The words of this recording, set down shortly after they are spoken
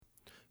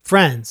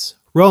friends,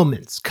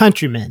 Romans,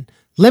 countrymen,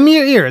 lend me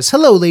your ears.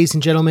 Hello, ladies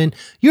and gentlemen.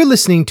 You're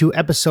listening to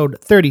episode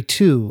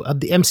 32 of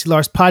the MC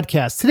Lars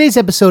podcast. Today's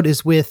episode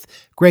is with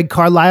Greg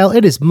Carlisle.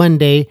 It is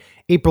Monday,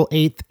 April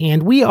 8th,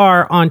 and we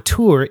are on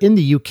tour in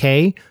the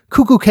UK.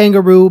 Cuckoo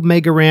Kangaroo,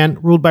 Mega Ran,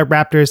 Ruled by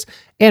Raptors,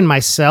 and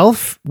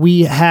myself.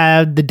 We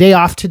had the day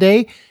off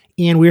today,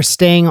 and we're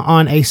staying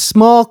on a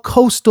small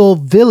coastal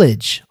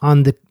village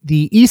on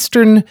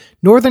the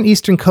northern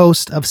eastern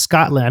coast of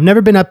Scotland. I've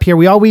never been up here.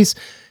 We always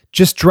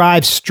just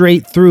drive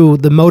straight through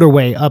the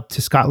motorway up to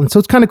Scotland. So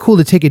it's kind of cool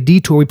to take a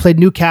detour. We played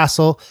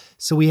Newcastle,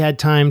 so we had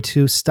time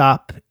to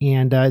stop,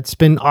 and it's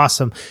been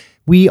awesome.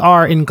 We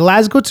are in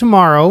Glasgow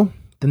tomorrow,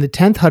 then the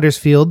 10th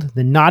Huddersfield,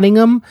 then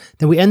Nottingham,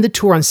 then we end the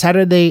tour on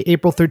Saturday,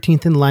 April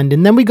 13th in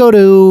London. Then we go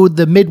to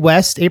the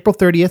Midwest, April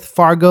 30th,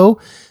 Fargo,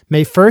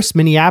 May 1st,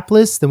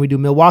 Minneapolis, then we do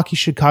Milwaukee,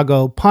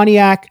 Chicago,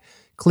 Pontiac,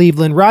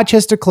 Cleveland,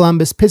 Rochester,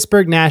 Columbus,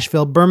 Pittsburgh,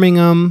 Nashville,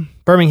 Birmingham,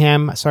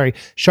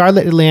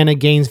 Charlotte, Atlanta,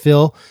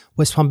 Gainesville,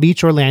 West Palm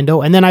Beach,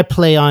 Orlando. And then I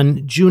play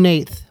on June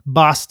 8th,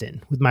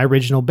 Boston, with my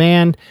original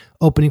band,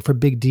 opening for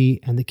Big D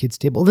and the Kids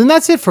Table. Then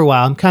that's it for a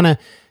while. I'm kind of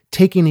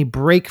taking a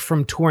break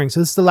from touring. So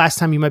this is the last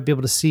time you might be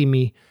able to see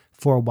me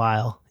for a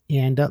while.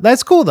 And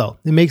that's cool, though.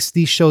 It makes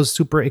these shows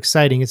super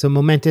exciting. It's a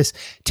momentous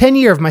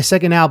 10-year of my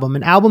second album,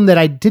 an album that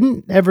I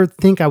didn't ever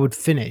think I would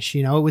finish.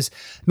 You know,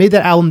 made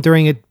that album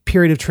during a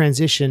period of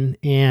transition,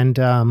 and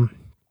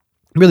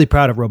really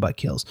proud of Robot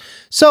Kills.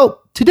 So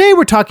today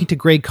we're talking to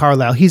Greg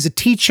Carlisle. He's a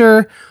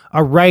teacher,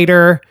 a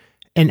writer,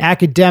 an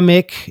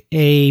academic,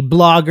 a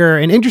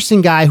blogger, an interesting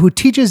guy who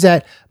teaches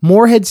at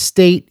Morehead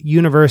State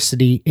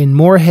University in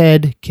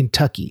Morehead,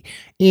 Kentucky.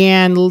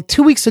 And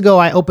 2 weeks ago,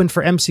 I opened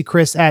for MC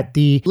Chris at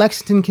the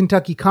Lexington,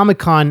 Kentucky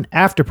Comic-Con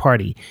after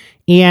party.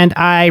 And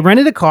I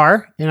rented a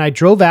car and I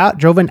drove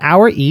an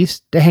hour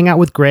east to hang out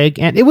with Greg.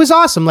 And it was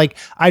awesome. Like,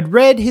 I'd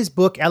read his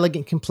book,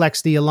 Elegant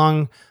Complexity,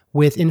 along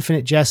with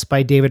Infinite Jest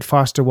by David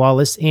Foster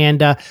Wallace.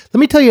 And let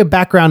me tell you a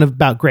background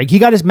about Greg. He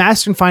got his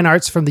Master in Fine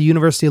Arts from the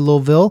University of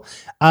Louisville.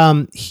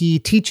 He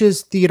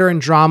teaches theater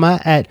and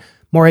drama at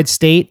Morehead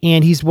State,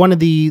 and he's one of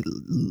the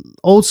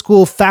old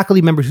school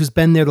faculty members who's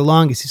been there the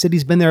longest. He said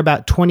he's been there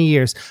about 20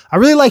 years. I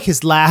really like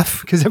his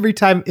laugh, because every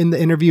time in the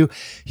interview,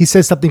 he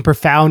says something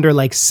profound or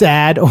like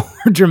sad or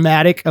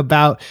dramatic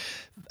about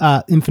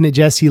Infinite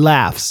Jest, he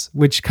laughs,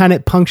 which kind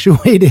of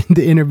punctuated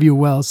the interview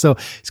well. So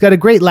he's got a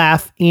great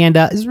laugh, and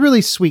he's a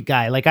really sweet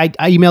guy. Like, I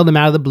emailed him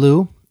out of the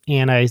blue,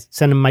 and I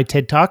sent him my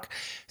TED Talk,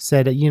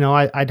 said,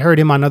 I'd heard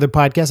him on other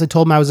podcasts. I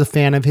told him I was a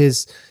fan of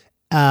his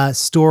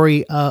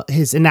story,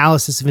 his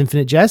analysis of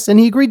Infinite Jest, and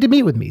he agreed to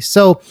meet with me.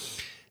 So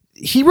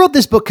he wrote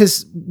this book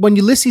because when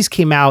Ulysses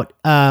came out,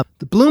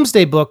 the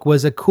Bloomsday book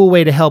was a cool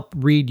way to help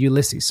read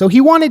Ulysses. So he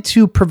wanted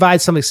to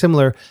provide something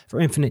similar for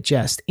Infinite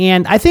Jest.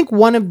 And I think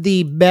one of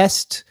the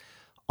best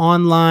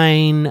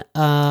online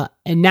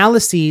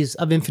analyses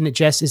of Infinite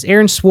Jest is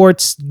Aaron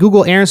Swartz.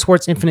 Google Aaron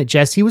Swartz Infinite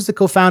Jest. He was the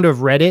co-founder of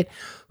Reddit,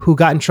 who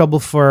got in trouble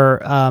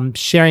for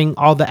sharing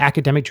all the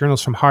academic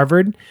journals from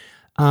Harvard.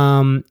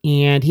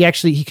 And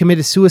he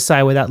committed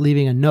suicide without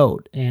leaving a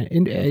note. And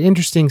an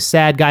interesting,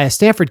 sad guy, a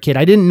Stanford kid.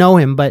 I didn't know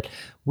him, but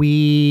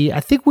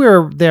I think we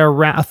were there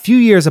around a few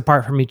years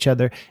apart from each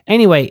other.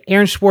 Anyway,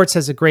 Aaron Swartz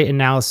has a great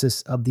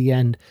analysis of the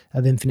end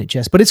of Infinite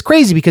Jest. But it's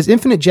crazy because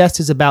Infinite Jest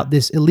is about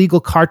this illegal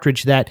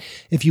cartridge that,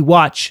 if you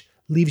watch,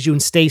 leaves you in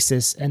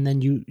stasis, and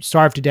then you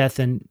starve to death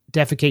and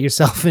defecate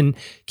yourself and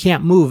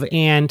can't move.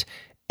 And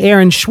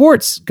Aaron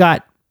Swartz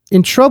got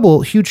in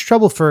trouble, huge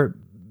trouble for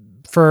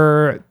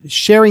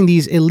sharing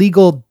these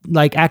illegal,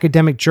 like,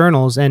 academic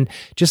journals. And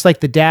just like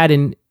the dad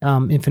in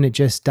Infinite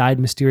Jest died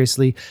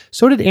mysteriously,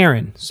 so did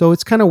Aaron. So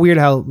it's kind of weird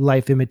how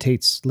life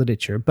imitates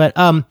literature. But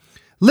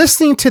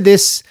listening to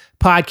this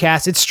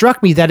podcast, it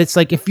struck me that it's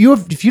like, if you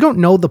don't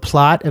know the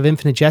plot of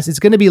Infinite Jest, it's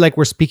going to be like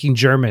we're speaking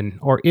German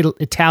or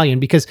Italian,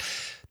 because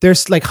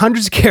there's like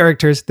hundreds of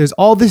characters. There's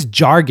all this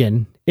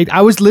jargon.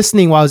 I was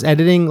listening while I was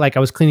editing, like I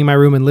was cleaning my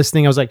room and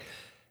listening. I was like,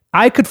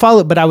 I could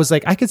follow it, but I was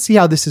like, I could see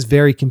how this is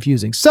very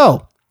confusing.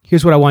 So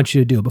here's what I want you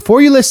to do. Before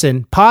you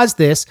listen, pause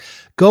this,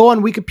 go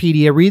on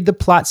Wikipedia, read the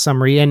plot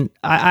summary. And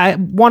I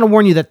want to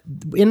warn you that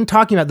in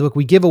talking about the book,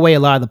 we give away a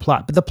lot of the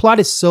plot, but the plot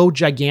is so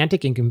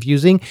gigantic and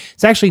confusing.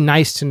 It's actually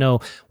nice to know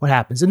what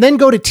happens. And then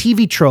go to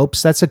TV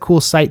Tropes. That's a cool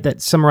site that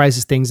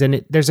summarizes things.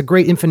 And there's a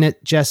great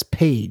Infinite Jest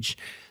page.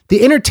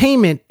 The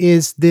entertainment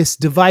is this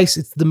device.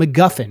 It's the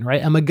MacGuffin,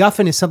 right? A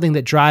MacGuffin is something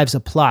that drives a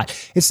plot.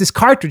 It's this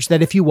cartridge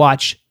that if you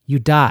watch, you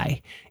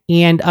die.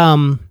 And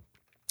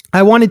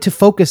I wanted to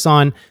focus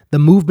on the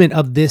movement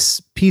of this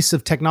piece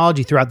of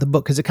technology throughout the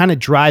book because it kind of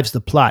drives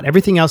the plot.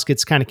 Everything else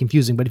gets kind of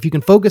confusing, but if you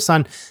can focus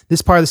on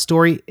this part of the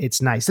story, it's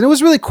nice. And it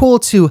was really cool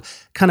to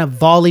kind of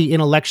volley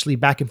intellectually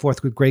back and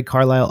forth with Greg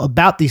Carlisle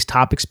about these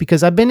topics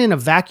because I've been in a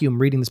vacuum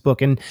reading this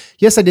book. And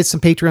yes, I did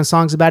some Patreon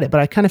songs about it, but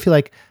I kind of feel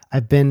like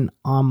I've been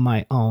on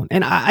my own.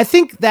 And I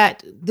think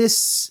that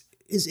this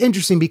is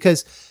interesting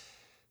because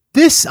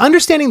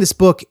understanding this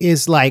book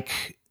is like,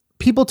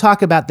 people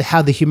talk about how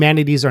the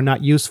humanities are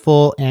not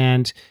useful,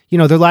 and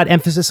there's a lot of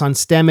emphasis on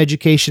STEM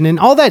education, and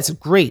all that's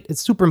great. It's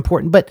super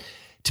important. But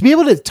to be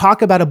able to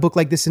talk about a book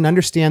like this and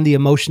understand the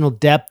emotional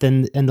depth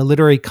and the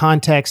literary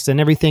context and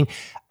everything,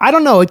 I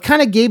don't know. It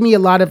kind of gave me a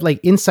lot of like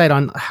insight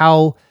on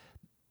how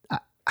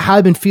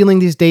I've been feeling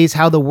these days,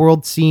 how the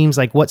world seems,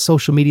 like what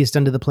social media has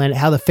done to the planet,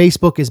 how the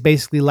Facebook is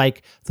basically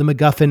like the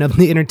MacGuffin of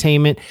the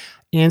entertainment.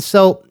 And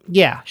so,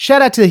 yeah,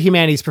 shout out to the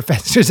humanities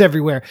professors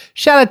everywhere.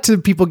 Shout out to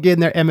people getting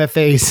their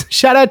MFAs.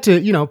 Shout out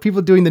to,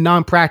 people doing the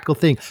non-practical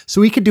thing.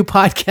 So we could do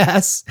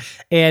podcasts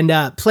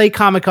and play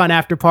Comic-Con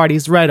after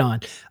parties. Right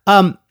on.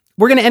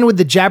 We're going to end with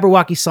the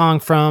Jabberwocky song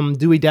from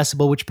Dewey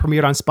Decibel, which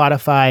premiered on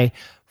Spotify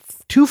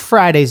 2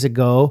 Fridays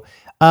ago.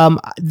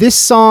 This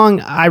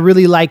song I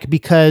really like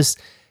because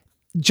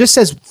just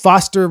as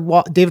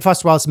David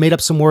Foster Wallace made up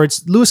some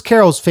words, Lewis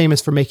Carroll's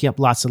famous for making up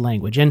lots of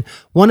language. And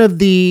one of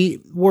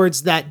the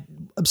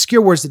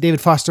obscure words that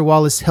David Foster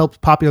Wallace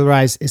helped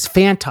popularize is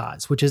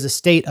phantods, which is a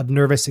state of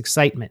nervous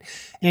excitement.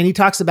 And he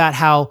talks about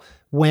how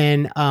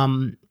when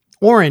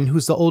Oren,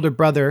 who's the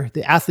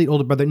athlete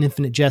older brother in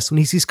Infinite Jest, when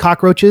he sees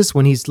cockroaches,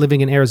 when he's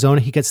living in Arizona,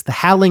 he gets the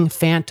howling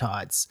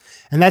phantods.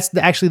 And that's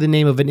actually the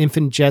name of an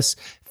Infinite Jest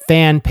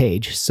fan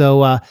page.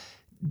 So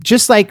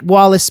just like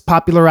Wallace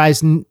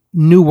popularized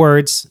new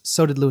words,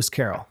 so did Lewis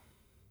Carroll.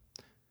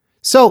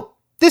 So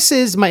this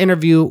is my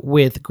interview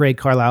with Greg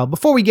Carlisle.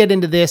 Before we get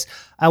into this,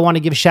 I want to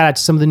give a shout out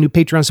to some of the new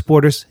Patreon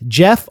supporters,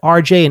 Jeff,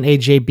 RJ, and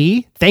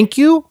AJB. Thank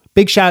you.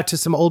 Big shout out to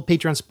some old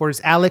Patreon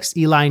supporters, Alex,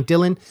 Eli, and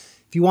Dylan.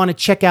 If you want to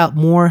check out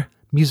more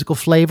musical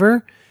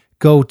flavor,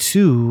 go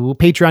to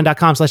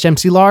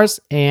patreon.com/MCLars.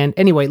 And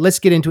anyway, let's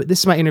get into it. This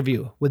is my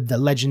interview with the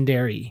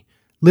legendary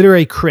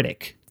literary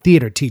critic,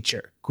 theater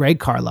teacher, Greg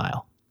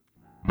Carlisle.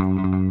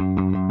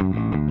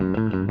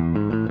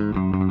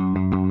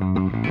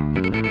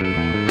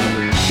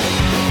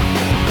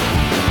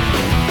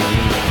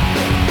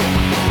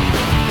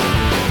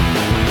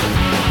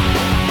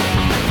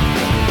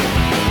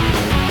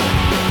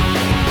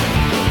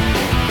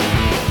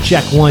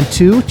 Check 1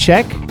 2,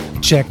 check.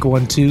 Check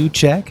 1 2,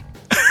 check.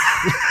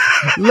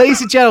 Ladies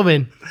and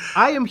gentlemen,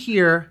 I am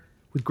here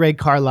with Greg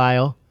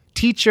Carlisle,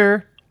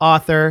 teacher,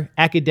 author,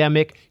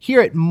 academic here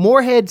at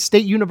Morehead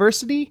State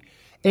University.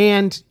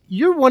 And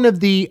you're one of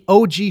the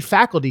OG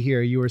faculty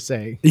here, you were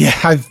saying. Yeah,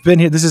 I've been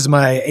here. This is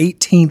my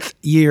 18th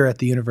year at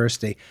the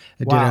university.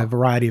 I Wow. did a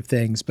variety of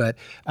things, but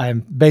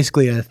I'm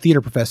basically a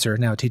theater professor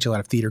now. I teach a lot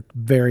of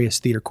various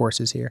theater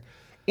courses here.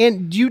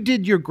 And you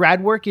did your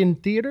grad work in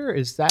theater?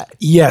 Is that?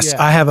 Yes,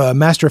 Yeah. I have a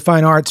Master of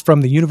Fine Arts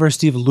from the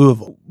University of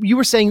Louisville. You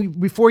were saying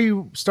before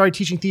you started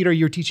teaching theater,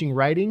 you were teaching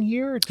writing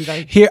here?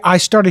 I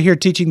started here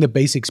teaching the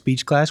basic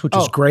speech class, which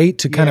is great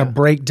to kind of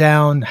break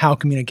down how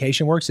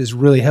communication works. Is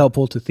really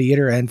helpful to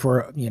theater and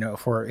for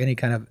any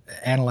kind of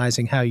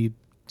analyzing how you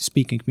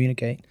speak and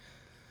communicate.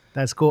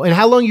 That's cool. And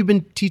how long you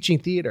been teaching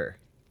theater?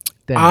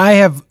 Then?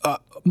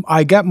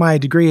 I got my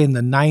degree in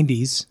the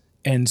 90s.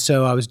 And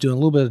so I was doing a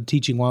little bit of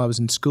teaching while I was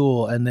in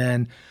school, and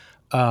then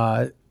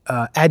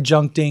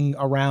adjuncting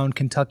around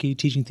Kentucky,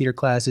 teaching theater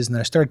classes. And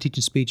then I started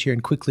teaching speech here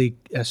and quickly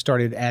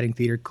started adding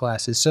theater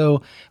classes.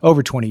 So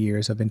over 20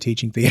 years I've been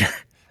teaching theater.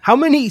 How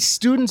many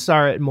students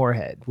are at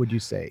Morehead, would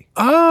you say?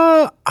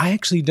 I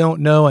actually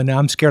don't know, and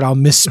I'm scared I'll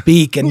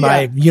misspeak, and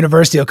my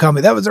university will call me,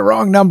 that was the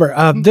wrong number.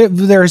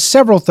 There are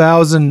several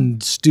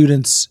thousand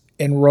students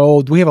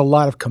enrolled. We have a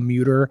lot of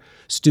commuter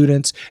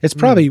students. It's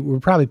we're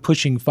probably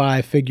pushing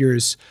 5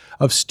 figures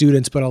of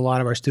students, but a lot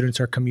of our students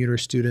are commuter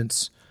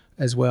students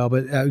as well.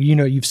 But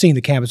you've seen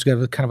the campus. We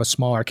have kind of a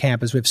smaller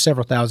campus. We have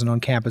several thousand on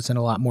campus and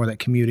a lot more that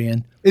commute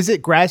in. Is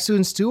it grad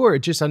students too, or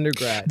just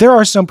undergrad? There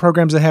are some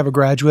programs that have a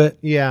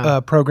graduate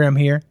program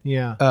here.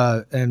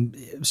 Yeah. And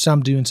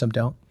some do and some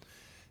don't.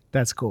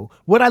 That's cool.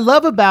 What I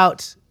love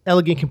about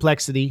Elegant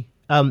Complexity,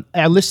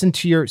 I listened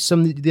to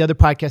some of the other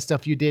podcast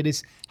stuff you did,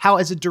 is how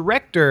as a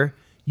director,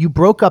 you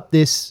broke up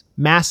this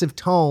massive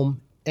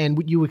tome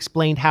and you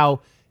explained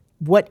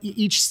what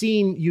each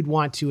scene you'd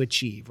want to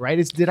achieve,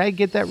 right? Did I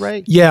get that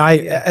right? Yeah,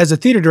 as a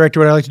theater director,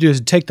 what I like to do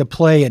is take the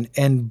play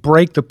and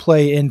break the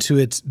play into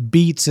its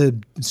beats, a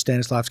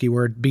Stanislavski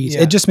word, beats.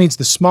 Yeah. It just means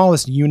the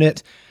smallest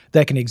unit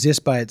that can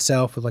exist by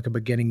itself with like a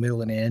beginning,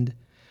 middle, and end.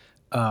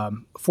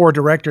 For a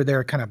director, there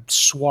are kind of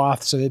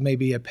swaths, so it may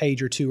be a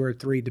page or 2 or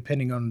 3,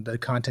 depending on the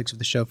context of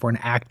the show. For an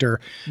actor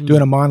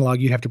doing a monologue,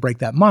 you'd have to break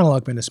that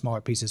monologue into smaller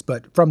pieces.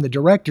 But from the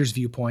director's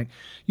viewpoint,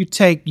 you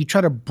try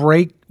to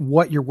break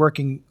what you're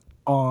working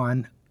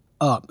on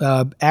up.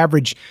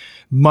 Average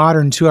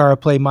modern 2-hour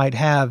play might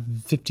have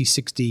 50,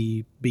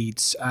 60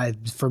 beats.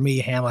 For me,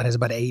 Hamlet has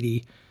about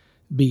 80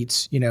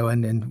 beats,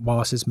 and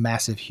Wallace's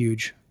massive,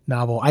 huge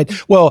novel.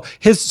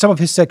 Some of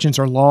his sections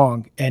are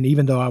long, and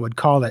even though I would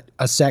call it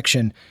a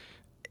section,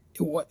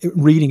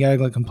 reading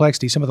Elegant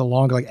Complexity, some of the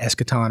longer, like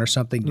Eschaton or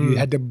something, you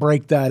had to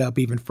break that up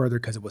even further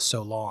because it was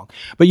so long.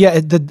 But yeah,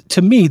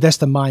 to me, that's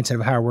the mindset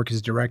of how I work as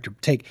a director.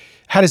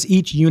 How does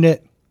each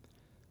unit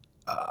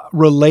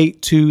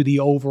relate to the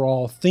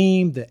overall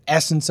theme, the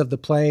essence of the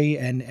play,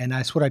 and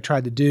that's what I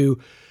tried to do.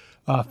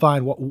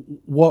 Find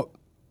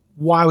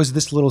why was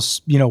this little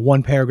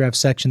 1 paragraph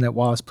section that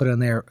Wallace put in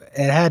there?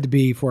 It had to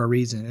be for a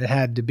reason. It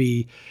had to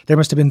be, there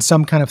must have been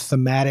some kind of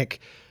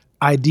thematic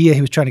idea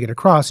he was trying to get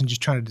across and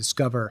just trying to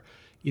discover,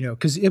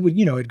 because it would,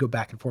 it'd go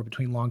back and forth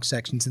between long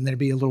sections and then it'd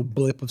be a little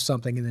blip of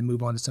something and then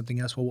move on to something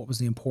else. Well, what was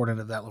the importance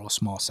of that little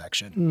small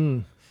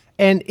section?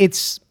 And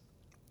it's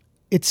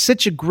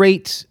such a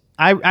great,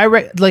 I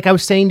read, like I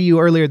was saying to you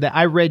earlier, that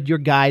I read your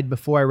guide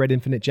before I read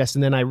Infinite Jest,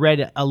 and then I read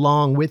it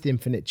along with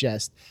Infinite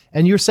Jest.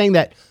 And you're saying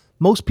that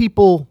most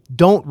people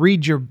don't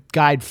read your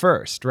guide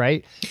first,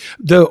 right?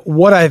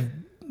 What I've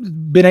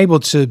been able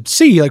to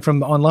see, like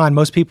from online,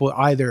 most people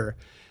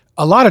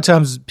a lot of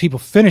times people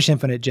finish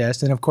Infinite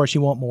Jest, and of course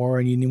you want more,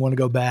 and you want to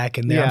go back,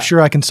 and I'm sure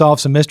I can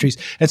solve some mysteries,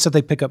 and so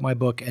they pick up my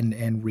book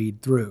and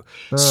read through.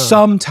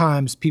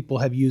 Sometimes people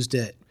have used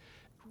it,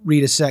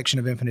 read a section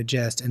of Infinite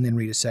Jest, and then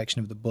read a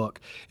section of the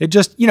book. It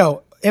just,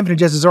 Infinite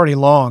Jest is already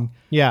long,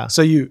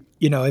 so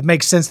it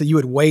makes sense that you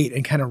would wait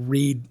and kind of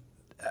read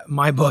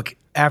my book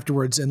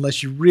afterwards,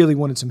 unless you really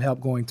wanted some help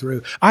going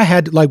through. I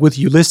had, like with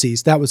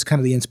Ulysses, that was kind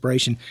of the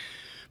inspiration.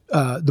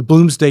 The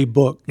Bloomsday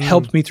book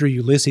helped me through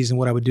Ulysses, and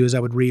what I would do is I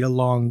would read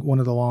one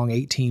of the long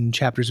 18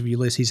 chapters of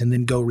Ulysses and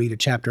then go read a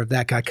chapter of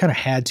that. I kind of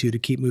had to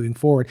keep moving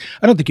forward.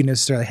 I don't think you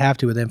necessarily have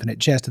to with Infinite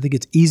Jest. I think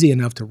it's easy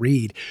enough to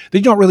read that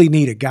you don't really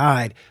need a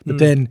guide. But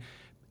then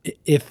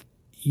if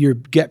you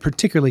get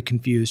particularly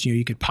confused,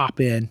 you could pop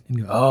in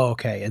and go, oh,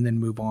 okay, and then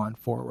move on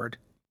forward.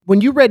 When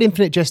you read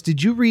Infinite Jest,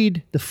 did you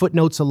read the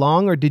footnotes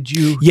along, or did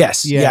you?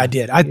 Yes, I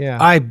did.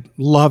 I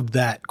loved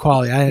that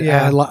quality.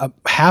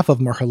 Half of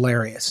them are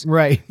hilarious.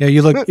 Right.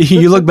 You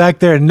look back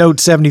there in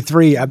note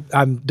 73. I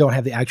don't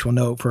have the actual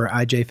note for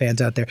IJ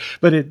fans out there,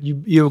 but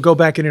you go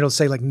back and it'll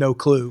say like no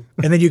clue,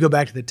 and then you go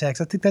back to the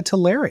text. I think that's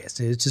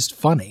hilarious. It's just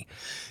funny.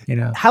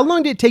 How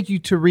long did it take you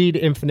to read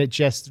Infinite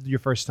Jest your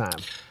first time?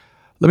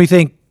 Let me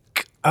think.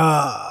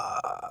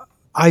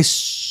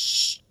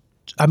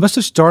 I must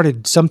have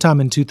started sometime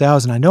in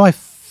 2000. I know I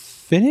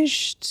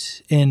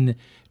finished in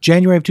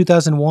January of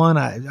 2001.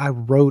 I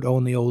wrote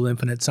on the old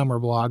Infinite Summer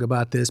blog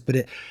about this, but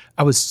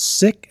I was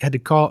sick, had to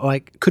call,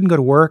 couldn't go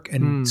to work,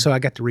 and so I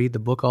got to read the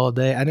book all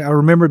day. I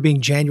remember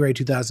being January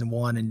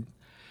 2001 and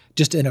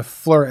just in a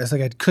flurry. It's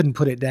like I couldn't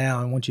put it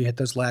down once you hit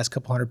those last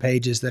couple hundred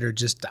pages that are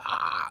just,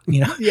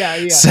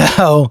 Yeah.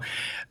 So,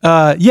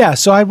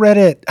 so I read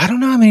it. I don't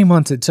know how many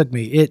months it took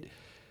me.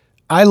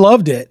 I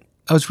loved it.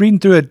 I was reading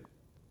through it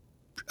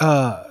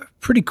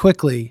pretty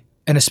quickly,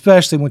 and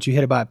especially once you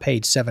hit about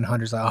page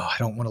 700, it's like, I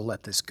don't want to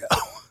let this go.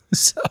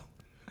 So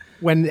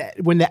when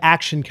the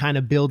action kind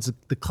of builds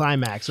the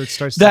climax, or it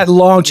starts that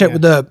long check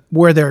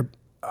where there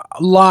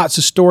lots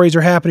of stories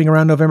are happening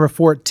around November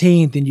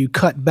 14th, and you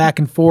cut back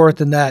and forth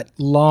in that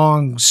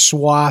long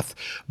swath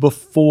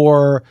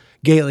before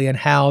Gately and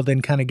Hal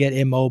then kind of get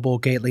immobile.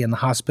 Gately in the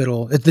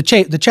hospital.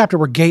 The chapter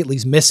where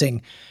Gately's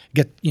missing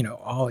get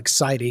all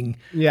exciting.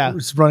 Yeah,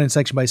 it's running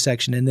section by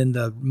section, and then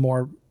the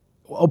more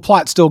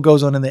plot still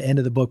goes on in the end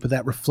of the book, but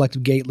that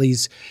reflective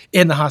Gately's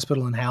in the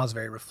hospital and Hal's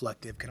very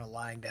reflective, kind of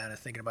lying down and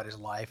thinking about his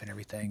life and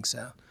everything.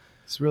 So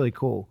it's really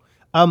cool.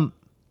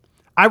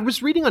 I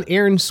was reading on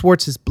Aaron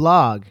Swartz's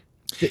blog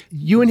that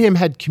you and him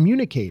had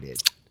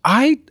communicated.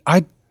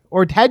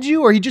 Or had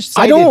you, or he just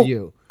cited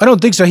you? I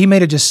don't think so. He may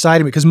have just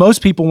cited me, because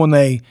most people,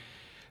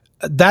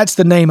 that's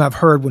the name I've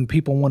heard when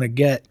people want to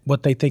get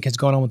what they think has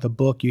gone on with the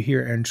book. You hear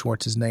Aaron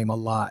Swartz's name a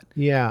lot.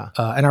 Yeah.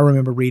 And I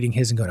remember reading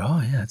his and going,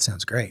 oh, yeah, that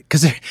sounds great.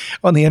 Because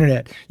on the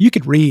internet, you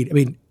could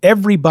read,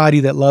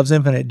 everybody that loves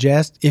Infinite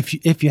Jest,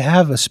 if you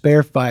have a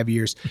spare 5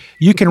 years,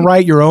 you can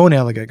write your own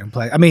elegant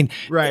complex.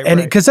 Right.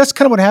 Because that's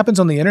kind of what happens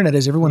on the internet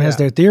is everyone has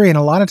their theory. And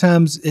a lot of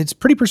times it's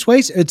pretty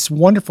persuasive. It's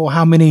wonderful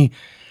how many,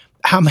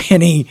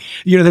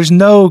 there's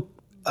no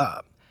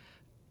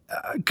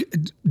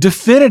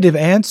definitive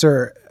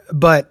answer,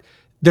 but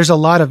there's a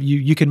lot of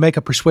you can make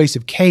a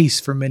persuasive case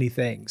for many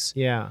things.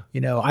 Yeah.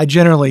 I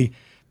generally,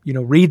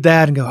 read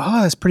that and go,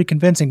 oh, that's pretty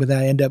convincing. But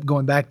then I end up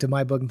going back to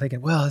my book and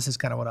thinking, well, this is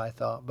kind of what I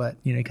thought. But,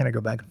 you kind of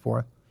go back and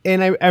forth.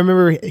 And I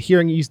remember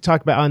hearing you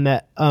talk about on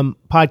that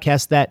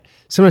podcast that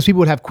sometimes people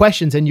would have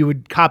questions and you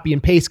would copy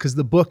and paste because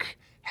the book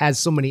has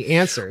so many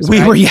answers.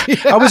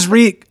 I was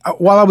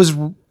while I was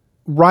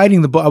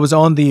writing the book, I was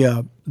on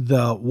the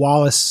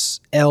Wallace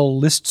L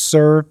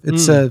listserv.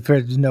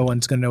 It's no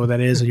one's going to know what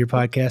that is on your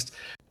podcast.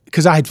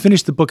 Because I had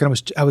finished the book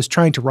and I was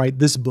trying to write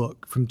this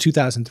book from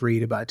 2003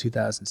 to about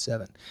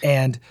 2007.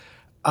 And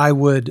I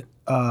would,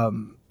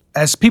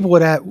 as people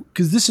would ask,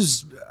 because this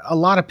is a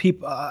lot of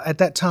people, at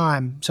that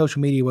time,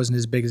 social media wasn't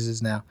as big as it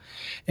is now.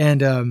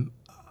 And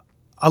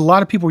a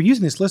lot of people were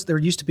using this list. There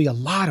used to be a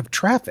lot of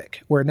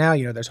traffic, where now,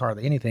 there's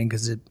hardly anything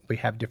because we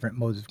have different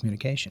modes of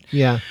communication.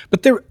 Yeah.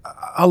 But there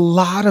a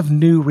lot of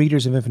new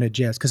readers of Infinite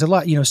Jest, because a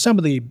lot,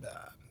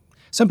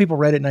 some people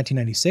read it in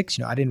 1996.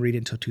 I didn't read it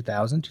until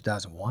 2000,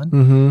 2001.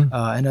 Mm-hmm.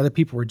 And other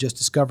people were just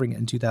discovering it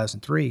in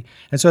 2003.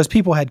 And so as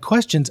people had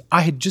questions,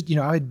 I had just,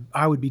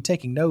 I would be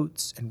taking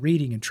notes and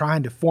reading and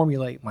trying to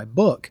formulate my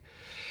book.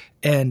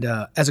 And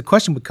as a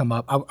question would come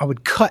up, I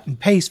would cut and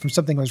paste from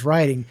something I was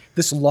writing,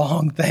 this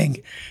long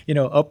thing,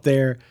 up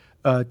there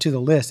to the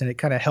list. And it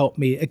kind of helped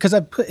me, because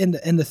I put in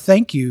the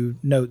thank you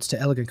notes to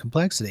Elegant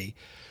Complexity.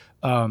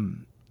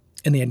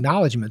 in the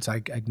acknowledgments, I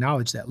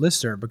acknowledged that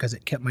listserv because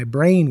it kept my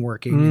brain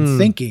working and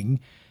thinking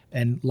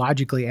and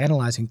logically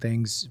analyzing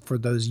things for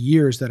those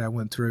years that I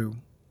went through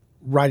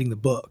writing the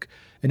book.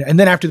 And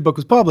then after the book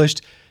was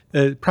published,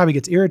 it probably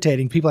gets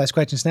irritating. People ask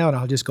questions now, and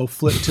I'll just go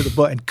flip to the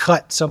book and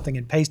cut something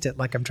and paste it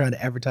like I'm trying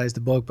to advertise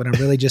the book. But I'm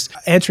really just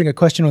answering a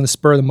question on the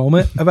spur of the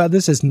moment about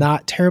this is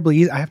not terribly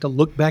easy. I have to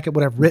look back at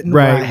what I've written.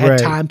 Right, I had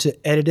time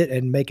to edit it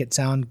and make it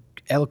sound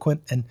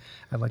eloquent. And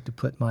I'd like to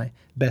put my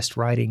best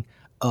writing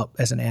up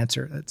as an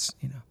answer. That's,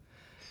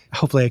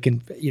 hopefully I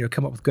can,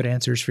 come up with good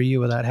answers for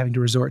you without having to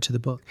resort to the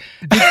book.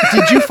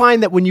 Did you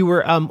find that when you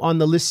were on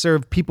the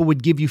listserv, people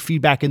would give you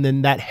feedback and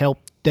then that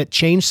helped, that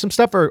changed some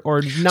stuff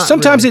or not?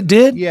 Sometimes really? It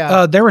did.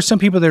 Yeah. There were some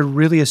people that are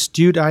really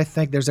astute. I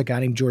think there's a guy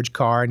named George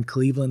Carr in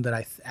Cleveland that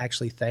I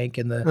actually thank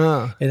in there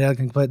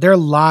are a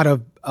lot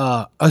of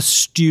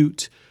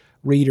astute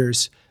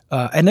readers.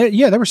 And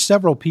there were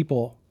several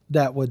people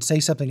that would say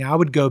something. I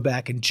would go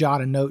back and jot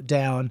a note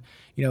down,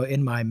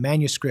 in my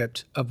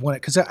manuscript of one,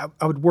 because I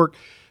would work,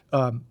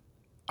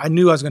 I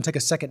knew I was going to take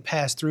a second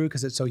pass through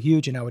because it's so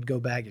huge, and I would go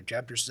back at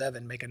chapter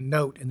 7, make a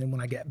note, and then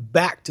when I get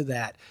back to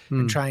that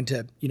and trying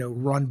to,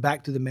 run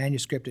back to the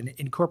manuscript and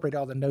incorporate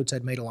all the notes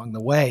I'd made along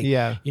the way,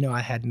 I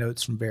had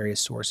notes from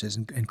various sources,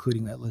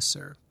 including that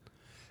listserv.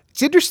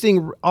 It's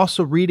interesting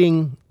also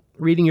reading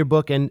your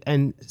book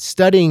and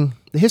studying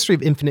the history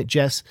of Infinite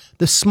Jest,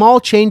 the small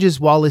changes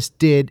Wallace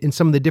did in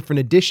some of the different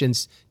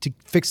editions to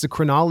fix the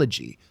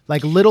chronology,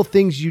 like little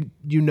things you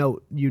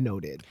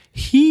noted.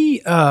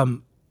 He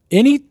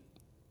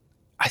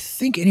I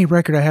think any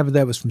record I have of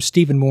that was from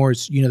Stephen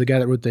Moore's, the guy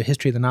that wrote the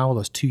history of the novel,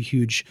 those 2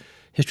 huge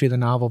history of the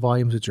novel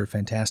volumes, which are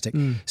fantastic.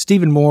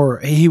 Stephen Moore,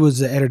 he was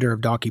the editor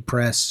of Donkey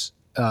Press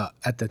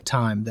at the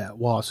time that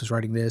Wallace was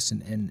writing this,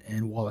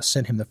 and Wallace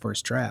sent him the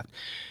first draft.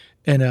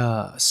 And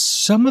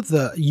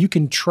you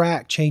can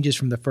track changes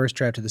from the first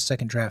draft to the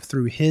second draft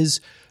through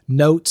his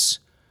notes.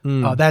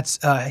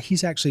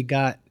 He's actually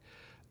got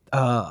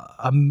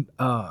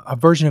a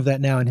version of that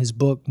now in his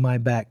book, My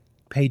Back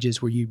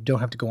Pages, where you don't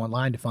have to go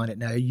online to find it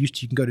now. You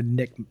can go to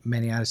Nick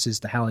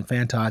Maniatis's The Howling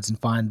Fantods and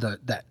find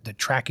the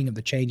tracking of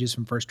the changes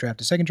from first draft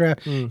to second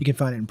draft. You can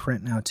find it in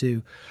print now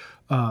too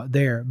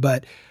there.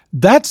 But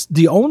that's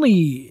the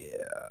only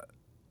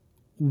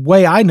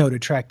way I know to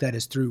track that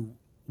is through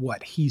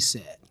what he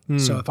said.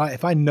 So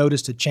if I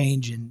noticed a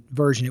change in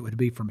version, it would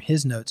be from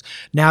his notes.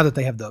 Now that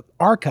they have the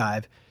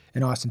archive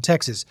in Austin,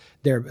 Texas,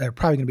 there are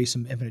probably going to be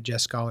some Infinite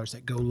Jest scholars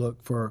that go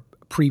look for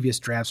previous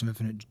drafts of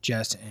Infinite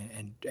Jest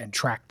and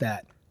track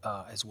that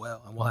as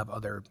well. And we'll have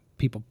other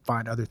people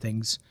find other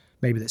things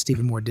maybe that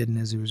Stephen Moore didn't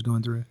as he was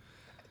going through.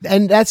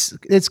 And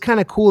it's kind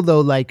of cool though.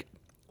 Like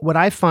what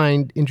I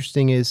find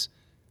interesting is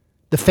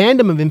the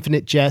fandom of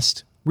Infinite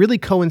Jest really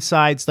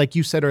coincides, like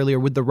you said earlier,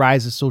 with the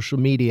rise of social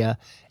media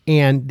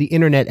and the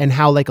internet, and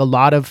how like a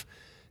lot of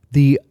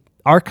the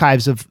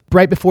archives of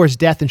right before his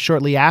death and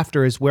shortly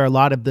after is where a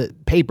lot of the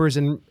papers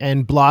and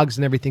blogs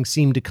and everything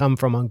seem to come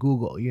from on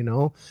Google,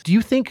 Do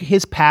you think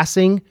his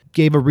passing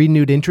gave a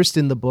renewed interest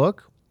in the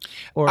book?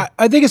 Or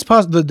I think it's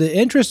possible. The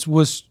interest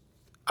was,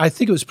 I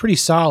think it was pretty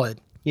solid.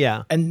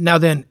 Yeah. And now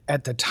then,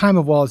 at the time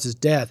of Wallace's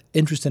death,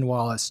 interest in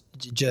Wallace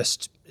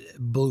just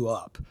blew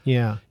up.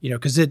 Yeah.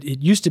 Because it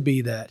used to be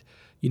that,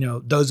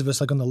 those of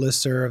us like on the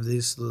listserv,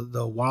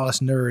 the Wallace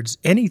nerds,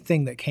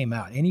 anything that came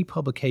out, any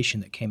publication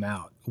that came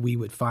out, we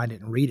would find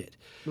it and read it.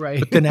 Right.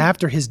 But then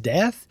after his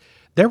death,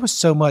 there was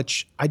so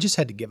much, I just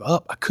had to give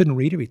up. I couldn't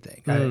read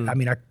everything.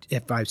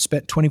 If I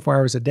spent 24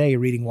 hours a day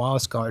reading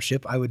Wallace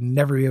scholarship, I would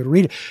never be able to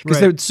read it. Because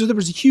there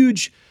was a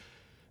huge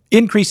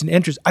increase in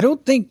interest. I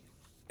don't think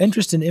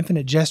interest in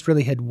Infinite Jest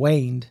really had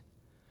waned,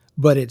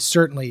 but it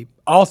certainly,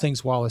 all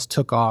things Wallace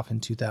took off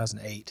in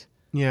 2008.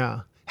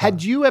 Yeah.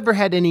 Had you ever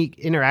had any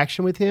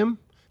interaction with him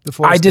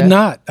before? I did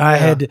not. I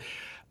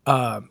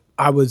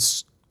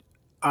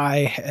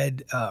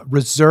had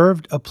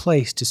reserved a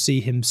place to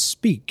see him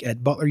speak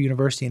at Butler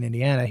University in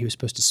Indiana. He was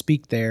supposed to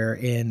speak there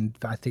in,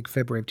 I think,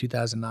 February of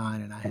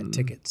 2009, and I had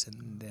tickets,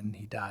 and then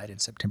he died in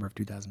September of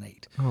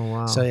 2008. Oh,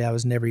 wow. So, I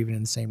was never even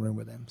in the same room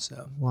with him.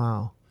 So,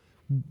 wow.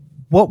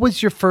 What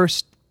was your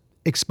first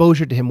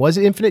exposure to him? Was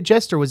it Infinite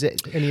Jest or was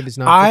it any of his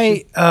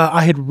nonfiction?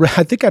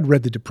 I think I'd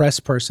read The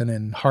Depressed Person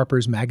in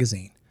Harper's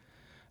Magazine.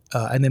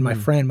 And then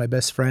my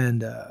best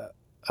friend,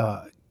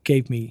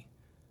 gave me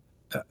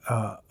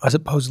a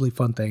supposedly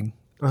fun thing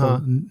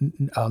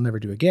I'll never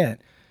do again.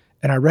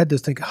 And I read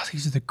this thing,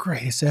 these are the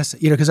greatest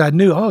essays, because I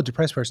knew,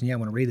 Depressed Person, I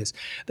want to read this.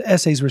 The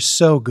essays were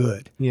so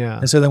good. Yeah.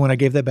 And so then when I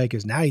gave that back, it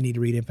was, now you need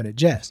to read Infinite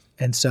Jest.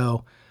 And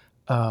so,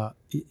 so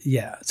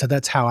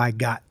that's how I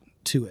got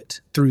to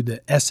it, through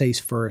the essays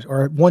first,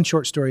 or one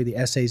short story, the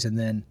essays, and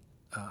then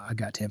I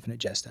got to Infinite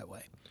Jest that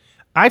way.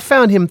 I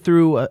found him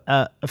through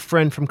a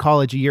friend from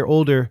college, a year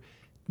older,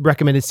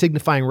 recommended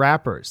Signifying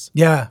Rappers.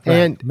 Yeah, right.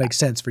 And it makes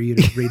sense for you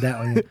to read that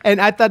one.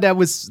 And I thought that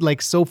was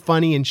like so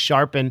funny and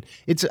sharp, and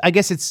I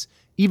guess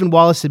even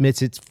Wallace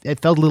admits it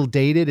felt a little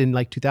dated in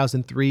like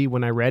 2003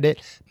 when I read it,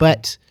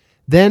 but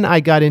then I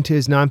got into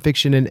his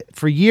nonfiction, and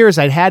for years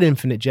I'd had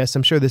Infinite Jest.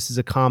 I'm sure this is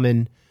a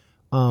common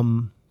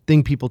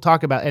thing people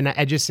talk about. And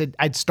I just said,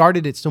 I'd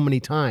started it so many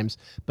times,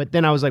 but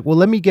then I was like, well,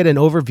 let me get an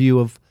overview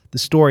of the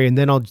story and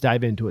then I'll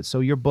dive into it. So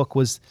your book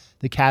was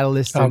the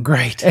catalyst. Oh,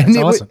 great. That's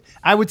awesome.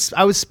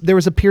 There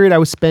was a period I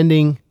was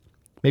spending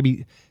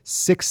maybe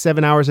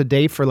 6-7 hours a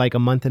day for like a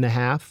month and a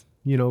half,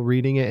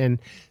 reading it. And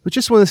it was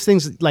just one of those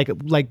things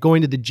like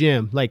going to the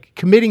gym, like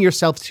committing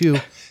yourself to,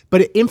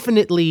 but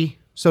infinitely,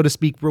 so to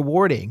speak,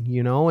 rewarding,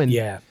 and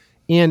yeah.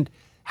 And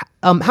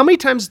how many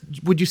times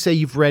would you say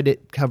you've read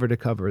it cover to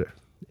cover?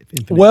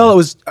 Well,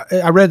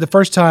 I read it the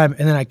first time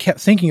and then I kept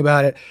thinking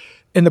about it.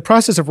 In the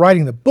process of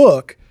writing the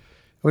book,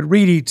 I would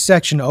read each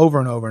section over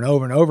and over and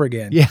over and over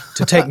again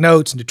to take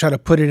notes and to try to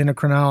put it in a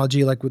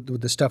chronology, like with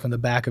the stuff in the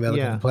back of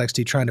Elegant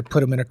Complexity, trying to put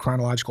them in a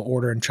chronological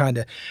order and trying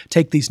to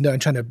take these notes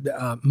and trying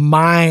to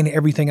mine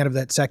everything out of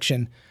that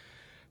section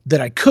that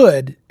I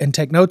could and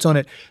take notes on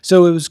it.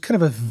 So it was kind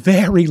of a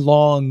very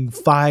long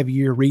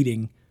 5-year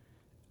reading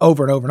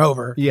over and over and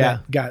over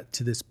that got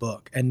to this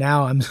book. And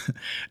now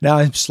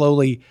I'm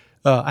slowly...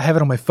 I have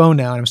it on my phone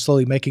now, and I'm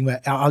slowly making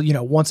that.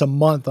 Once a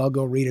month, I'll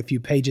go read a few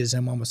pages.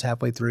 I'm almost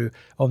halfway through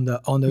on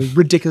the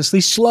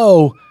ridiculously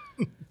slow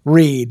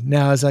read.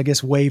 Now is, I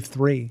guess, wave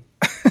 3.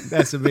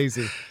 That's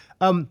amazing.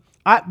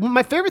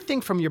 My favorite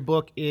thing from your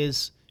book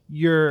is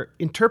your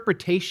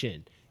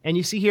interpretation. And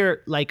you see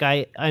here, like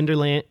I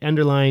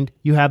underlined,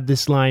 you have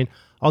this line: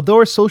 although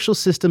our social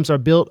systems are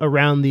built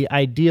around the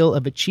ideal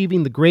of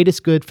achieving the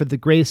greatest good for the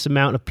greatest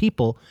amount of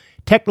people,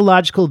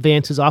 technological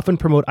advances often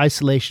promote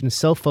isolation and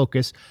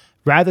self-focus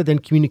rather than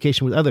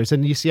communication with others.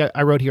 And you see,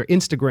 I wrote here,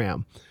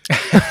 Instagram.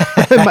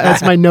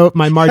 That's my note,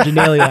 my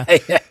marginalia.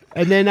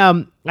 And then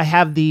I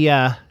have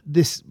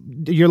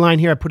your line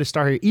here, I put a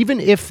star here. Even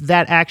if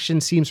that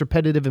action seems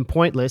repetitive and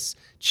pointless,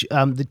 you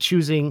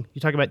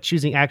talk about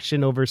choosing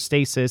action over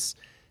stasis.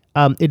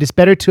 It is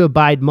better to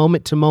abide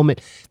moment to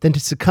moment than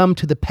to succumb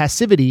to the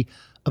passivity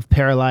of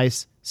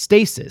paralyzed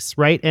stasis,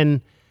 right?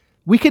 And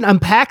we can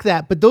unpack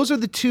that, but those are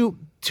the two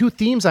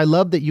themes I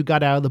love that you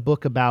got out of the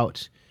book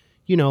about,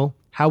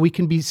 how we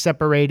can be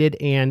separated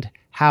and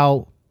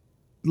how,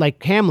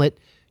 like Hamlet,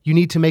 you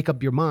need to make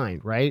up your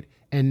mind, right?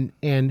 And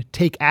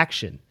take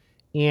action.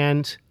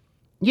 And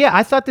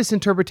I thought this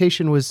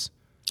interpretation was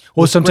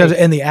sometimes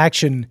great. in the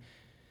action,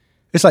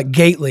 it's like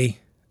Gately.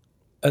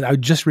 I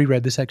just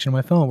reread this section on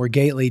my phone where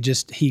Gately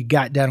he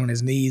got down on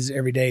his knees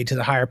every day to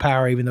the higher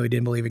power, even though he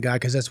didn't believe in God,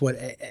 because that's what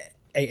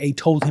AA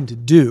told him to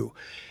do.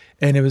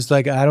 And it was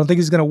like, I don't think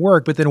it's going to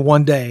work. But then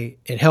one day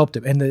it helped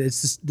him. And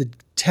it's the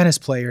tennis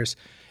players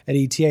at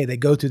ETA, they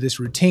go through this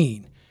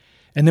routine.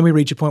 And then we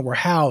reach a point where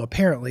Hal,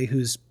 apparently,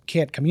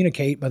 can't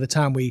communicate by the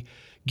time we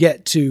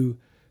get to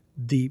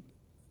the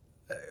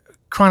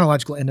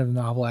chronological end of the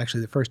novel,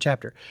 actually the first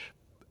chapter.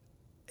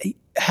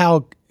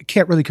 Hal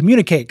can't really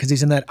communicate because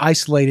he's in that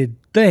isolated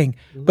thing,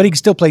 but he can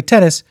still play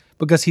tennis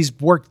because he's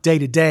worked day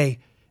to day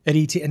at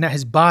ETA, and that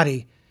his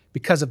body,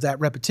 because of that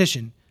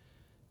repetition,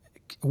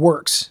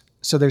 works.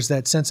 So there's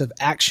that sense of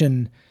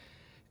action.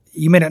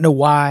 You may not know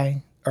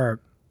why, or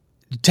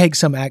take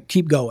some act,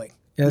 keep going.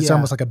 It's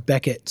almost like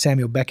a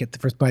Samuel Beckett, the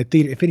first by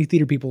theater. If any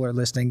theater people are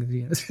listening,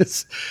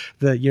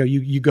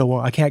 you go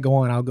on. I can't go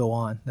on. I'll go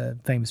on. The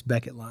famous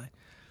Beckett line.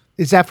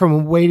 Is that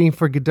from Waiting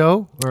for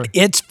Godot? Or?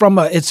 It's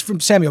from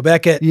Samuel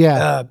Beckett.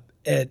 Yeah.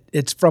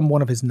 It's from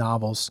one of his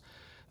novels.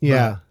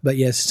 Yeah. But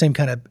yes, same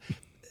kind of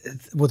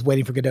with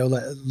Waiting for Godot.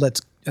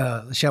 Let's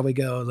shall we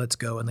go? Let's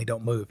go, and they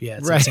don't move. Yeah,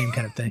 it's the same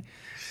kind of thing.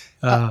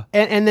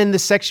 And then the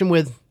section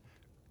with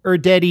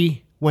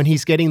Erdedi when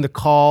he's getting the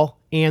call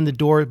and the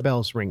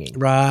doorbell's ringing.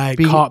 Right,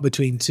 caught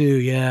between two.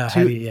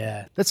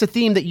 Yeah, That's a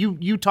theme that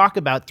you talk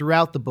about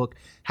throughout the book,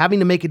 having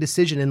to make a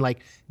decision and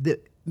like the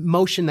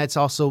motion that's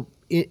also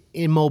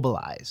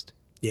immobilized.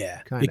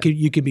 Yeah,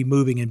 you could be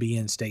moving and be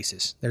in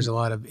stasis. There's a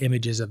lot of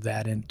images of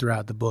that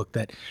throughout the book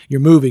that you're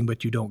moving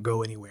but you don't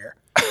go anywhere.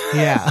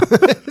 Yeah.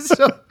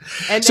 so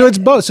it's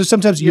both. So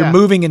sometimes you're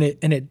moving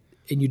and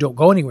you don't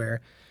go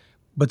anywhere,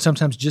 but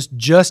sometimes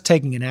just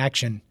taking an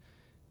action,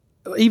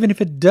 even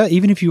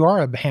if you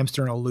are a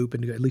hamster in a loop,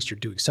 and at least you're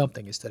doing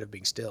something instead of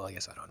being still. I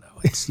guess I don't know.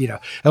 It's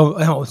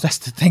that's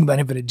the thing about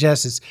Infinite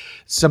Jest is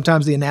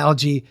sometimes the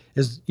analogy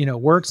is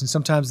works, and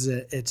sometimes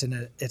it's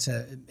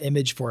an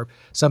image for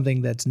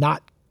something that's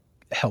not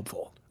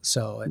helpful.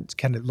 So it's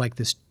kind of like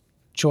this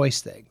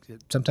choice thing.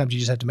 Sometimes you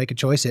just have to make a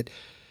choice.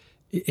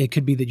 It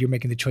could be that you're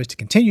making the choice to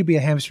continue to be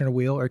a hamster in a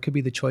wheel, or it could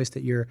be the choice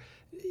that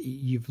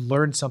you've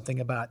learned something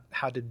about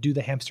how to do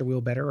the hamster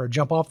wheel better, or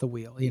jump off the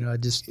wheel.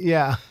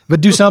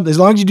 But do something. As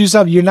long as you do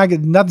something,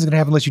 nothing's going to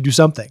happen unless you do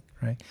something,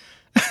 right?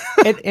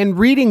 and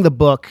reading the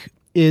book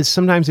is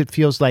sometimes it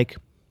feels like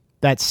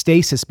that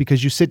stasis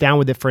because you sit down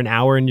with it for an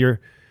hour and you're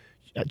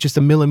just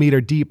a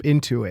millimeter deep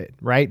into it,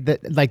 right?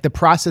 That like the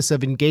process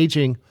of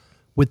engaging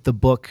with the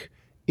book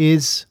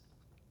is.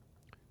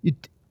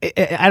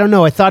 I don't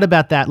know. I thought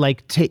about that,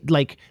 like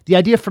the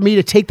idea for me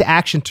to take the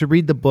action to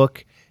read the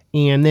book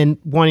and then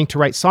wanting to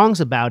write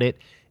songs about it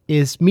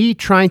is me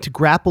trying to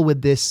grapple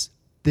with this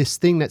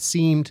thing that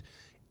seemed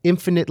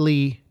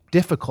infinitely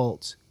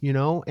difficult,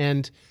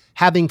 and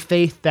having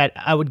faith that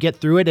I would get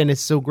through it. And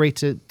it's so great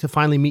to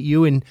finally meet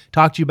you and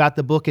talk to you about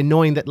the book, and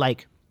knowing that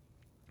like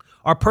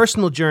our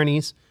personal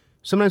journeys,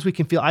 sometimes we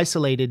can feel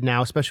isolated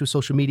now, especially with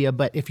social media.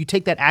 But if you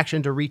take that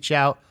action to reach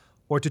out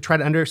or to try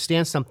to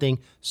understand something,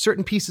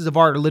 certain pieces of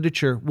art or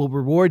literature will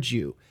reward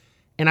you.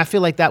 And I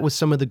feel like that was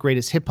some of the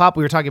greatest hip hop.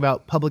 We were talking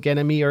about Public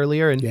Enemy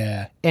earlier,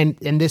 and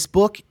this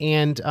book.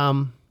 And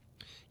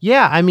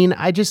I mean,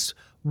 I just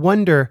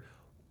wonder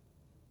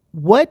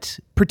what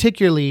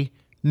particularly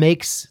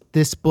makes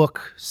this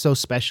book so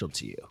special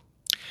to you.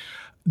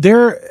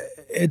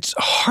 It's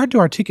hard to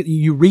articulate.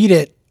 You read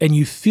it and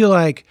you feel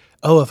like,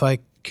 oh, if I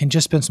can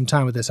just spend some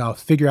time with this, I'll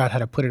figure out how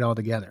to put it all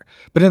together.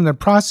 But in the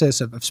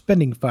process of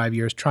spending 5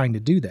 years trying to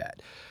do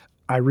that,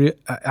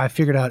 I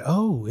figured out,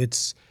 oh,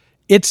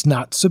 it's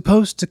not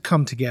supposed to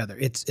come together.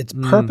 It's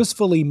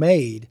purposefully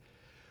made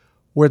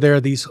where there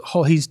are these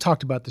whole. He's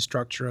talked about the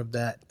structure of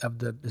the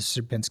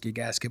Sierpinski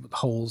gasket with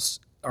holes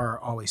are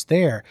always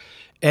there,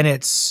 and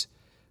it's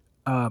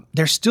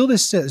there's still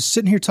this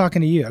sitting here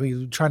talking to you. I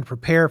mean, trying to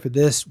prepare for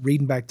this,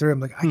 reading back through. I'm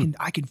like,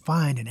 I can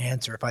find an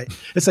answer if I.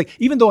 It's like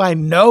even though I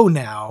know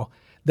now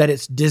that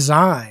it's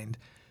designed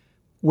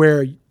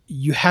where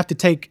you have to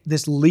take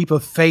this leap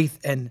of faith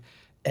and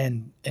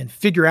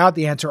figure out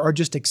the answer or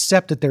just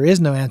accept that there is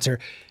no answer.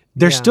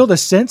 There's still the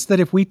sense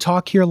that if we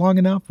talk here long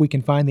enough, we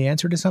can find the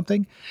answer to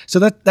something. So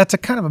that's a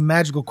kind of a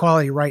magical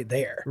quality right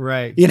there.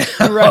 Right. You know?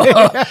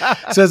 Right.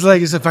 So it's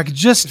like, if I could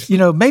just,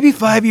 maybe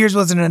 5 years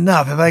wasn't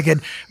enough. If I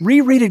could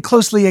reread it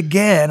closely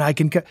again, I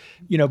can,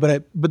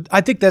 but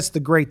I think that's the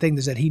great thing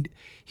is that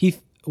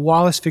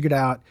Wallace figured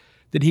out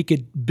that he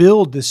could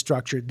build this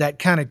structure that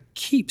kind of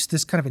keeps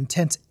this kind of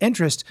intense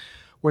interest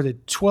where the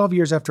 12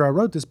 years after I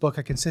wrote this book,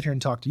 I can sit here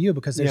and talk to you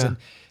because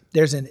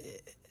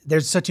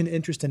there's such an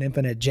interest in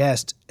Infinite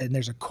Jest, and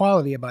there's a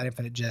quality about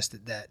Infinite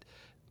Jest that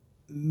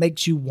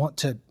makes you want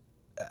to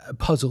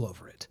puzzle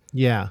over it.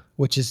 Yeah.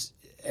 Which is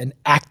an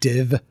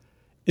active,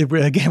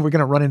 again, we're going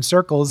to run in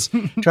circles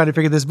trying to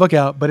figure this book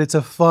out, but it's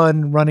a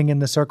fun running in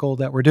the circle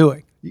that we're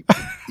doing.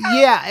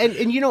 Yeah.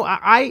 And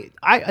I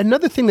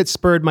another thing that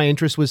spurred my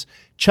interest was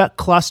Chuck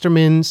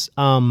Klosterman's,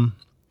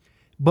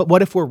 But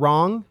What If We're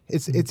Wrong?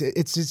 It's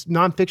his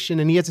nonfiction,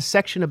 and he has a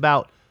section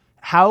about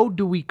how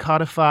do we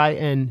codify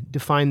and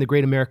define the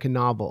great American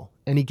novel?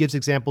 And he gives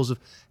examples of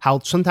how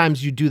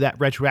sometimes you do that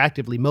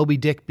retroactively. Moby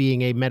Dick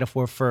being a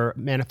metaphor for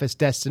Manifest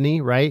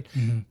Destiny, right?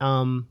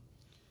 Mm-hmm.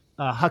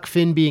 Huck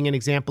Finn being an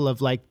example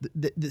of like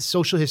the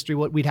social history,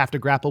 what we'd have to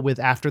grapple with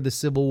after the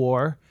Civil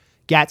War.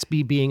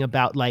 Gatsby being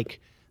about like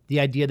the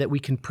idea that we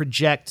can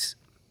project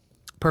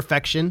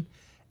perfection.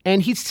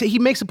 And he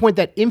makes a point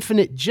that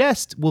Infinite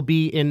Jest will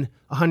be in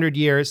 100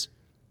 years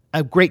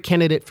a great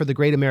candidate for the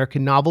great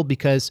American novel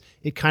because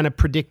it kind of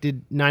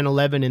predicted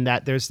 9/11 in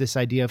that there's this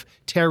idea of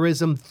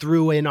terrorism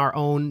through in our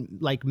own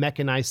like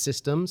mechanized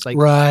systems, like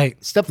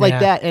stuff like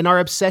that, and our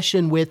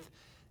obsession with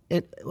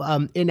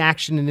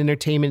inaction and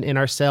entertainment in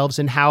ourselves,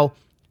 and how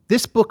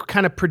this book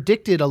kind of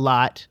predicted a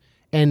lot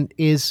and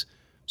is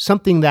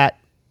something that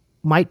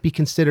might be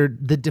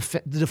considered the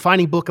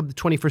defining book of the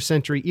 21st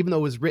century, even though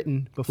it was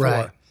written before.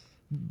 Right.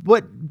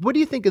 What do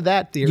you think of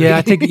that theory? Yeah,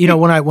 I think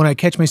when I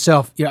catch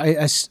myself,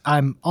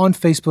 I'm on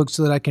Facebook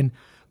so that I can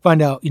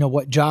find out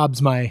what jobs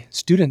my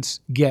students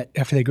get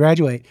after they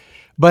graduate.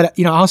 But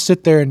I'll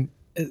sit there and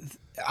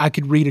I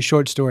could read a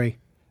short story,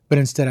 but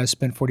instead I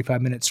spent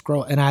 45 minutes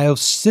scrolling, and I'll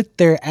sit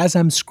there as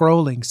I'm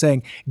scrolling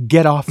saying,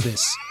 "Get off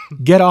this,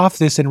 get off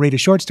this," and read a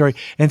short story,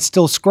 and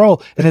still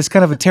scroll, and it's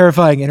kind of a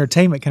terrifying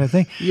entertainment kind of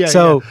thing.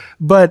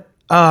 But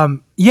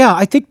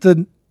I think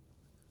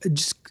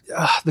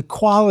the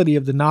quality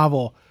of the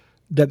novel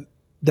that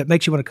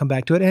makes you want to come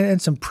back to it,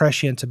 and some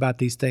prescience about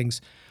these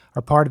things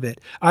are part of it.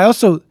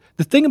 The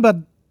thing about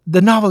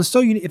the novel is so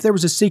unique. If there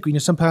was a sequel,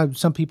 sometimes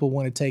some people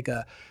want to take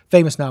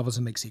famous novels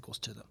and make sequels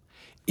to them.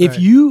 If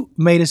you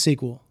made a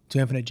sequel to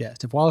Infinite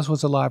Jest, if Wallace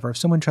was alive, or if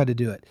someone tried to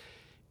do it,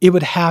 it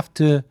would have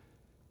to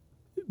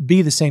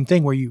be the same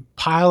thing where you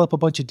pile up a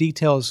bunch of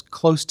details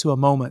close to a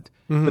moment,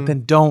 but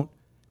then don't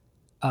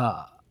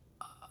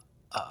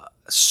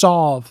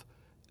solve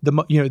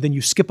then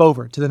you skip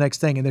over to the next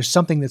thing, and there's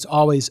something that's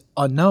always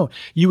unknown.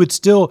 You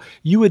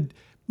would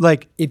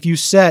like if you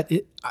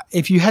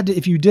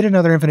did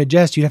another Infinite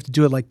Jest, you'd have to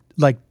do it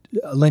like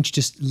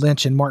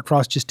Lynch and Mark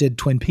Frost just did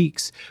Twin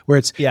Peaks, where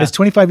it's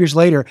 25 years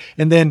later,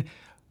 and then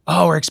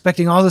we're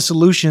expecting all the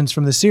solutions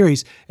from the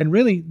series, and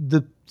really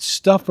the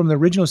stuff from the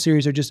original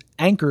series are just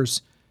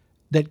anchors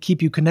that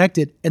keep you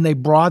connected, and they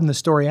broaden the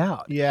story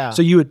out. Yeah.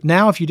 So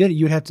if you did it,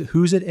 you would have to,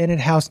 who's at Enid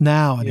House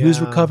now, and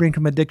who's recovering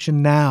from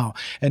addiction now,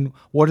 and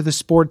what are the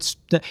sports?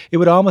 It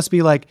would almost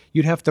be like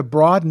you'd have to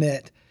broaden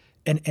it,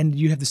 and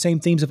you have the same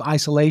themes of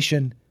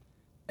isolation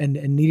and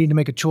needing to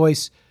make a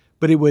choice,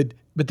 but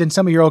then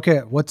some of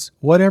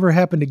whatever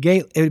happened to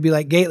Gately, it would be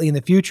like Gately in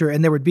the future,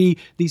 and there would be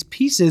these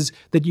pieces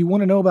that you want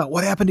to know about.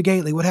 What happened to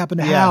Gately? What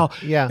happened to Hal?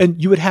 Yeah. And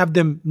you would have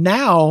them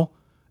now,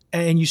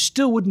 and you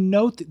still wouldn't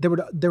know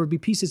there would be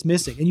pieces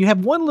missing. And you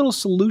have one little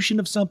solution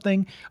of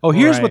something. Oh,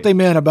 here's what they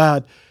meant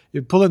about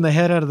pulling the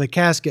head out of the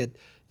casket.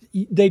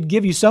 they'd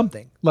give you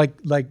something like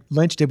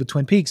Lynch did with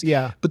Twin Peaks.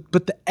 Yeah.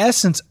 But the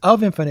essence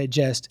of Infinite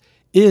Jest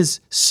is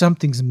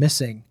something's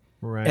missing,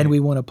 Right. and we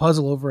want to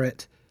puzzle over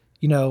it,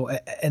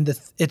 and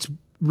it's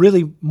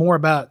really more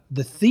about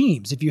the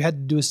themes. If you had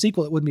to do a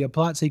sequel, it wouldn't be a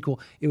plot sequel.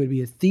 It would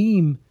be a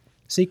theme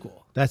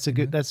sequel. That's a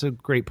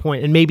great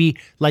point. And maybe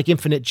like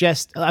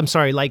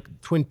like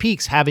Twin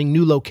Peaks having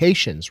new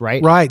locations,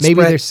 right? Right. Maybe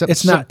Spread, there's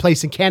some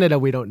place in Canada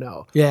we don't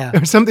know. Yeah.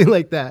 Or something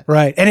like that.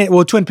 Right.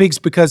 And Twin Peaks,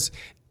 because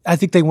I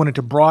think they wanted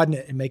to broaden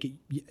it and make it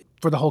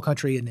for the whole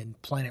country and then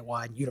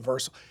planet-wide and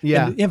universal.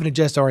 Yeah. And Infinite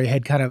Jest already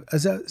had kind of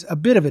a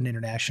bit of an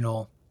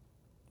international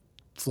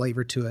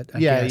flavor to it, I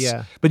guess.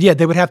 Yeah. But yeah,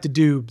 they would have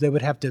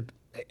to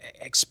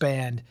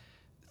expand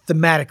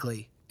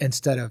thematically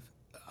instead of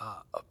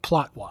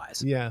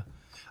plot-wise. Yeah.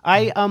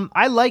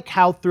 I like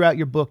how throughout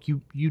your book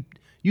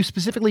you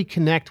specifically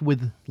connect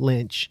with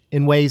Lynch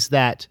in ways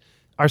that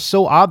are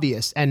so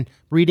obvious. And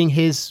reading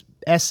his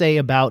essay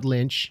about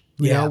Lynch,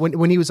 you know,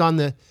 when he was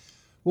on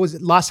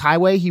Lost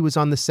Highway, he was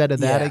on the set of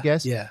that, I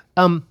guess. Yeah.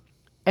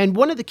 And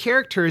one of the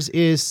characters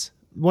is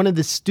one of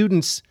the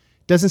students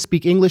doesn't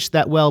speak English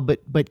that well,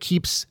 but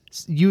keeps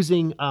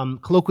using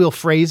colloquial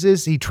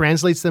phrases. He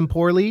translates them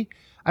poorly.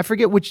 I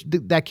forget which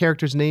that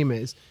character's name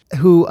is.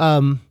 Who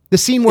the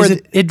scene where is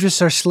it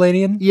Idris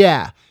Arslanian?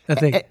 Yeah, I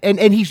think, and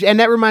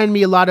that reminded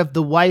me a lot of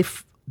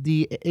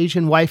the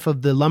Asian wife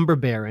of the lumber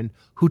baron,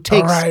 who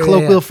takes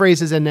colloquial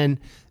phrases and then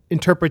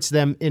interprets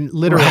them in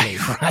literally.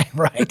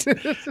 Right.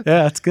 Yeah,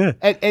 that's good.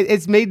 And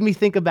it's made me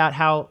think about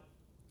how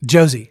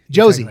Josie,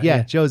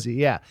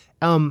 yeah.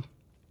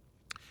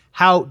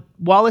 How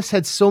Wallace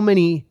had so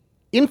many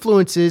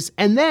influences,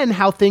 and then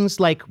how things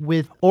like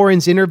with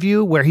Oren's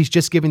interview, where he's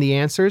just giving the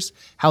answers,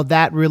 how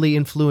that really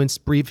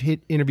influenced brief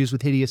interviews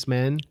with Hideous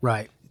Men.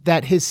 Right.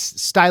 That his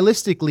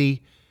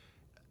stylistically,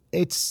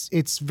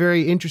 it's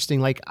very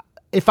interesting. Like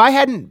if I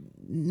hadn't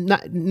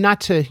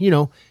not to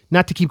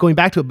keep going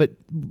back to it, but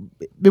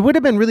it would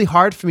have been really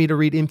hard for me to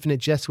read Infinite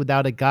Jest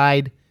without a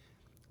guide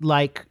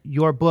like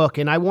your book.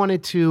 And I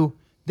wanted to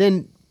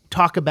then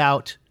talk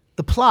about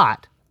the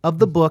plot of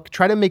the book,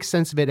 try to make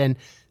sense of it. And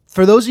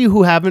for those of you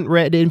who haven't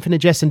read Infinite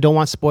Jest and don't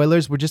want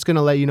spoilers, we're just going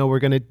to let you know we're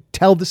going to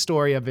tell the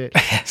story of it.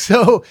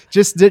 So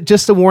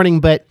just a warning,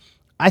 but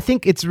I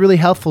think it's really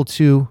helpful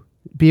to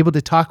be able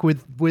to talk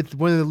with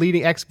one of the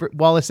leading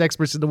Wallace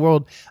experts in the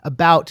world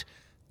about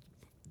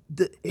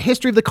the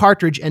history of the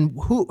cartridge and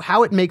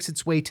how it makes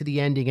its way to the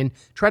ending, and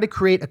try to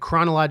create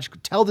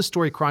tell the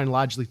story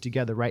chronologically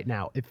together right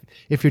now.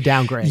 If you're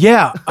down, Greg.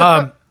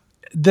 Yeah.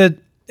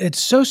 It's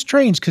so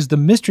strange because the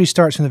mystery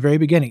starts from the very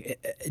beginning.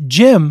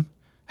 Jim,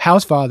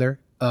 Hal's father,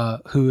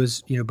 who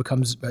is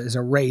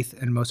a wraith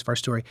in most of our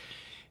story,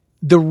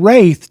 the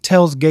wraith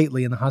tells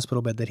Gately in the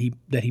hospital bed that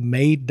he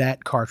made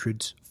that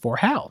cartridge for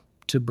Hal,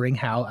 to bring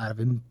Hal out of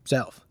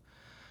himself.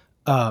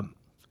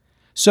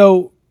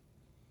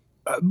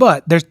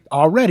 But there's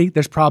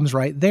problems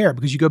right there,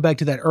 because you go back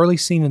to that early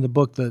scene in the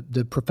book,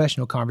 the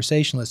professional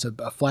conversationalist, a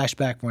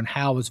flashback when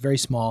Hal was very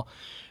small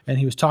and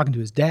he was talking to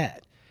his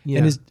dad.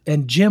 Yeah.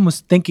 And Jim was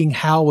thinking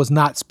Hal was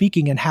not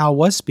speaking and Hal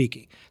was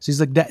speaking. So he's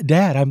like,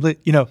 Dad,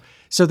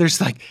 so there's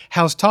like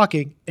Hal's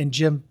talking and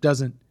Jim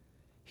doesn't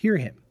hear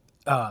him,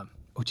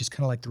 which is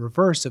kind of like the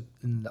reverse of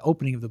in the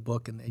opening of the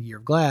book in The Year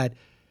of Glad.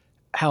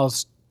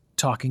 Hal's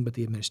talking, but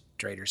the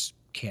administrators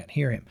can't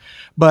hear him.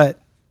 But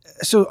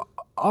so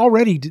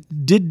already,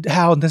 did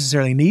Hal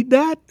necessarily need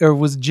that, or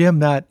was Jim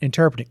not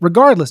interpreting?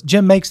 Regardless,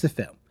 Jim makes the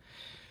film.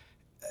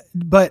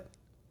 But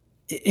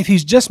if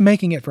he's just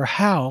making it for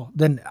Hal,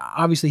 then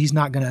obviously he's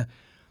not going to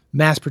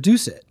mass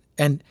produce it.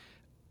 And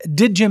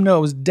did Jim know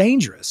it was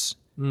dangerous?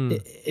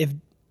 If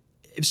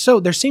so,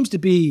 there seems to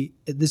be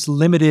this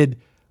limited,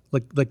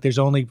 like there's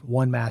only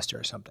one master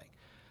or something,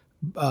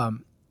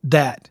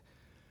 that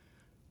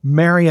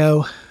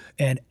Mario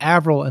and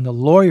Avril and the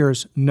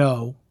lawyers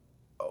know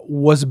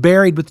was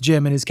buried with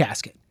Jim in his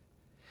casket.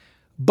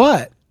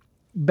 But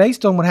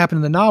based on what happened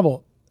in the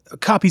novel,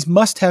 copies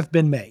must have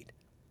been made.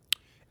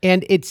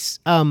 And it's,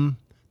 to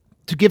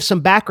give some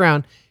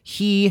background,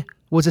 he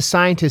was a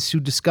scientist who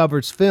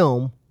discovers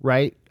film,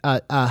 right?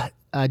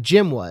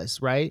 Jim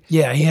was, right?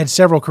 Yeah, he had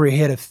several careers. He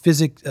had a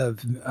physics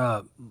of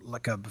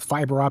like a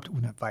fiber optic,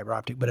 well, not fiber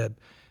optic, but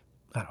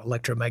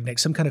electromagnetic,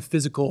 some kind of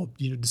physical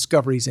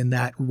discoveries in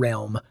that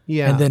realm.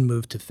 Yeah. And then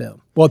moved to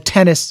film. Well,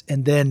 tennis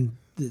and then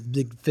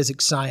the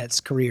physics science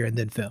career and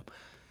then film.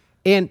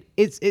 And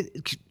is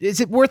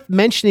it worth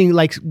mentioning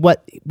like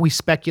what we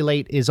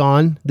speculate is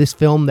on this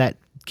film that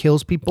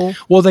kills people?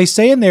 Well, they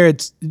say in there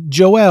it's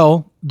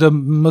Joelle, the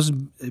most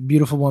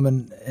beautiful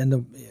woman in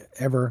the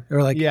ever,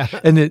 or like, yeah.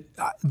 And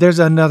there's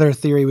another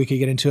theory we could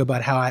get into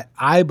about how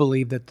I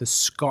believe that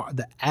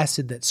the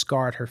acid that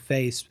scarred her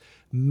face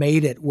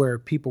made it where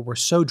people were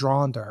so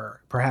drawn to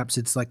her. Perhaps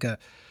it's like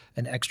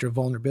an extra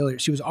vulnerability.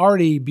 She was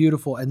already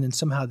beautiful, and then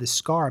somehow this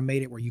scar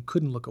made it where you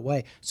couldn't look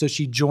away. So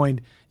she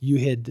joined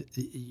UHID,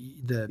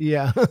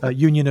 the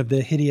Union of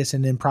the Hideous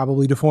and then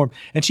probably Deformed,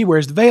 and she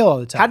wears the veil all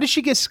the time. How did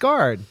she get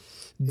scarred?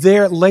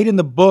 There, late in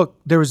the book,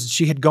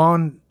 she had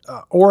gone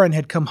Orrin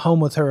had come home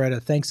with her at a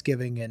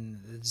Thanksgiving,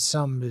 and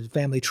some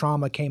family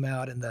trauma came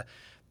out, and the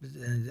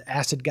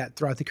acid got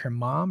through. I think her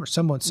mom or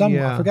someone,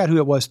 I forgot who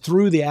it was,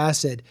 threw the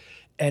acid,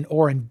 and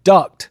Orrin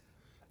ducked.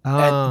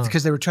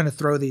 Because they were trying to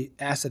throw the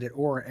acid at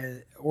Orrin,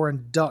 and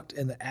Orrin ducked,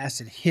 and the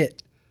acid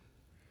hit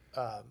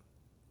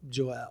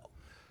Joelle.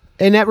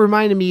 And that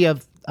reminded me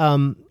of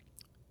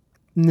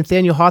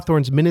Nathaniel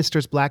Hawthorne's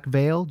Minister's Black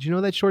Veil. Do you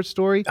know that short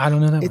story? I don't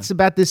know that. It's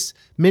about this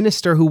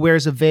minister who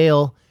wears a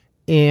veil,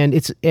 and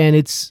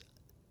it's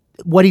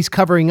what he's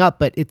covering up,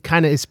 but it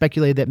kind of is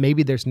speculated that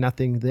maybe there's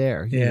nothing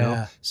there. You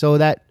know? So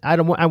that I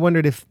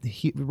wondered if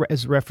he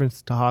is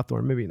reference to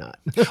Hawthorne, maybe not.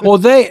 Well,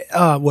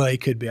 he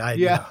could be.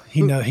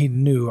 He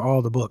knew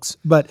all the books,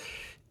 but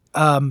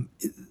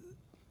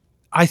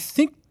I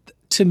think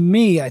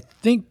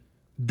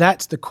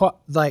that's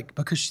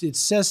because it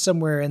says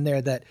somewhere in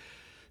there that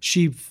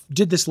she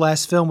did this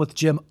last film with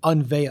Jim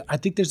unveiled. I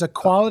think there's a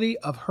quality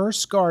of her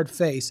scarred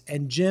face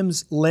and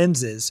Jim's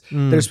lenses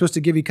that are supposed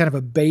to give you kind of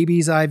a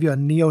baby's eye view, a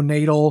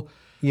neonatal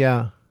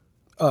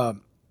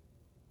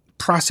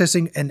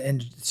processing.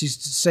 And she's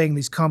saying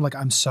these calm, like,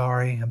 I'm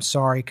sorry,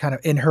 kind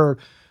of in her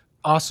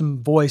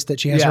awesome voice that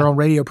she has her own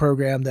radio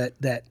program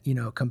that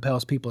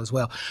compels people as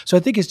well. So I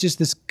think it's just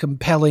this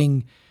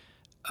compelling,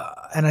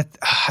 and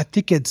I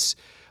think it's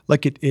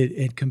like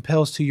it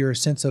compels to your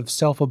sense of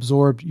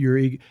self-absorbed,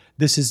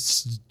 this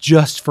is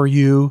just for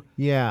you,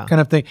 kind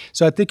of thing.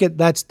 So I think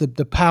that's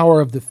the power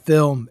of the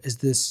film is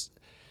this.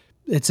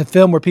 It's a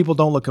film where people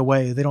don't look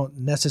away. They don't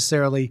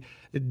necessarily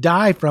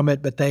die from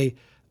it, but they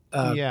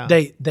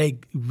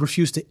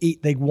refuse to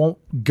eat. They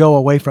won't go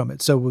away from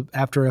it. So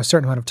after a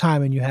certain amount of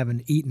time, and you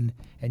haven't eaten,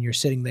 and you're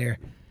sitting there,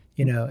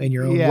 in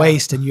your own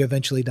waste, and you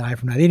eventually die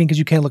from not eating because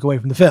you can't look away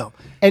from the film.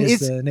 And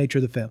it's the nature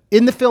of the film.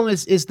 In the film,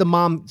 is the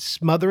mom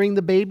smothering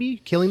the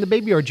baby, killing the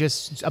baby, or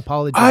just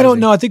apologizing? I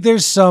don't know. I think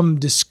there's some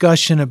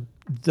discussion of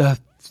the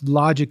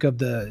logic of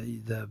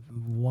the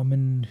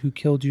woman who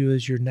killed you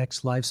as your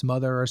next life's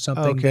mother or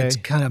something. Okay. That's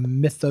kind of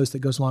mythos that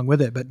goes along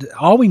with it. But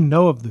all we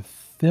know of the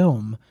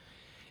film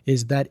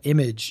is that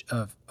image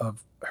of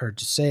her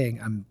just saying,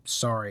 I'm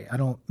sorry.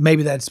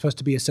 Maybe that's supposed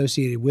to be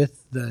associated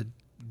with the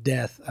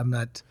death. I'm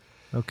not...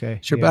 Okay.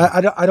 Sure, but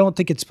I don't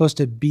think it's supposed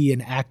to be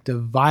an act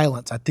of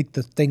violence. I think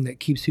the thing that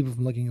keeps people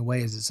from looking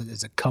away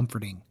is a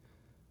comforting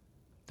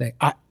thing.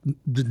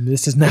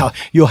 This is now,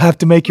 you'll have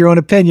to make your own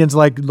opinions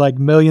like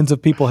millions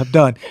of people have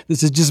done.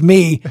 This is just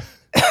me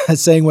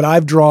saying what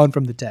I've drawn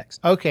from the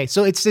text. Okay,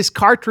 so it's this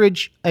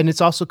cartridge, and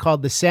it's also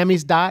called the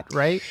Sammy's Dot,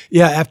 right?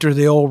 Yeah, after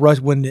the old rush,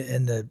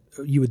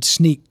 you would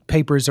sneak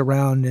papers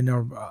around in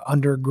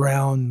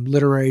underground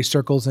literary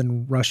circles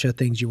in Russia,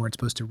 things you weren't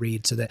supposed to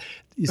read. So that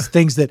it's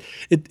things that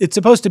it's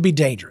supposed to be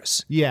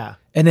dangerous. Yeah.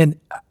 And then,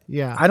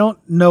 I don't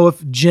know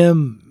if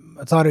Jim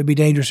thought it'd be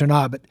dangerous or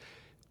not,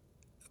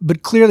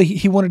 but clearly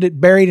he wanted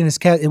it buried in his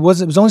cat. It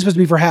was only supposed to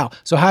be for Hal.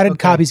 So how did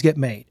copies get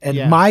made?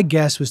 And my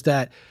guess was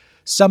that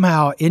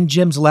somehow in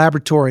Jim's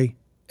laboratory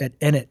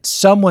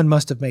someone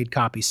must have made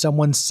copies.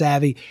 Someone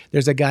savvy.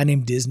 There's a guy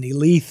named Disney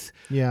Leith,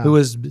 who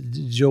was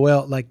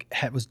Joelle,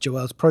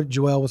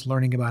 Joelle was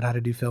learning about how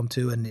to do film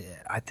too, and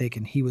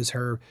he was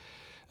her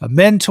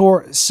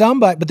mentor.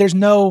 Somebody, but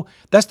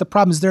that's the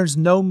problem, is there's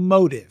no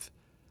motive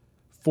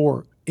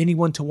for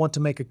anyone to want to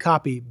make a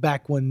copy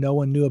back when no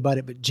one knew about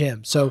it but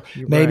Jim. So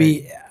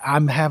maybe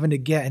I'm having to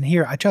get, and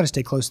here I try to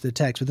stay close to the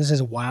text, but this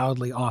is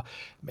wildly off.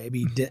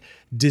 Maybe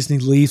Disney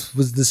Leith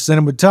was the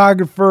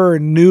cinematographer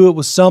and knew it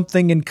was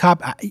something and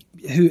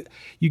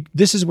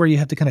this is where you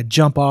have to kind of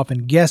jump off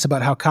and guess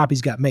about how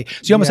copies got made.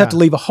 So you almost have to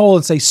leave a hole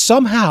and say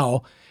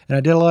somehow, and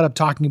I did a lot of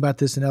talking about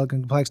this in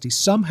Elegant Complexity,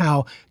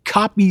 somehow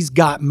copies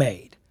got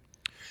made.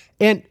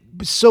 And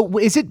so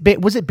was it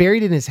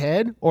buried in his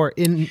head or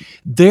in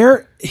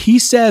there? He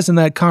says in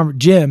that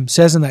Jim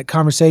says in that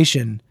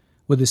conversation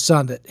with his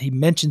son that he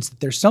mentions that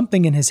there's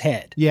something in his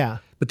head. Yeah.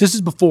 But this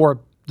is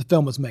before the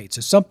film was made.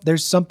 So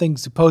there's something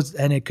supposed,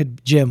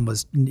 and Jim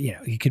was,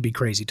 he could be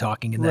crazy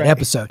talking in that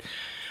episode.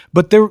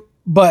 But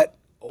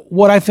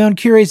what I found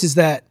curious is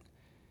that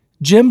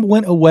Jim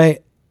went away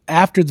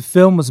after the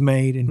film was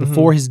made and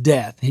before his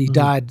death. He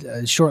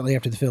died shortly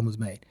after the film was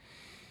made.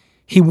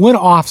 He went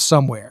off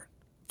somewhere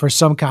for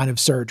some kind of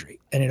surgery.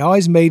 And it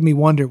always made me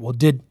wonder, well,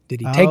 did he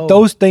take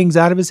those things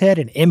out of his head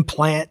and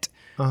implant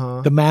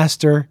the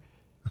master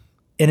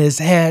in his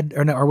head,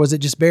 or was it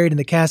just buried in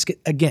the casket?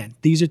 Again,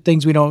 these are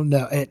things we don't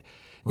know.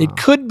 It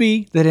could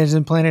be that it is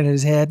implanted in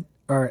his head,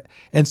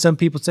 and some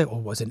people say, well,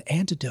 it was an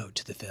antidote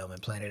to the film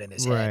implanted in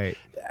his head.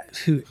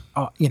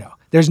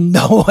 There's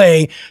no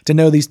way to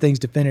know these things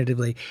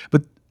definitively.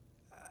 But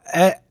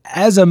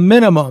as a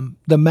minimum,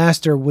 the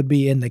master would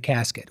be in the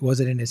casket. Was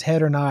it in his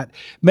head or not?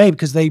 Maybe,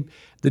 because the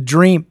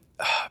dream,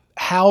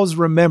 Hal's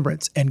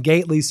remembrance and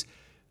Gately's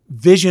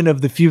vision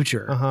of the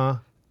future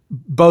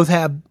both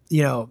have,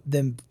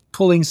 them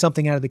pulling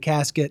something out of the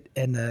casket,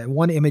 and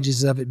one image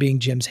is of it being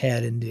Jim's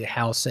head and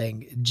Hal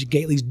saying,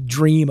 Gately's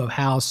dream of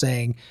Hal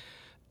saying,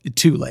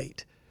 too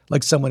late,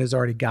 like someone has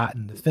already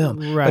gotten the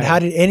film. Right. But how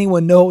did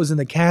anyone know it was in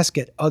the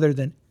casket other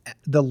than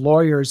the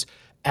lawyers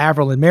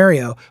Avril and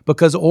Mario,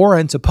 because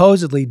Oren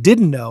supposedly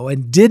didn't know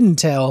and didn't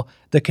tell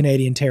the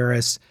Canadian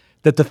terrorists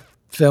that the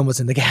film was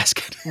in the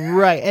casket.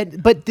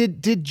 Right. But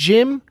did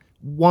Jim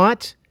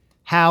want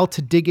Hal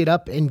to dig it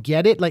up and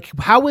get it? Like,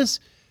 how was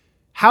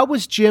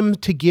Jim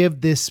to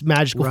give this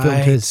magical film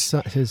to his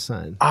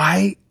son?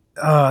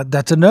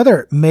 That's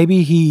another.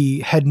 Maybe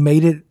he had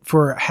made it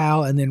for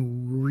Hal and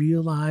then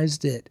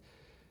realized it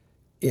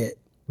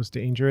was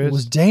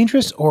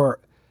dangerous. Or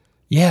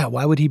yeah,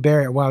 why would he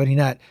bury it? Why would he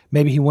not?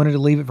 Maybe he wanted to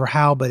leave it for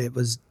Hal, but it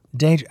was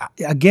dangerous.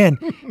 Again,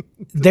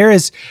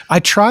 I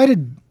try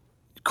to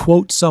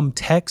quote some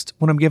text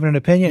when I'm giving an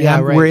opinion.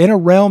 Yeah, right. We're in a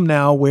realm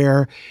now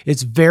where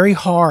it's very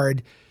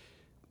hard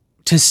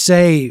to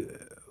say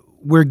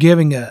we're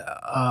giving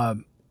a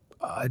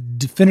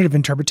definitive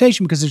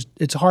interpretation because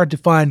it's hard to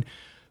find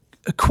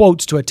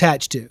quotes to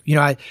attach to.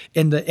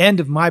 In the end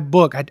of my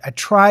book, I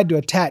tried to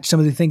attach some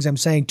of the things I'm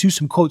saying to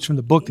some quotes from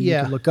the book that you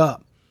can look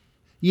up.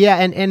 Yeah,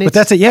 and but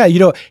that's it. Yeah,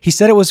 he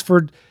said it was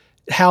for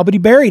Hal, but he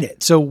buried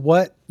it. So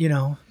what?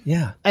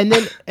 Yeah. And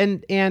then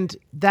and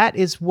that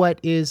is what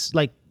is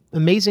like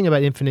amazing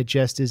about Infinite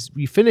Jest is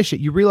you finish it,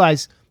 you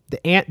realize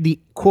the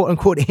quote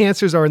unquote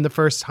answers are in the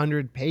first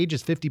 100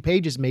 pages, 50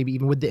 pages, maybe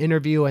even with the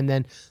interview and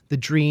then the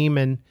dream.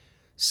 And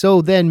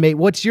so then, mate,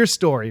 what's your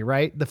story,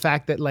 right? The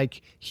fact that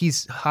like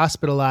he's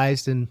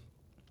hospitalized and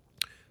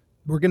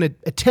we're going to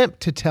attempt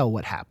to tell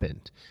what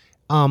happened.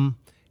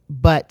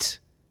 But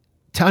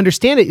to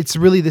understand it, it's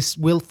really this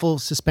willful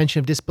suspension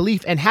of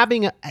disbelief, and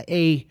having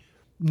a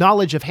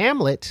knowledge of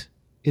Hamlet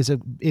is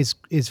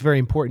very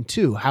important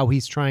too. How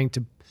he's trying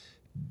to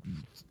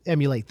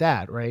emulate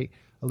that, right?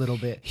 A little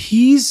bit.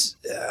 He's,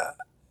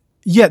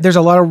 there's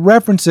a lot of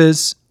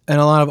references and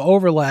a lot of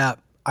overlap.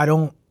 I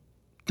don't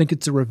think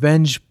it's a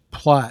revenge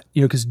plot,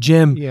 because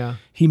Jim,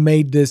 he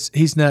made this,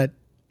 he's not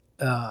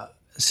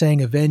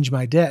saying avenge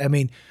my death. I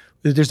mean,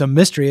 there's a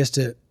mystery as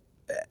to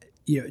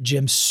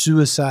Jim's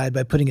suicide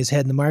by putting his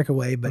head in the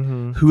microwave, but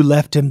who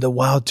left him the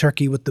wild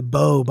turkey with the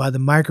bow by the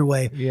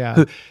microwave?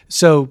 Yeah.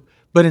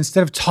 But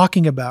instead of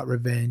talking about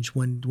revenge,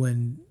 when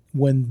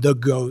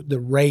the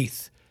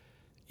wraith,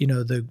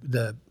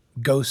 the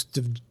ghost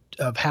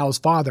of Hal's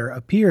father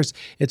appears,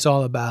 it's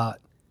all about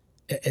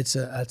it's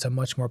a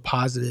much more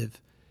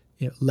positive,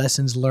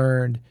 lessons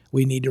learned.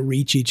 We need to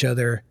reach each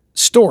other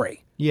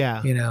story.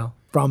 Yeah.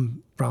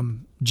 From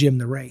Jim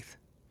the Wraith.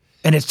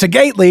 And it's to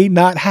Gately,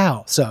 not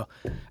Hal. So,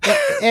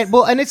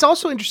 and it's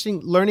also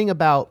interesting learning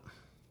about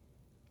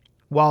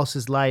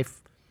Wallace's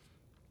life.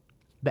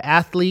 The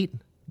athlete,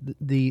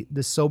 the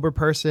sober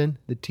person,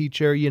 the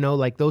teacher,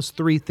 like those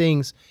three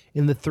things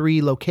in the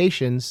three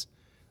locations,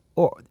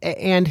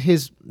 and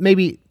his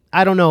maybe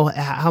I don't know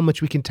how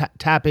much we can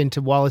tap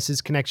into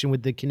Wallace's connection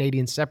with the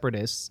Canadian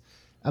separatists,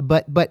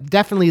 but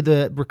definitely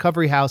the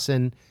recovery house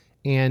and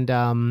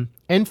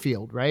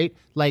Enfield, right?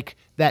 Like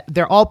that,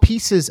 they're all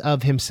pieces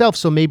of himself.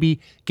 So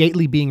maybe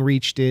Gately being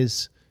reached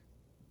is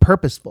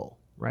purposeful,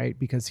 right?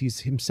 Because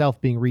he's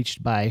himself being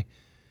reached by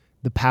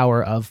the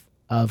power of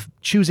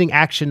choosing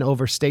action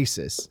over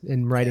stasis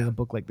in writing a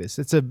book like this.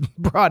 It's a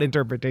broad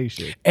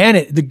interpretation. And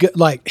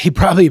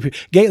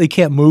Gately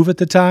can't move at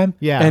the time.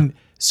 Yeah. And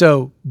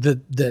so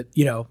the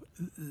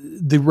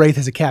Wraith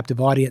has a captive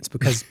audience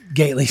because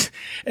Gately's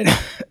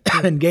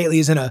and Gately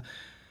is in a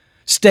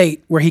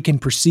state where he can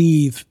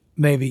perceive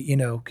maybe,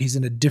 he's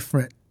in a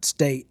different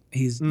state.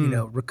 He's,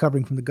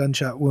 recovering from the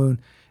gunshot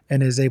wound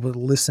and is able to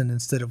listen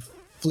instead of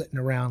flitting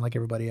around like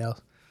everybody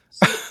else.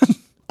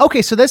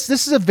 Okay, so this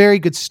is a very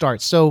good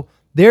start. So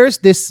there's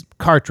this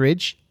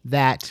cartridge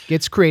that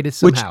gets created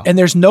somehow. And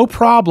there's no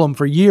problem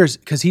for years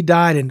because he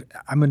died in,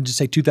 I'm going to just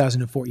say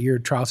 2004, year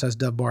trial size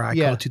Dove bar. I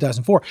call it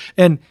 2004.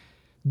 And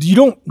you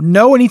don't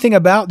know anything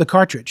about the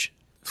cartridge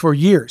for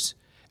years.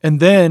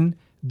 And then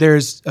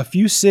there's a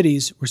few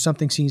cities where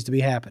something seems to be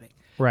happening.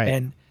 Right.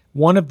 And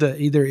one of the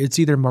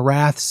either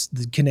Morath's,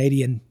 the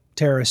Canadian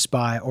terrorist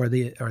spy, or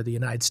the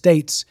United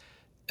States,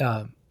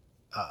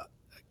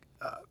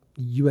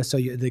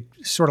 USOU, the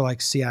sort of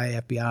like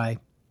CIA, FBI,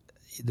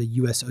 the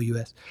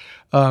USOUS,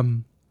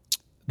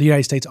 the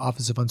United States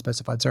Office of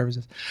Unspecified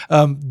Services.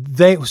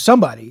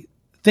 Somebody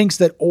thinks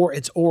that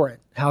it's Oren,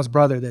 Hal's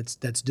brother,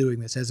 that's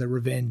doing this as a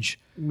revenge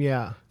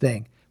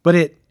thing. But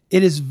it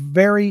is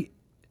very.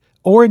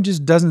 Oren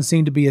just doesn't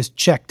seem to be as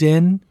checked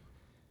in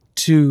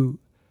to.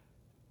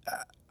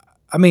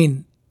 I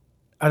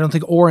don't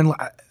think Oren,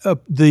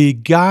 the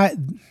guy,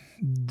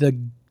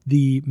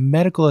 the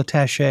medical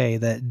attaché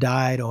that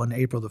died on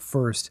April the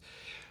 1st,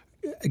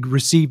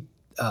 received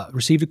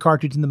a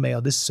cartridge in the mail.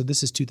 This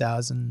is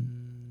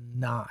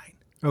 2009.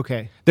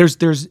 Okay.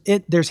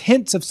 There's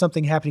hints of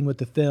something happening with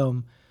the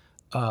film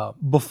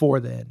before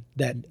then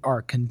that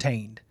are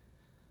contained.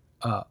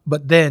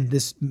 But then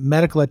this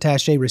medical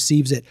attaché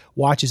receives it,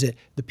 watches it.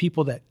 The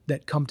people that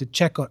come to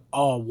check on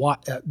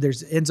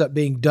ends up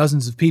being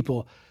dozens of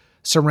people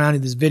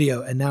surrounding this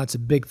video, and now it's a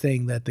big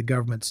thing that the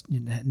government's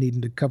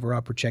needing to cover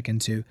up or check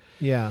into.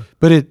 Yeah.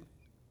 But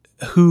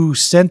who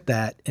sent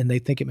that? And they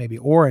think it may be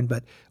Oren,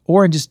 but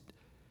Oren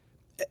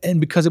and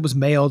because it was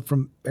mailed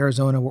from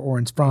Arizona where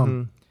Oren's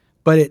from,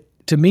 but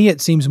to me,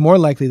 it seems more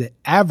likely that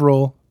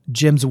Avril,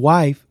 Jim's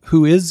wife,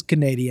 who is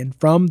Canadian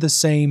from the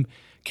same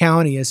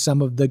county as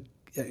some of the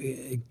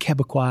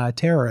Quebecois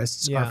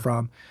terrorists are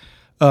from,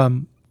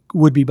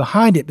 would be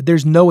behind it. But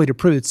there's no way to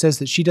prove it. It says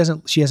that she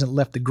hasn't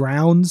left the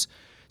grounds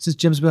since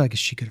Jim's been like,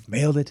 she could have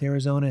mailed it to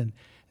Arizona and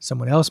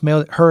someone else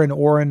mailed it. Her and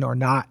Orrin are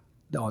not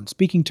on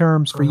speaking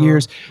terms for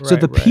years. So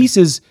the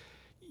pieces,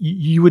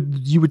 you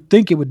would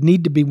think it would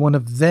need to be one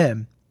of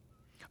them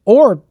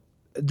or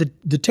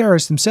the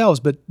terrorists themselves,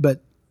 but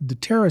the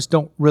terrorists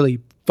don't really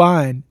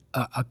find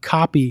a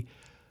copy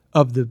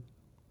of the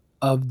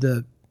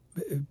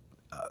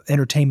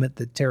entertainment,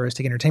 the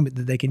terroristic entertainment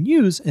that they can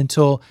use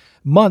until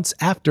months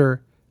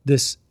after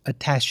this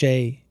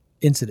attaché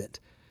incident.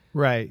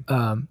 Right.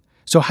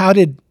 So how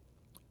did,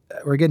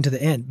 we're getting to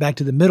the end, back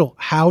to the middle,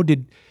 I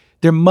think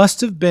there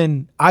must have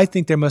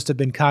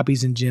been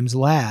copies in Jim's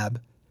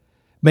lab,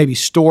 maybe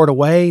stored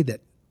away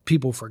that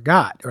people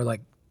forgot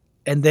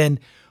and then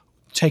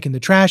taking the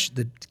trash,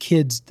 the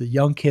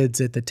young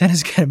kids at the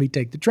tennis academy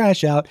take the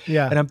trash out.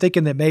 Yeah. And I'm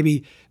thinking that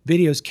maybe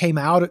videos came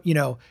out,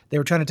 they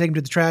were trying to take them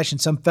to the trash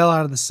and some fell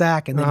out of the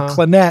sack. And then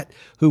Clonette,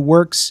 who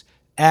works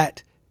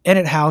at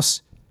Ennett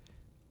House,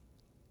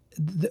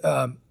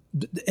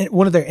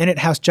 one of their Ennett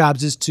House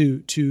jobs is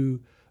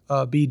to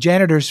be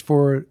janitors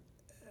for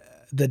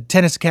the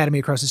tennis academy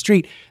across the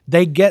street.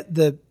 They get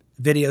the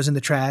videos in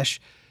the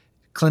trash.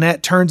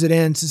 Clonette turns it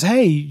in and says,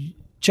 hey,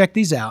 check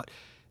these out.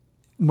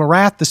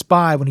 Morath, the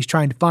spy, when he's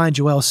trying to find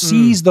Joelle,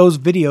 sees those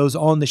videos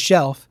on the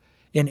shelf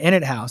in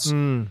Ennett House.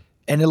 And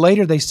then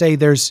later they say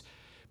there's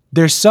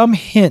some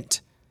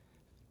hint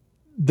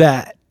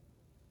that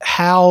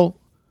Hal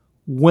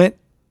went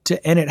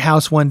to Ennett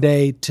House one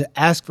day to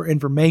ask for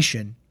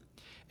information.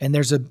 And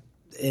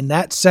in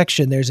that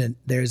section, there's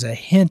a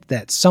hint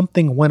that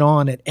something went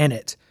on at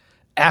Ennett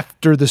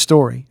after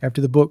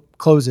the book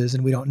closes,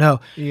 and we don't know.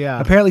 Yeah.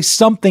 Apparently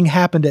something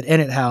happened at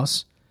Ennett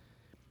House.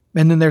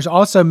 And then there's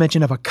also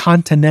mention of a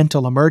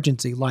continental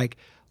emergency, like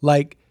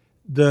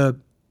the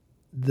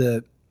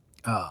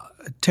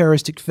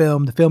terroristic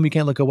film, the film you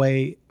can't look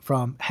away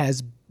from,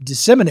 has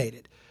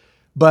disseminated.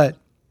 But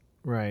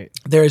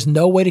there is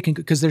no way to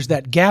because there's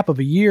that gap of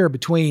a year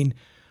between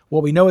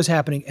what we know is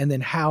happening and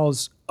then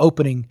Hal's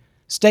opening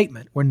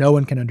statement where no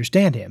one can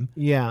understand him.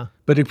 Yeah.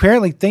 But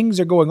apparently things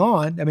are going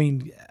on. I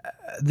mean,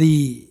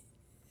 the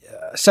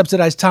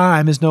subsidized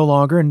time is no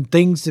longer, and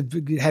things have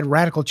had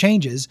radical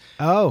changes.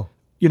 Oh.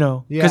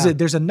 Because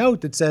there's a note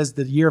that says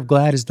the year of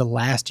GLAAD is the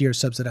last year of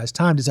subsidized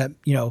time. Does that,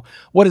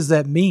 what does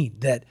that mean?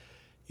 That,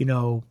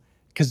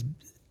 because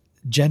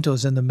Gento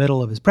is in the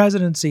middle of his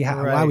presidency.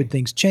 Why would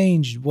things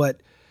change?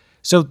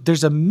 So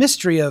there's a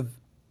mystery of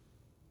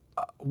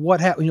what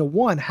happened.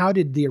 One, how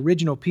did the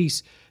original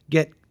piece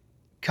get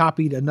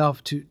copied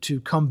enough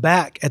to come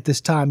back at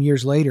this time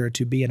years later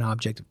to be an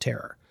object of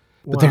terror?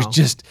 But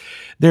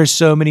there's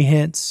so many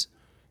hints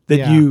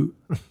that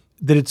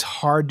that it's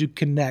hard to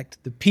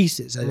connect the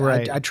pieces.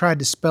 I tried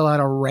to spell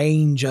out a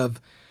range of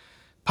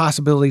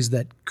possibilities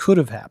that could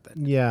have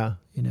happened. Yeah.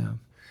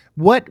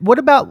 What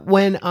about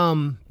when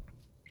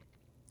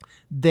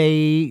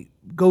they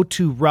go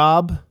to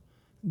rob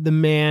the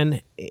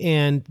man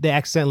and they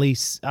accidentally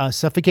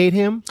suffocate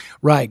him?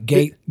 Right.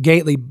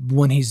 Gately,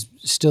 when he's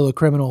still a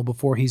criminal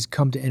before he's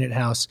come to Ennett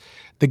House,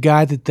 the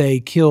guy that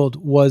they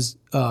killed was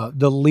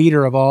the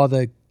leader of all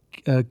the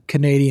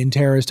Canadian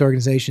terrorist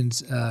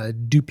organizations,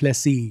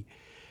 Duplessis.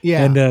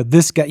 Yeah. And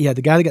this guy,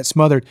 the guy that got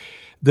smothered,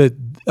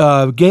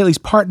 Gately's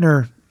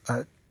partner,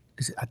 I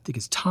think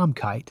it's Tom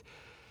Kite,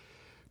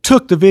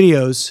 took the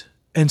videos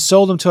and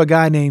sold them to a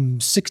guy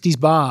named 60s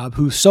Bob,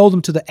 who sold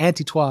them to the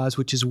Antitois,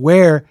 which is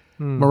where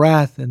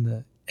Morath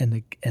and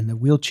the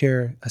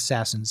wheelchair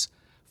assassins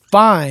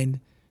find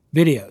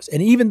videos.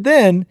 And even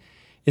then,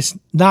 it's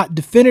not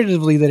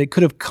definitively that it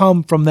could have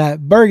come from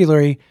that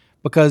burglary,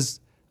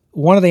 because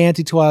one of the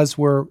Antitois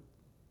were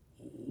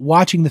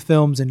watching the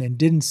films and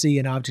didn't see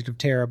an object of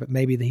terror, but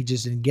maybe he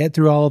just didn't get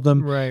through all of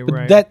them.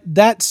 But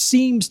that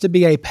seems to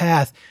be a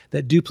path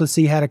that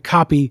Duplessis had a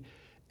copy,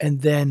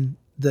 and then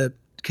the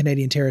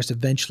Canadian terrorists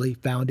eventually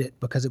found it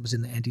because it was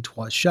in the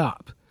Antitois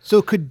shop.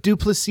 So could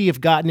Duplessis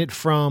have gotten it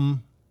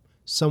from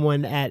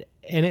someone at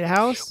Ennett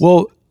House?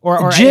 Well,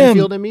 or Jim,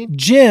 Enfield, I mean?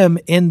 Jim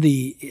in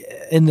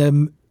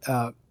the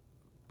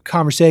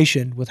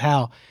conversation with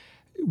Hal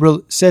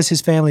says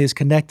his family is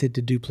connected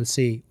to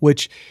Duplessis,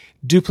 which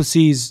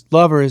Duplessis'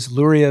 lover is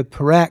Luria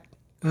Perec,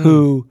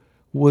 who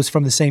was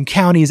from the same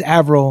county as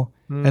Avril,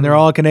 and they're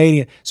all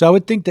Canadian. So I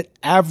would think that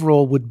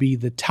Avril would be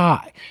the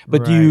tie.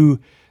 But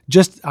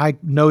I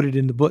noted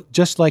in the book,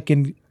 just like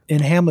in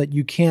Hamlet,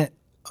 you can't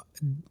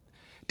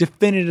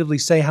definitively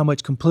say how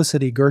much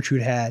complicity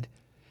Gertrude had.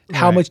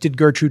 How much did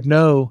Gertrude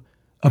know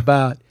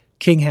about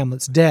King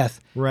Hamlet's death?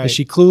 Is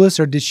she clueless,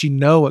 or did she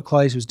know what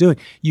Claudius was doing?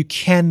 You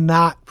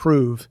cannot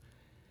prove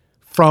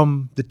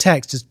from the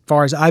text, as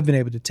far as I've been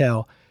able to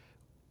tell,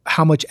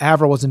 how much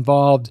Avril was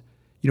involved.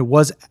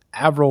 Was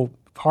Avril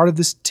part of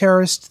this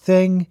terrorist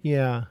thing?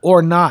 Yeah.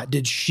 Or not?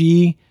 Did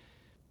she?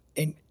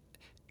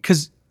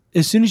 Because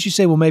as soon as you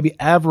say, well, maybe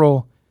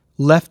Avril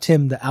left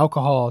him the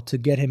alcohol to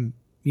get him,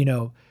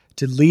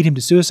 to lead him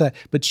to suicide.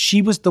 But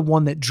she was the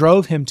one that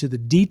drove him to the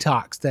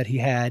detox that he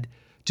had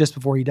just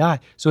before he died.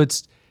 So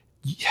it's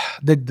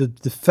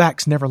the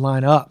facts never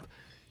line up.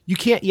 You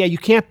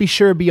can't be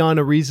sure beyond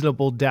a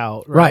reasonable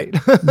doubt. Right.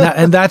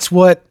 And that's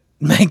what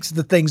makes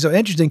the thing so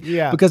interesting.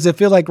 Yeah. Because I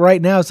feel like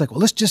right now it's like, well,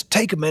 let's just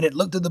take a minute,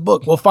 look through the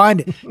book, we'll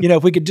find it.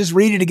 If we could just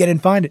read it again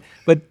and find it.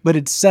 But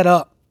it's set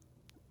up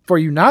for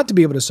you not to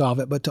be able to solve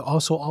it, but to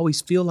also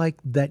always feel like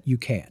that you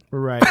can.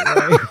 Right.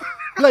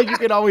 Like you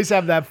can always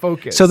have that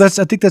focus. So I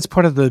think that's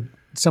part of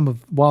some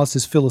of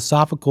Wallace's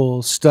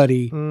philosophical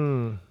study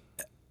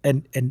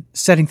and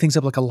setting things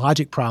up like a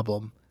logic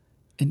problem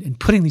and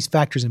putting these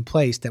factors in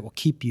place that will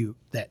keep you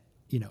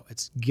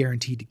it's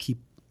guaranteed to keep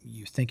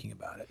you thinking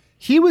about it.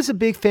 He was a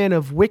big fan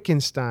of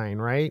Wittgenstein,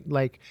 right?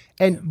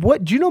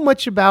 What do you know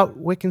much about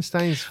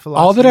Wittgenstein's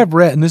philosophy? All that I've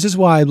read, and this is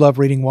why I love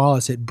reading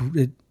Wallace.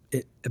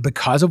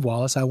 Because of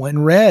Wallace, I went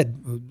and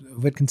read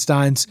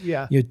Wittgenstein's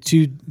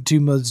two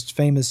most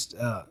famous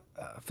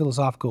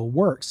philosophical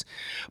works.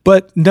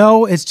 But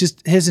no, it's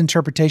just his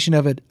interpretation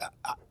of it.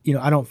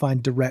 I don't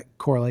find direct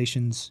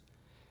correlations.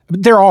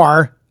 There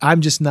are.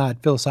 I'm just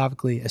not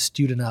philosophically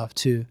astute enough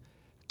to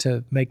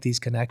make these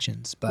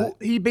connections. But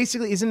he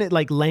basically, isn't it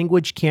like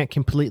language can't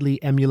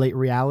completely emulate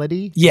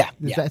reality? Yeah.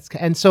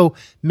 And so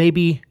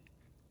maybe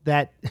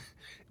that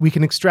we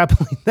can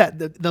extrapolate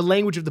that the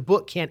language of the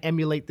book can't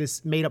emulate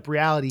this made up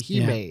reality he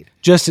made.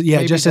 Just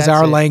as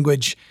our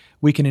language,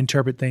 we can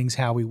interpret things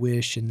how we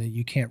wish, and that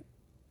you can't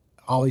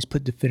always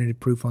put definitive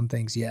proof on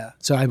things. Yeah.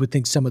 So I would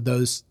think some of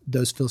those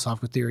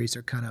philosophical theories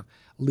are kind of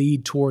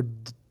lead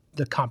toward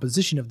the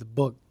composition of the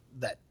book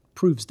that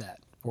proves that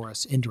for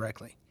us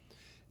indirectly.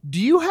 Do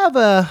you have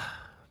a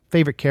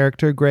favorite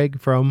character,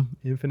 Greg, from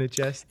Infinite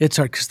Jest? It's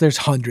hard because there's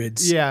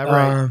hundreds. Yeah,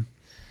 right.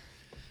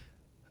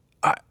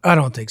 I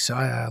don't think so.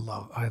 I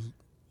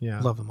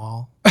love them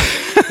all.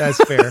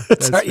 That's fair.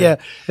 That's hard, fair. Yeah,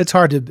 it's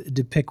hard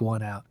to pick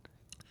one out.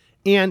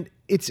 And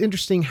it's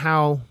interesting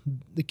how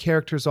the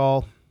characters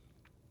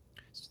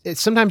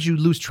sometimes you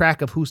lose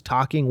track of who's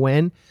talking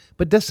when,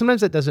 but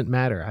sometimes that doesn't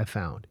matter, I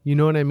found. You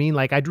know what I mean?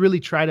 Like I'd really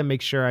try to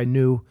make sure I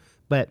knew,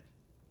 but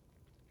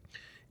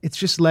it's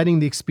just letting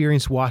the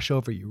experience wash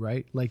over you,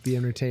 right? Like the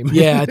entertainment.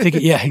 Yeah, I think,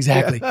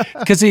 exactly.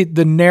 Because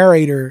the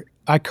narrator,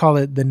 I call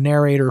it the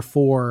narrator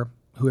for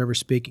whoever's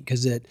speaking,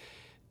 because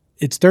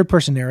it's third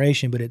person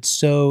narration, but it's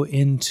so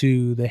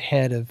into the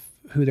head of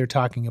who they're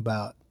talking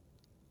about,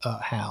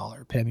 Hal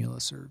or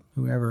Pemulus or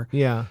whoever.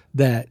 Yeah.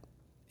 That,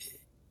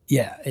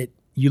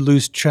 you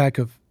lose track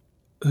of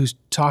who's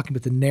talking,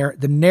 but the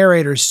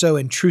narrator is so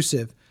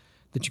intrusive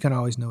that you kind of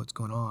always know what's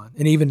going on.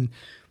 And even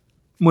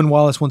when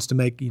Wallace wants to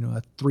make,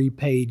 a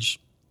 3-page,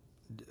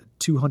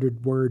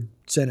 200-word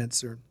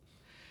sentence, or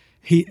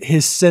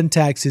his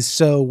syntax is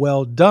so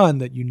well done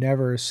that you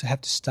never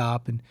have to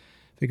stop and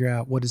figure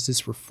out what does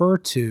this refer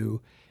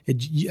to.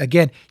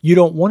 Again, you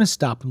don't want to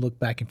stop and look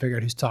back and figure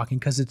out who's talking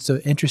because it's so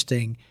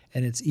interesting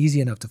and it's easy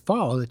enough to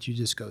follow that you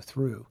just go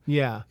through.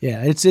 Yeah.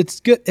 Yeah, it's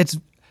good.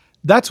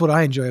 That's what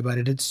I enjoy about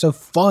it. It's so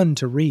fun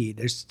to read.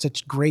 There's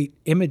such great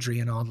imagery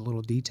in all the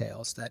little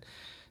details that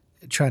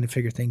trying to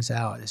figure things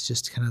out is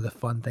just kind of the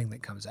fun thing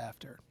that comes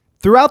after.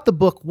 Throughout the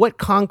book, what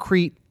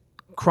concrete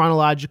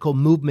chronological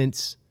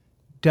movements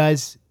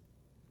does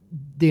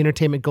the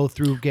entertainment go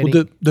through getting?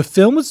 Well, the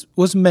film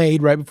was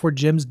made right before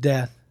Jim's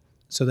death.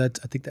 So I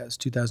think that was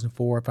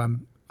 2004.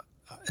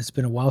 It's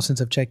been a while since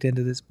I've checked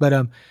into this,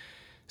 but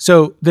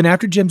so then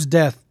after Jim's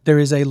death, there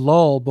is a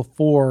lull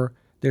before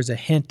there's a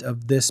hint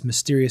of this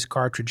mysterious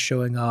cartridge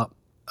showing up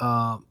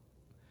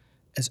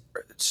as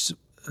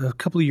a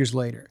couple of years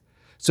later.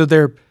 So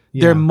there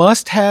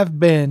must have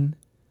been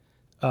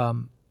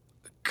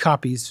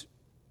copies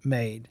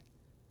made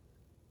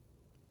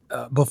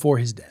before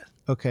his death.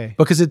 Okay.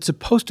 Because it's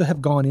supposed to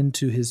have gone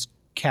into his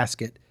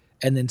casket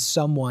and then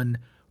someone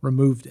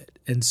removed it.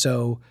 And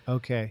so,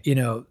 okay,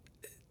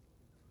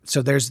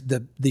 so there's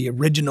the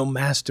original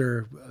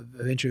master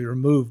eventually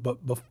removed, but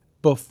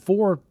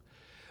before,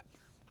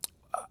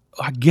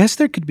 I guess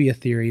there could be a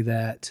theory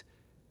that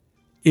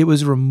it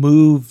was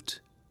removed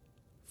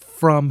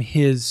from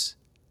his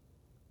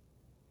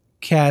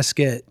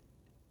casket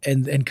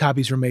and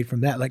copies were made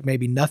from that. Like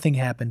maybe nothing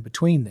happened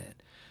between then.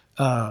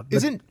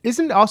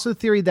 Isn't also the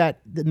theory that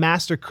the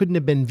master couldn't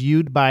have been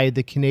viewed by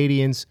the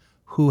Canadians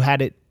who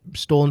had it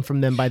stolen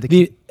from them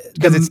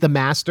because it's the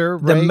master,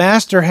 right? The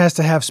master has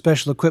to have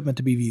special equipment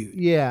to be viewed.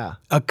 Yeah.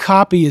 A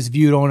copy is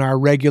viewed on our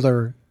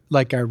regular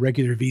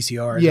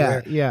VCRs.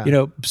 Yeah.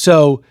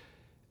 So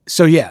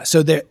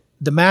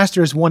the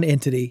master is one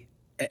entity,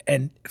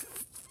 and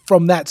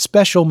from that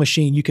special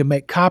machine, you can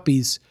make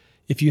copies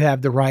if you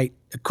have the right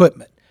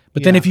equipment.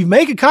 But then if you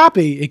make a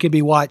copy, it can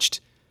be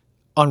watched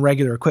on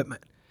regular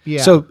equipment.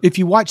 Yeah. So if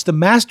you watch the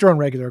master on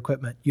regular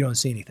equipment, you don't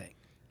see anything.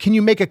 Can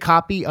you make a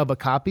copy of a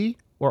copy,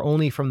 or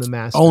only from the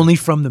master? Only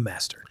from the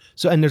master.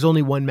 So, and there's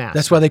only one master.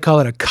 That's why they call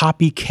it a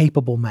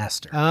copy-capable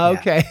master.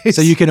 Okay. Yeah.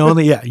 So you can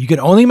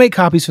only make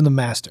copies from the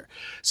master.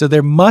 So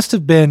there must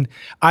have been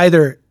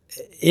either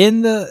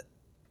in the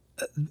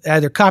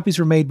either copies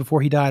were made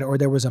before he died, or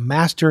there was a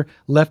master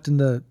left in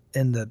the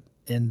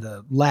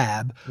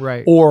lab,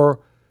 right?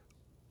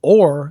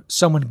 Or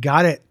someone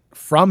got it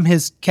from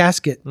his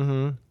casket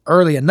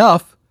early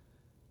enough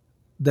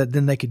that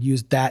then they could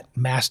use that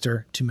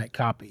master to make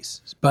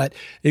copies. But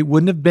it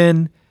wouldn't have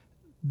been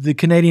the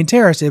Canadian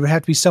terrorist. It would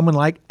have to be someone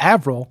like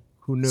Avril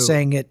who knew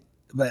saying it.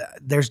 But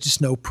there's just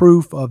no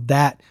proof of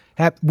that.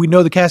 We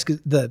know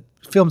the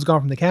film's gone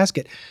from the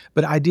casket,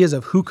 but ideas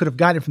of who could have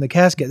gotten it from the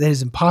casket, that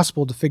is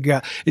impossible to figure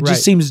out. It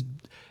just seems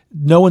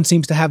no one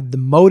seems to have the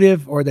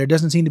motive, or there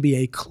doesn't seem to be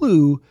a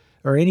clue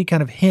or any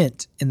kind of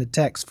hint in the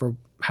text for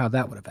how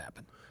that would have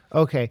happened.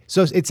 Okay,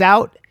 so it's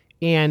out,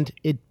 and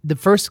the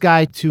first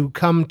guy to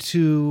come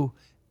to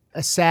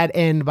a sad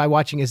end by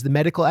watching is the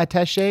medical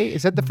attaché.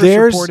 Is that the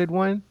first reported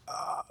one?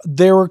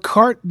 There were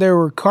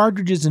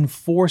cartridges in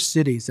 4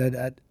 cities.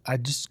 I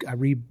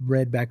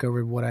reread back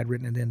over what I'd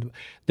written at the end.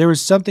 There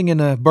was something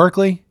in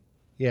Berkeley.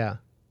 Yeah.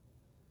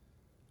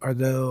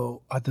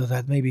 Although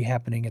that may be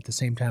happening at the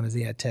same time as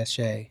the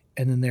attaché,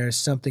 and then there is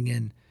something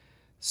in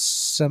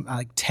some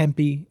like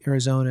Tempe,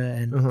 Arizona,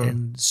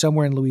 and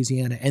somewhere in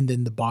Louisiana, and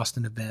then the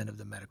Boston event of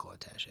the medical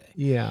attaché.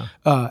 Yeah.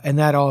 And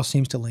that all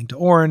seems to link to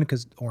Orrin,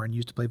 because Orrin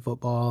used to play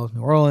football in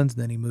New Orleans,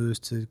 and then he moves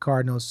to the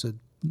Cardinals, so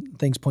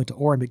things point to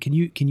Orrin. But can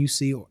you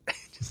see?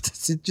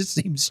 It just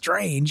seems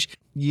strange.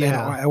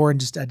 Yeah. Orrin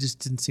just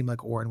didn't seem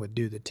like Orrin would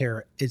do the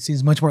terror. It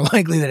seems much more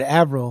likely that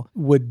Avril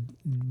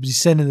would be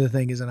sending the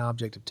thing as an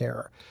object of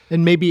terror.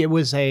 And maybe it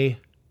was a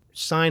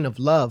sign of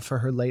love for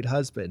her late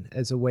husband,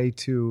 as a way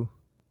to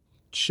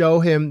show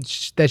him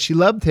that she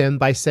loved him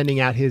by sending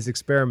out his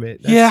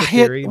experiment. That's the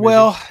theory,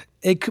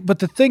 but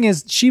the thing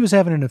is, she was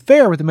having an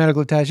affair with the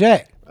medical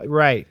attaché.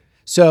 Right.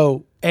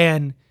 So,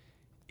 and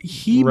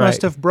he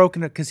must have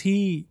broken it because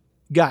he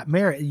got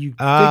married. You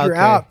figure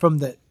out from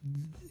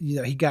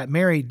he got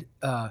married,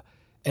 and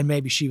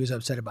maybe she was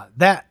upset about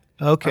that.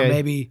 Okay. Or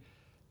maybe,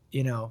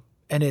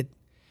 and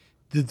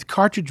the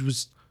cartridge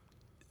was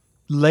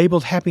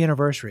labeled Happy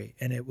Anniversary,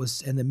 and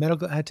the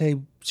medical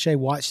attaché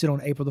watched it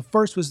on April the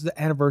 1st, was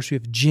the anniversary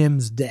of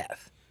Jim's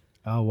death.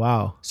 Oh,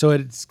 wow. So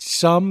it's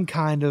some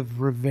kind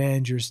of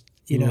revenge or,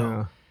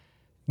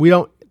 we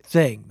don't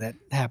thing that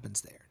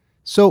happens there.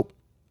 So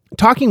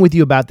talking with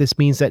you about this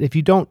means that if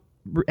you don't,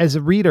 as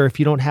a reader, if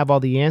you don't have all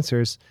the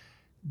answers,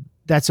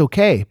 that's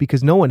okay,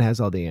 because no one has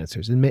all the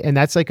answers. And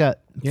that's like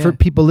for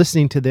people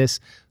listening to this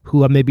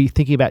who are maybe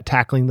thinking about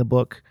tackling the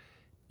book,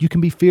 you can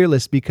be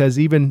fearless, because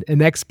even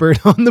an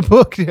expert on the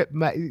book is open to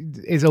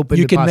possibilities.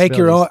 You can make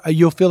your own.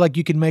 You'll feel like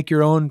you can make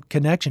your own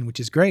connection, which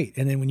is great.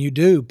 And then when you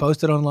do,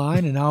 post it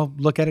online, and I'll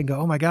look at it and go,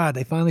 "Oh my God,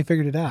 they finally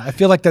figured it out." I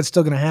feel like that's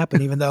still going to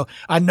happen, even though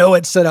I know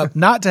it's set up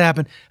not to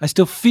happen. I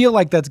still feel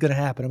like that's going to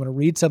happen. I'm going to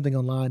read something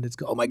online that's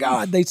go, "Oh my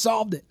God, they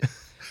solved it."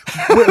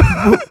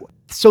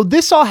 So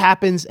this all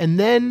happens, and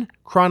then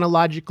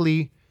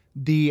chronologically,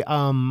 the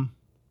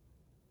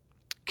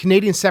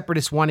Canadian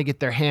separatists want to get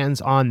their hands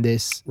on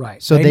this,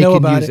 right? So they know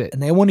can about use it,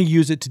 and they want to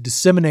use it to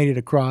disseminate it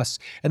across.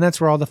 And that's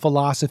where all the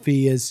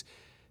philosophy is.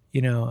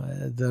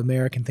 The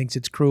American thinks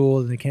it's cruel,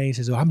 and the Canadian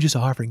says, "Oh, I'm just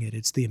offering it.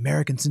 It's the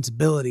American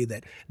sensibility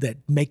that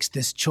makes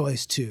this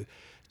choice to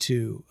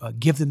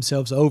give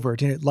themselves over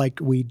to it, like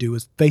we do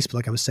with Facebook."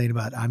 Like I was saying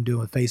about I'm doing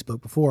with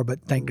Facebook before,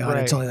 but thank God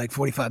it's only like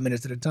 45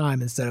 minutes at a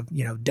time instead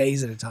of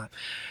days at a time.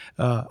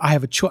 I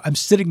have a choice. I'm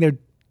sitting there.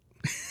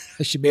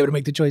 I should be able to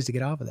make the choice to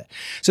get off of that.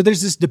 So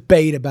there's this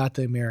debate about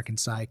the American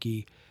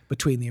psyche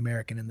between the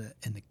American and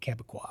the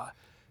Quebecois.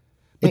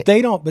 But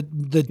they don't. But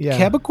the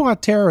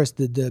Quebecois terrorists,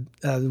 the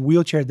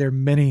wheelchair. There are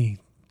many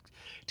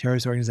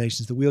terrorist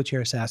organizations. The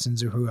wheelchair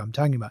assassins are who I'm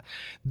talking about.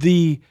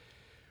 The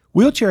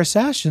wheelchair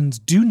assassins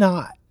do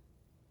not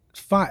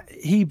find.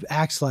 He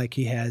acts like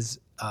he has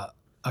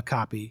a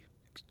copy,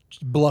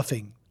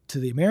 bluffing to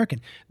the American.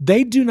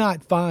 They do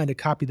not find a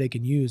copy they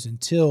can use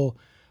until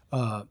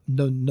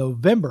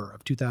November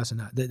of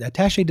 2009. The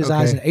attaché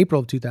dies in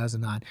April of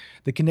 2009.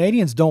 The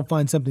Canadians don't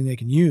find something they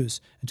can use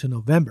until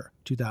November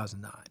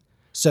 2009.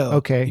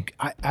 So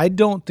I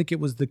don't think it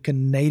was the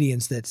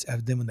Canadians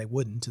then when they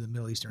wouldn't to the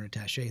Middle Eastern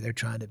attaché. They're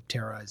trying to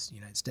terrorize the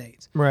United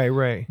States.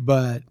 Right.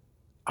 But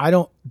I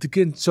don't.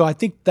 So I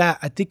think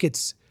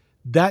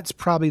that's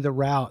probably the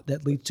route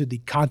that leads to the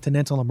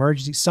continental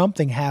emergency.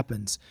 Something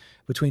happens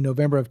between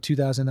November of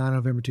 2009 and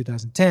November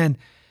 2010.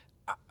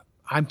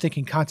 I'm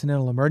thinking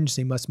continental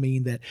emergency must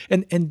mean that,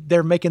 and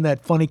they're making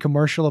that funny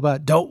commercial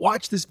about don't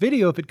watch this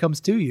video if it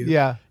comes to you.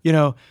 Yeah.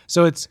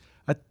 So it's,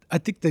 I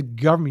think the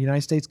government,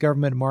 United States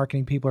government and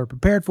marketing people are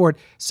prepared for it.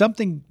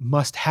 Something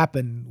must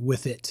happen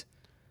with it.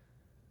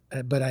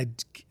 But I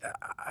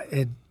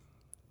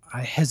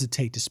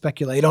hesitate to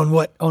speculate on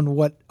what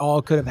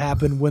all could have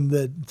happened when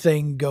the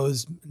thing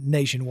goes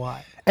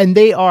nationwide. And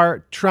they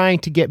are trying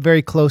to get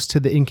very close to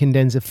the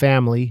Incandenza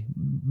family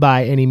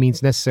by any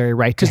means necessary,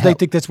 right? Because they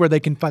think that's where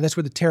they can find. That's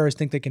where the terrorists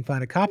think they can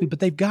find a copy.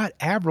 But they've got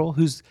Avril,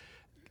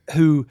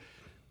 who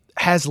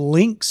has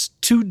links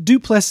to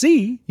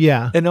Duplessis,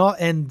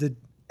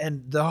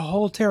 and the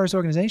whole terrorist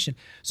organization.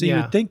 So you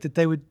would think that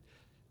they would.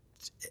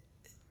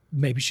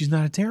 maybe she's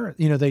not a terrorist.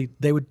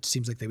 They would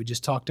seems like they would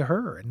just talk to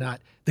her, and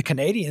not the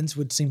Canadians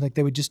would seem like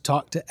they would just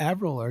talk to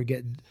Avril or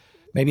get.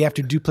 Maybe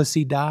after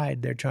Duplessis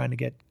died, they're trying to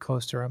get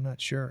close to her. I'm not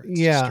sure. It's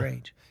just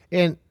strange.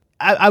 And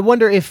I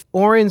wonder if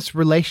Oren's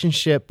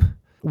relationship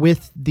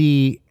with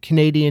the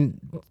Canadian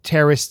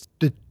terrorist,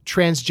 the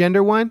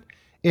transgender one,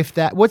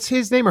 what's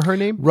his name or her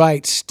name?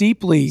 Right,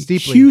 Steepley.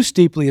 Hugh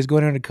Steepley is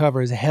going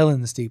undercover as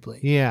Helen Steepley.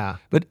 Yeah.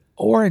 But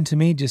Oren to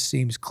me just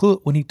seems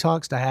when he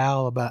talks to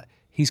Hal about,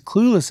 he's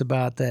clueless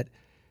about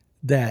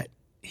that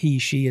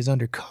she is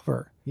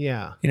undercover.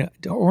 Yeah.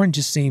 Oren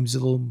just seems a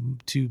little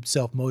too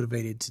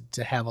self-motivated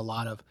to have a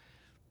lot of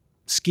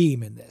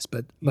scheme in this,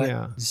 but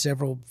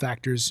several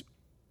factors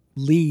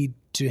lead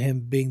to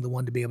him being the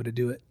one to be able to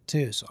do it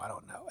too. So I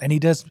don't know. And he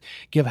does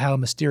give Hal a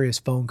mysterious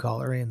phone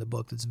call early in the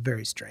book that's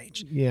very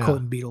strange. Yeah.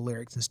 Quoting Beatle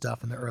lyrics and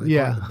stuff in the early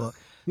part of the book.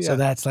 Yeah. So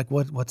that's like,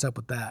 what's up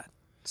with that?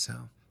 So.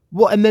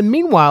 Well, and then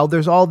meanwhile,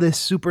 there's all this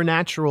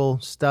supernatural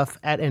stuff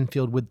at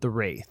Enfield with the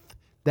Wraith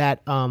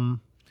that,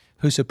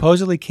 who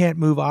supposedly can't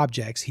move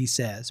objects, he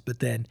says, but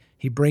then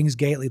he brings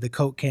Gately the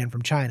Coke can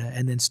from China,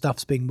 and then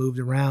stuff's being moved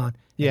around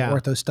in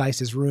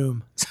Orthostice's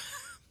room.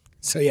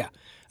 So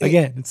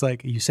again, it's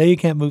like you say you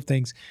can't move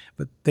things,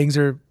 but things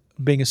are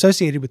being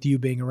associated with you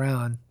being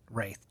around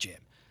Wraith Jim.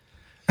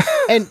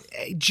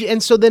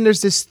 and so then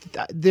there's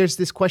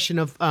this question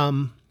of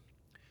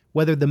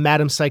whether the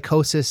Madam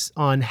Psychosis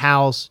on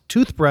Hal's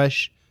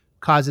toothbrush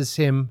causes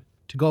him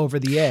to go over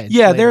the edge.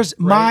 Yeah, later,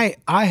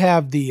 I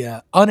have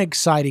the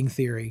unexciting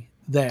theory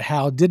that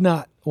Hal did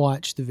not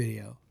watch the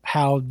video.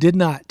 Hal did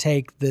not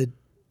take the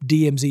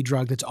DMZ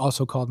drug that's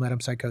also called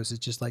Madam Psychosis,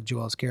 just like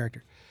Joel's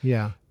character.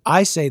 Yeah.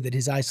 I say that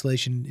his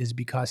isolation is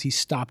because he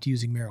stopped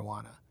using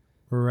marijuana.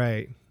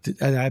 Right.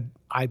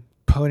 I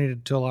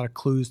pointed to a lot of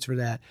clues for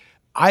that.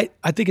 I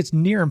think it's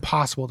near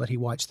impossible that he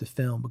watched the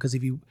film, because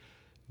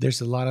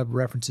there's a lot of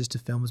references to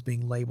films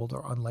being labeled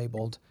or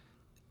unlabeled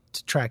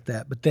to track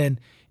that. But then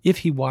if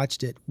he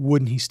watched it,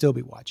 wouldn't he still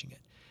be watching it?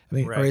 I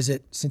mean, or is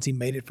it, since he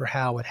made it for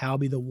Hal, would Hal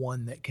be the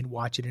one that can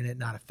watch it and it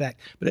not affect?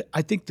 But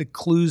I think the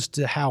clues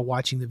to Hal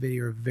watching the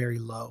video are very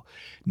low.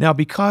 Now,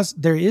 because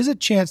there is a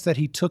chance that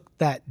he took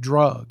that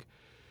drug,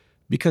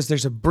 because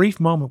there's a brief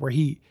moment where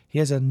he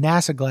has a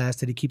NASA glass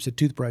that he keeps a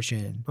toothbrush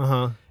in.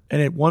 Uh-huh.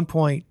 And at one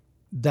point,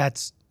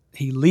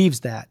 he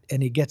leaves that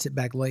and he gets it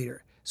back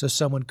later. So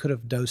someone could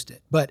have dosed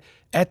it. But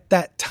at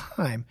that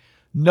time,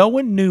 no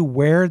one knew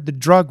where the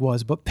drug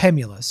was but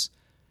Pemulus.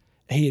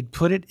 He had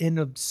put it in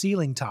a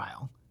ceiling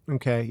tile.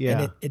 Okay, yeah.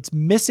 And it's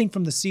missing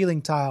from the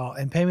ceiling tile,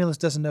 and Pemulus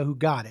doesn't know who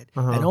got it.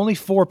 Uh-huh. And only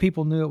 4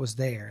 people knew it was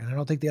there. And I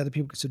don't think the other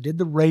people. So did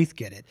the Wraith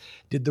get it?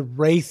 Did the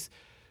Wraith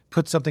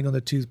put something on the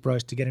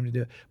toothbrush to get him to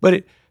do it?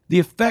 But the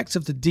effects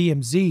of the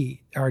DMZ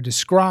are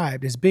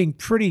described as being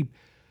pretty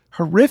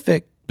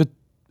horrific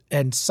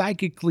and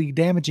psychically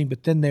damaging,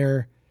 but then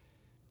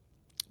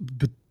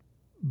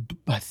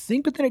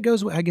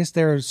I guess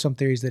there are some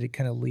theories that it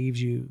kind of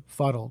leaves you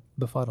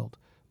befuddled.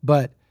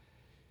 But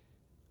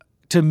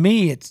to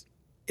me,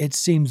 it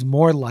seems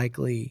more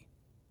likely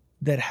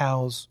that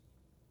Hal's,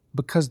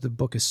 because the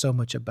book is so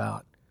much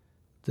about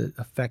the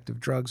effect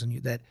of drugs on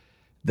you, that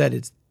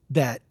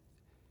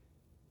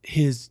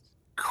his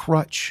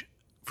crutch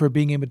for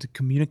being able to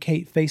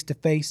communicate face to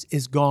face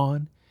is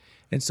gone.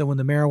 And so when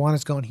the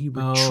marijuana's gone, he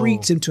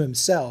retreats into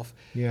himself.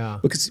 Yeah.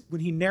 Because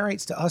when he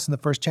narrates to us in the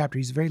first chapter,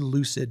 he's very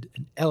lucid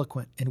and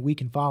eloquent, and we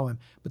can follow him.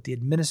 But the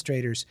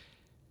administrators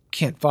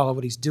can't follow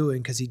what he's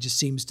doing because he just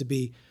seems to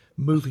be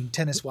moving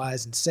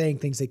tennis-wise and saying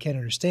things they can't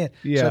understand.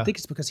 Yeah. So I think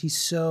it's because he's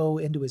so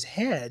into his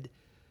head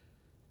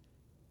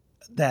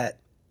that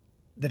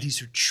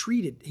he's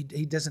retreated.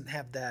 He doesn't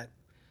have that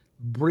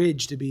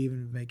bridge to be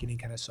even make any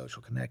kind of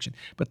social connection.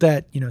 But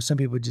that, some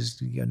people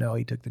just know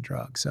he took the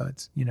drug. So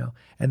it's,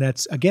 and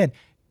that's, again,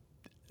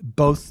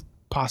 both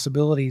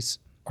possibilities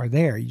are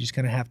there. You just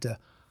kind of have to,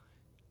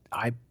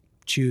 I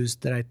choose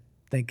that I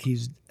think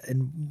he's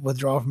in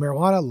withdrawal from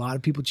marijuana. A lot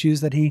of people choose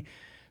that he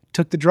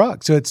took the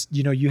drug. So it's,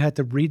 you have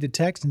to read the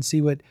text and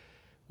see what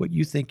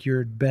you think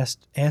your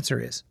best answer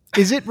is.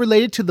 Is it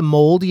related to the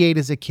mold he ate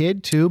as a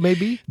kid too,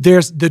 maybe?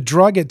 There's the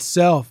drug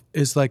itself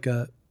is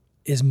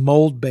is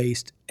mold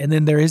based. And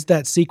then there is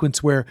that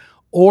sequence where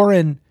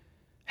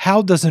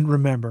Hal doesn't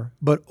remember,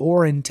 but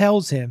Oren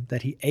tells him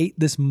that he ate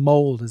this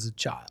mold as a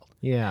child.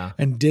 Yeah.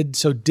 And did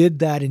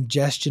that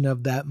ingestion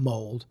of that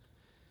mold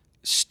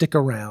stick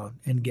around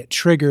and get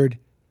triggered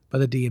by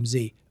the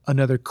DMZ?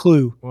 Another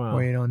clue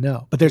where you don't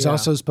know. But there's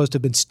also supposed to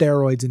have been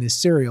steroids in his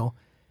cereal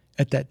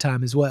at that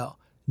time as well,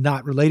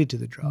 not related to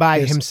the drug.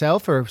 By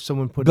himself or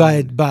someone put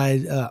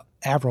by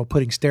Avril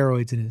putting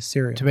steroids in his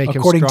cereal to make him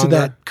according stronger?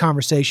 to that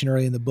conversation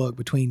early in the book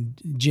between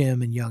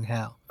Jim and young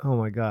Hal. Oh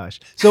my gosh.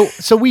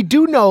 So we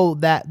do know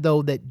that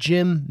though, that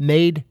Jim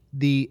made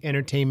the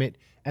entertainment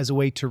as a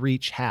way to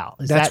reach Hal.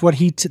 That's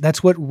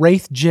what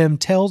Wraith Jim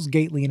tells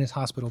Gately in his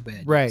hospital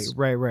bed. Right.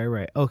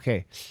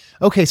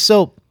 Okay.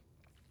 So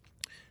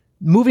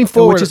moving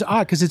forward, which is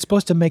odd because it's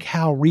supposed to make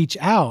Hal reach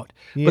out,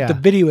 but the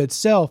video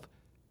itself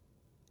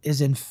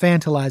is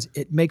infantilized.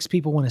 It makes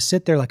people want to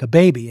sit there like a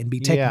baby and be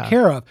taken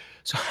care of.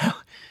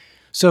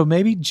 So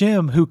maybe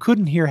Jim, who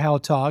couldn't hear Hal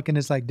talk and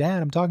is like,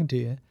 Dad, I'm talking to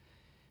you.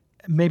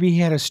 Maybe he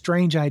had a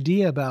strange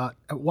idea about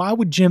why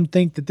would Jim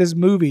think that this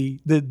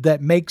movie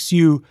that makes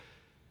you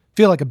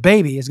feel like a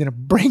baby is going to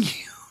bring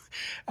you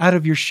out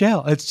of your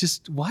shell. It's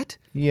just what?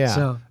 Yeah.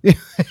 So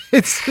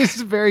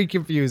it's very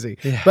confusing.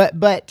 Yeah.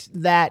 But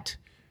that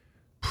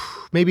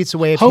maybe it's a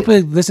way of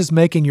hopefully this is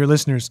making your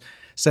listeners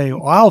say,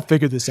 well, I'll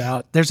figure this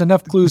out. There's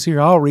enough clues here.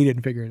 I'll read it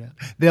and figure it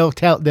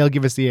out. They'll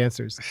give us the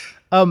answers.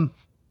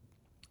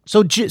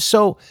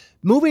 So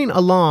moving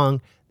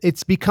along,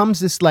 it becomes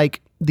this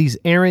like these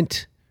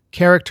errant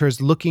characters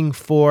looking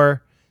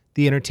for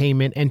the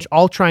entertainment and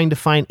all trying to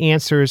find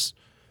answers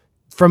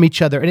from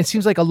each other. And it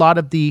seems like a lot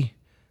of the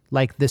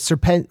how do you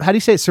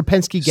say it?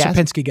 Sierpinski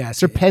gasket.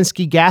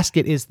 Sierpinski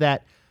gasket is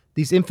that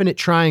these infinite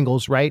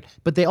triangles, right?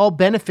 But they all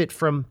benefit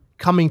from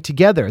coming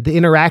together. The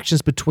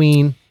interactions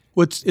between.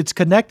 Well, it's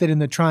connected in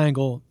the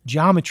triangle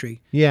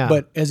geometry. Yeah.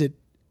 But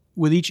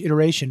with each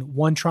iteration,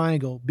 one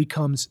triangle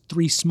becomes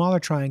three smaller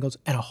triangles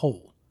and a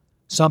hole.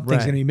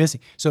 Something's going to be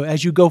missing. So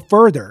as you go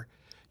further,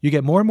 you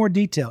get more and more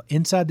detail.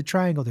 Inside the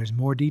triangle, there's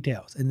more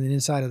details. And then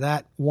inside of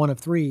that, one of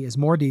three is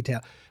more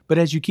detail. But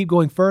as you keep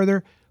going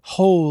further,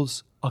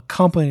 holes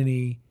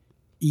accompany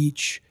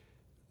each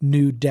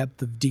new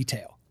depth of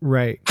detail.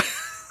 Right.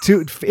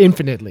 To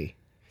infinitely.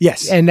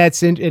 Yes. And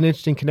that's an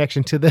interesting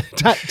connection to the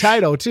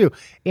title too.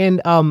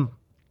 And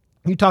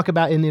you talk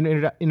about in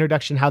the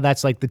introduction how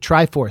that's like the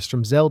Triforce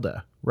from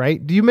Zelda,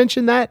 right? Do you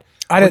mention that?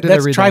 That's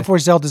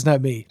Triforce Zelda's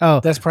not me.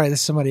 Oh. That's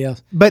somebody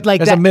else. But like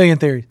there's a million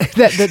theories.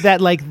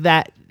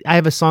 that I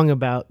have a song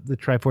about the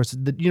Triforce,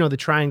 the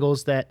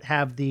triangles that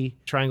have the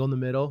triangle in the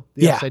middle,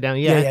 the upside down.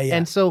 Yeah.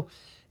 And so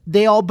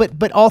they all,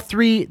 but all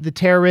three, the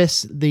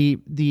terrorists, the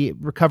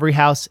recovery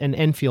house, and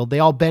Enfield, they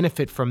all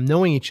benefit from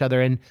knowing each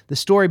other. And the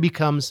story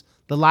becomes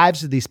the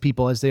lives of these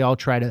people as they all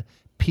try to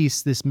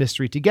piece this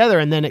mystery together.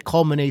 And then it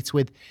culminates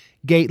with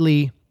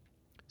Gately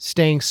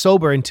staying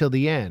sober until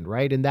the end,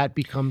 right? And that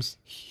becomes...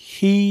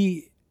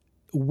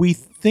 We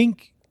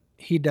think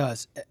he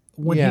does.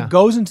 When he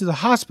goes into the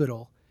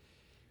hospital,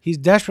 he's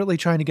desperately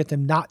trying to get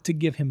them not to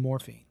give him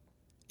morphine,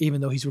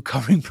 even though he's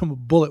recovering from a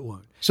bullet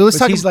wound. So let's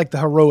talk. He's like the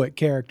heroic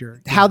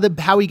character. How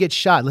he gets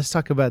shot. Let's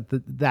talk about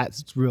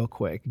that real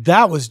quick.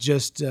 That was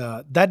just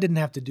that didn't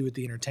have to do with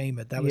the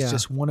entertainment. That was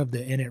just one of the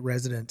Innit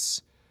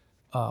residents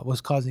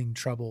was causing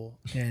trouble,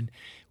 and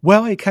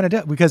it kind of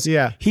did because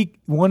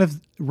one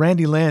of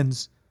Randy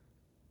Lenz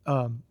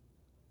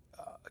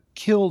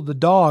killed the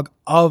dog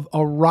of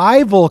a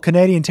rival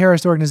Canadian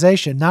terrorist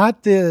organization,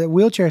 not the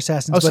wheelchair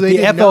assassins, but the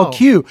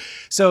FLQ.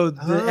 So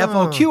the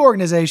FLQ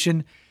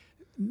organization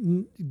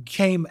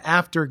came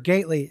after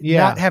Gately,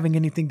 not having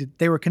anything to.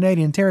 They were a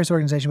Canadian terrorist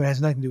organization, but it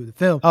has nothing to do with the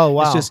film. Oh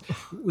wow! It's just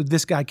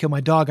this guy killed my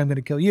dog. I'm going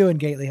to kill you. And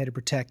Gately had to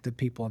protect the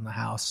people in the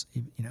house.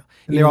 And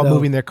they're all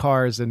moving their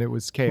cars, and it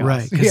was chaos.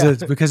 Right,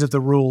 because of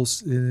the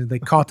rules. They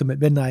caught them at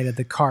midnight at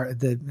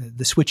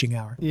the switching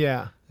hour.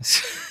 Yeah,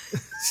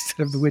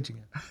 instead of the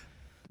witching hour.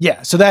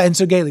 Yeah. So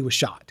Gately was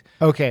shot.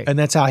 Okay, and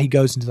that's how he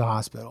goes into the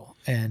hospital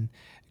and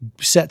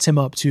sets him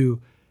up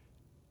to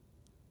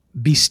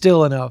be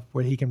still enough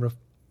where he can.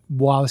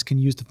 Wallace can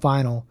use the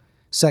final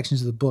sections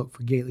of the book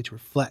for Gately to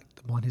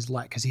reflect on his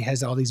life because he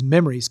has all these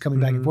memories coming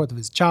back and forth of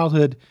his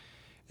childhood,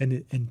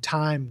 and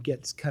time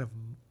gets kind of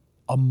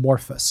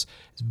amorphous.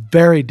 It's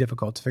very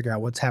difficult to figure out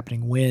what's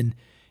happening when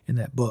in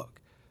that book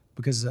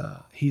because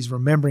he's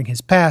remembering his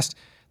past,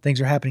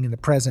 things are happening in the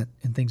present,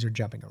 and things are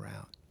jumping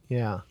around.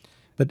 Yeah.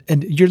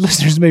 And your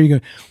listeners may be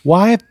going,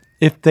 why,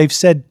 if they've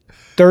said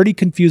 30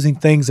 confusing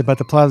things about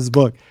the plot of this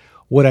book,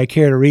 would I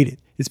care to read it?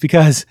 It's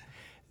because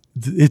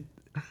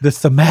the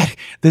thematic,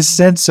 this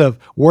sense of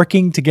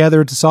working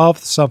together to solve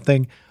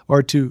something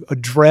or to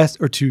address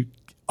or to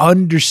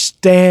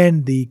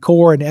understand the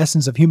core and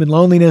essence of human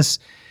loneliness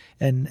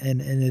and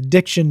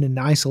addiction and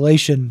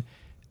isolation.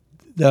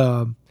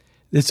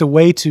 It's a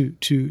way to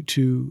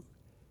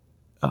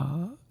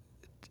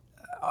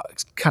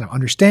kind of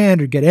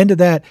understand or get into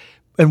that.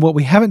 And what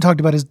we haven't talked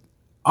about is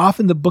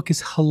often the book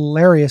is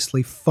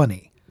hilariously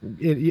funny.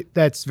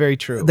 That's very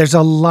true. There's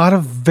a lot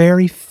of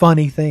very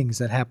funny things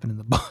that happen in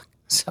the book.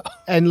 So.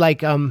 And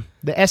like the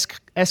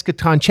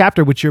eschaton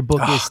chapter, which your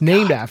book is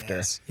named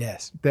after.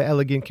 Yes. The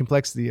elegant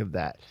complexity of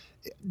that.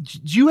 Do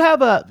you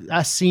have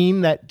a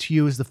scene that to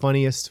you is the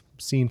funniest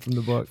scene from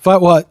the book?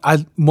 One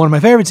of my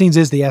favorite scenes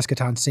is the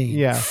eschaton scene.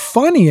 Yeah.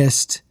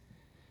 Funniest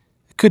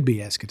could be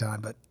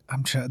eschaton, but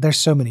there's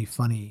so many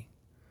funny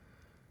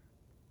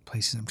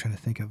places I'm trying to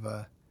think of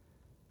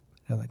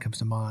how that comes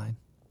to mind.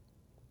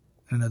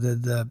 I don't know,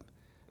 the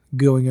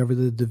going over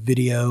the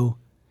video,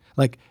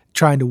 like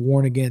trying to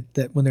warn again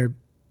that when they're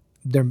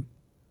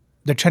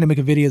trying to make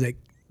a video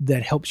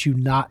that helps you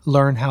not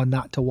learn how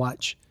not to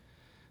watch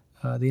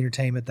the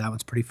entertainment. That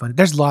one's pretty funny.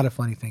 There's a lot of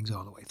funny things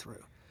all the way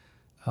through.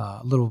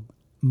 Little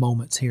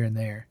moments here and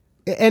there.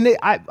 And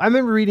I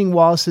remember reading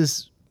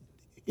Wallace's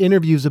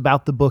interviews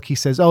about the book, he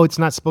says, "Oh, it's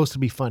not supposed to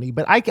be funny."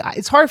 But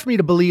it's hard for me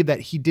to believe that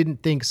he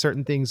didn't think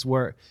certain things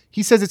were.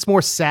 He says it's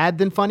more sad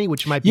than funny,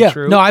 which might be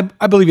true. No,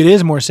 I believe it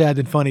is more sad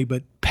than funny,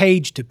 but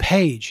page to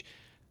page,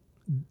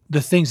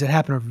 the things that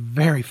happen are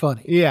very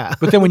funny. Yeah.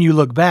 But then when you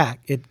look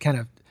back, it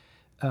kind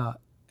of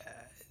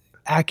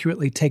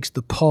accurately takes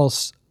the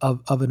pulse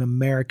of an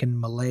American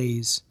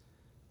malaise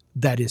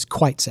that is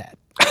quite sad.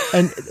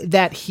 And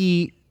that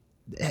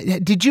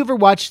did you ever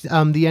watch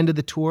the end of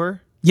the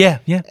tour? Yeah.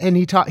 And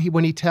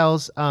when he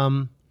tells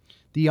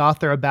the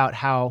author about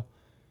how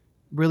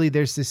really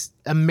there's this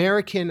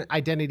American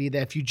identity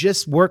that if you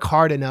just work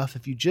hard enough,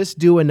 if you just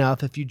do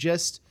enough, if you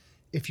just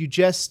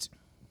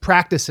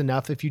practice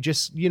enough, if you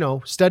just,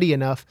 study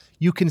enough,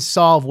 you can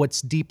solve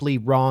what's deeply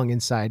wrong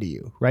inside of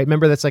you, right?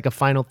 Remember, that's like a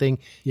final thing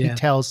he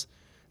tells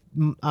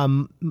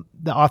the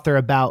author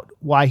about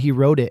why he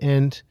wrote it.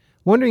 And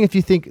wondering if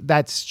you think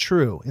that's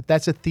true, if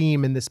that's a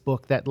theme in this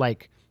book, that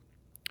like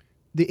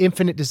the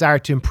infinite desire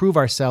to improve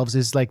ourselves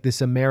is like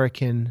this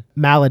American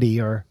malady,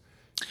 or,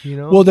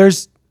 Well,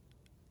 there's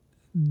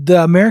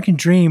the American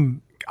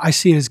dream. I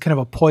see it as kind of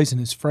a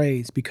poisonous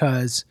phrase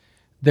because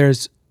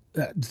there's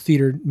the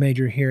theater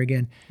major here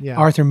again. Yeah.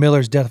 Arthur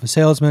Miller's Death of a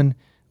Salesman.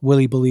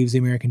 Willie believes the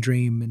American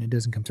dream and it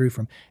doesn't come through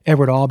for him.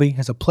 Edward Albee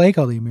has a play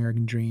called The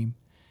American Dream,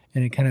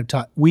 and it kind of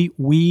taught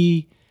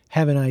we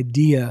have an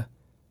idea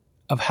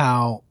of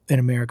how in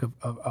America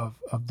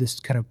of this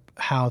kind of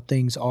how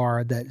things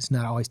are that is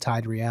not always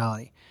tied to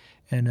reality.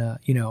 And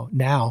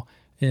now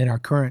in our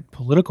current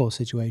political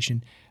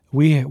situation,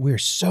 we're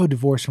so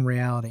divorced from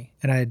reality.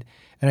 And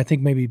I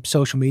think maybe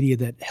social media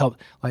that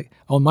helped, like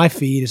on my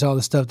feed is all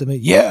the stuff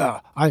that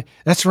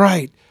that's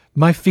right.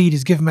 My feed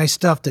is giving me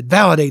stuff that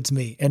validates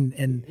me,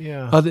 and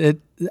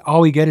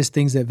all we get is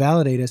things that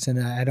validate us,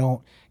 and I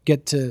don't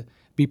get to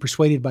be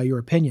persuaded by your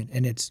opinion,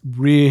 and it's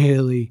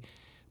really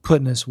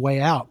putting us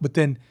way out. But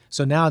then,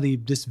 so now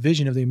this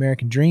vision of the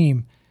American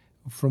dream,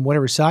 from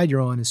whatever side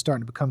you're on, is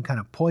starting to become kind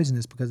of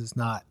poisonous because it's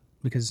not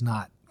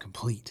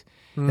complete.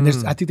 And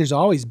I think there's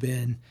always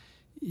been,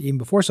 even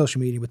before social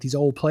media, with these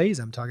old plays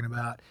I'm talking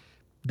about,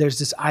 there's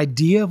this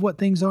idea of what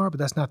things are, but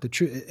that's not the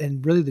truth.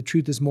 And really the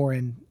truth is more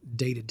in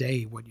day to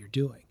day what you're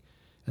doing.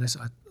 And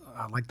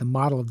I like the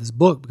model of this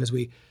book because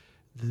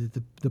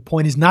the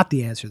point is not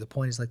the answer. The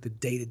point is like the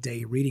day to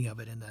day reading of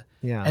it,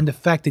 and the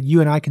fact that you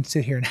and I can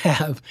sit here and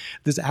have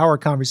this hour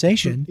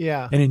conversation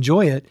and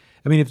enjoy it.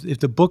 I mean, if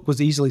the book was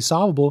easily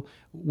solvable,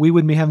 we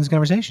wouldn't be having this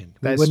conversation.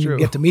 We wouldn't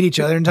get to meet each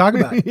other and talk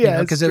about it.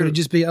 Because it would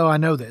just be, I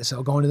know this.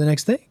 I'll go on to the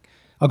next thing.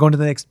 I'll go into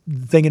the next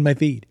thing in my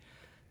feed.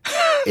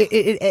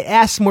 It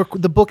asks more.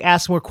 The book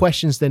asks more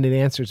questions than it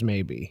answers,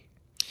 maybe,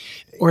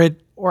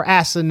 or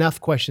asks enough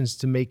questions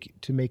to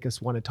make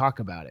us want to talk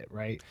about it,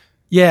 right?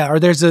 Yeah, or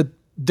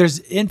there's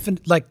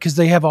infinite, like, because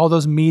they have all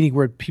those meetings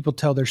where people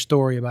tell their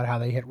story about how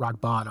they hit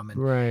rock bottom, and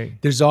right.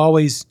 There's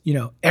always,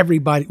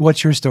 everybody.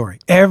 What's your story?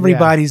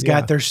 Everybody's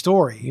got their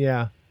story.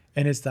 Yeah,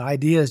 and it's the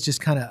idea is just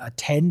kind of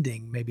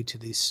attending maybe to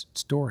these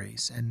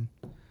stories, and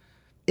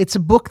it's a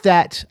book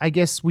that I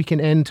guess we can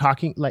end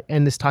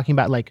this talking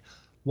about like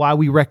why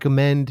we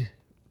recommend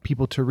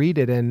people to read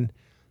it. And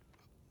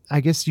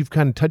I guess you've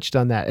kind of touched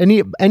on that.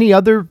 Any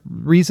other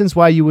reasons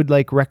why you would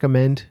like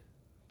recommend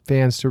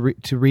fans to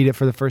read it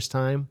for the first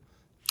time?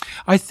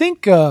 I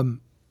think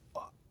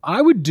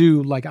I would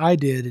do like I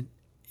did.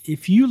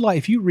 If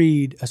you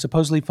read A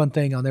Supposedly Fun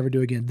Thing I'll Never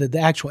Do Again, the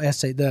actual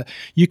essay,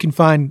 you can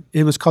find,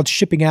 it was called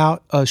Shipping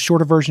Out. A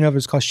shorter version of it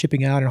is called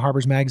Shipping Out in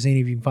Harper's Magazine.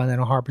 If you can find that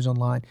on Harper's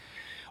online.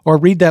 Or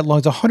read that long.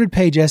 It's a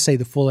 100-page essay,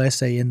 the full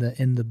essay in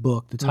the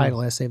book, the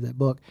title essay of that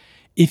book.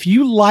 If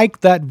you like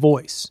that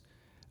voice,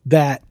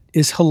 that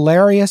is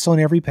hilarious on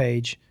every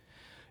page.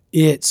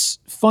 It's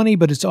funny,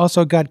 but it's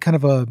also got kind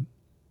of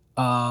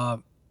a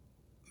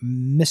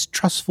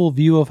mistrustful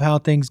view of how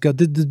things go.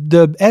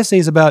 The essay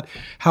is about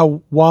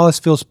how Wallace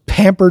feels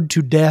pampered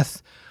to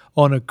death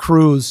on a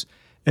cruise,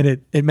 and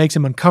it makes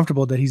him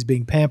uncomfortable that he's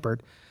being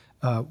pampered,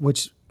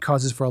 which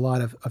causes for a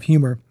lot of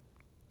humor.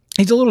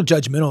 He's a little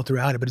judgmental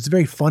throughout it, but it's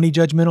very funny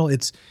judgmental.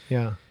 It's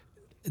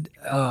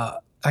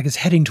I guess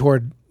heading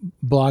toward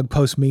blog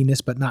post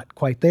meanness, but not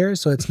quite there.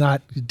 So it's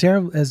not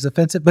terrible as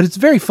offensive, but it's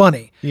very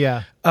funny.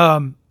 Yeah.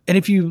 And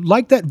if you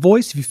like that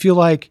voice, if you feel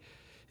like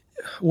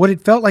what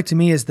it felt like to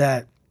me is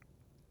that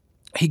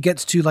he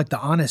gets to like the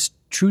honest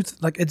truth.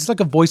 Like it's like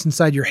a voice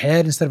inside your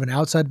head instead of an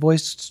outside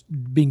voice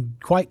being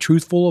quite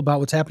truthful about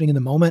what's happening in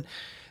the moment.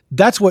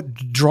 That's what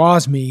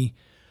draws me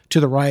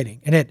to the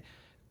writing. And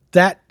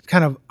that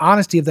kind of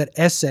honesty of that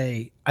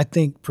essay, I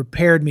think,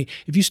 prepared me.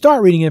 If you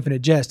start reading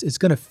Infinite Jest, it's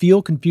going to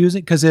feel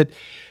confusing because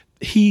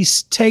he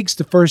takes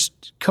the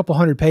first couple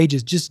hundred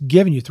pages just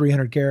giving you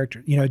 300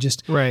 characters,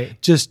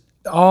 just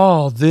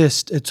all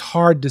this. It's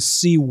hard to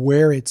see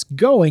where it's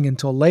going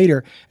until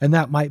later, and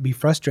that might be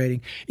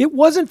frustrating. It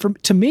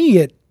wasn't to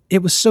me.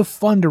 It was so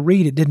fun to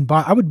read. It didn't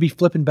bother. I would be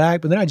flipping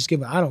back, but then I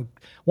don't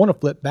want to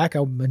flip back.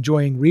 I'm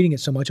enjoying reading it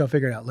so much. I'll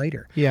figure it out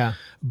later. Yeah.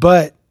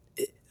 But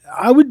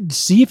I would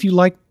see if you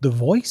like the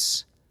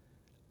voice.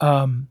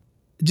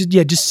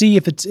 Just see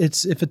if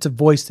it's a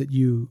voice that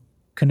you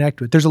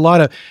connect with. There's a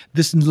lot of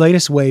this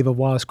latest wave of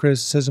Wallace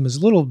criticism is a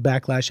little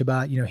backlash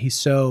about, he's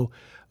so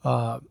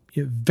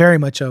very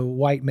much a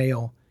white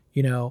male,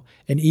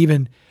 and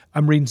even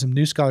I'm reading some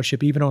new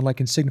scholarship, even on like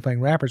in Signifying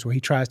Rappers, where he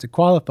tries to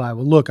qualify.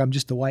 Well, look, I'm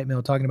just a white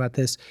male talking about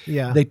this.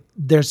 Yeah.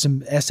 There's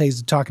some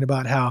essays talking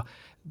about how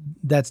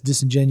that's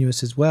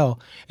disingenuous as well.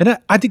 And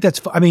I think that's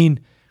fine.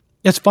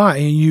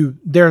 And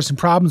there are some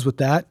problems with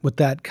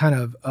that kind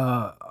of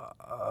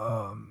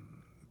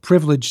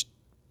privileged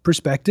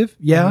perspective.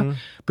 Yeah. Mm-hmm.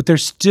 But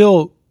there's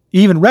still,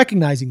 even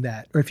recognizing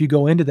that, or if you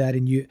go into that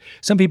and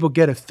some people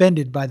get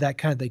offended by that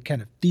they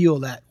kind of feel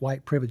that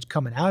white privilege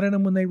coming out in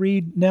them when they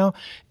read now.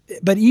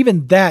 But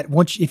even that,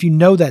 if you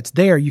know that's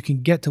there, you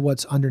can get to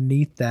what's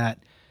underneath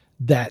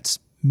that's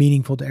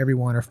meaningful to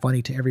everyone or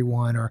funny to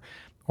everyone or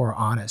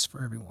honest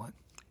for everyone.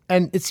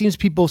 And it seems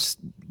people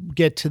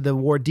get to the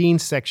Wardeen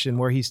section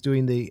where he's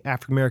doing the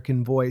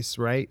African-American voice,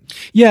 right?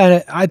 Yeah,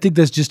 and I think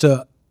that's just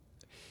a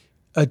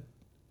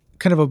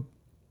kind of a,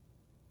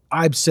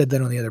 I've said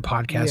that on the other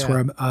podcast where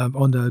I'm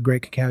on the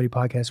Great Cacavity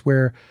podcast,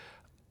 where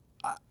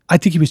I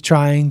think he was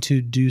trying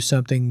to do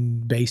something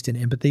based in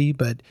empathy,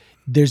 but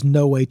there's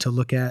no way to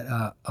look at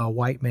a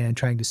white man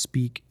trying to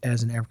speak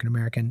as an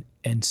African-American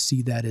and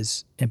see that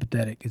as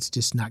empathetic. It's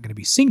just not going to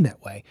be seen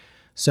that way.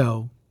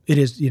 So it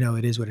is,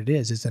 it is what it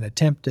is. It's an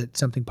attempt at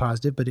something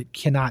positive, but it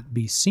cannot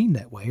be seen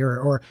that way.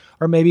 Or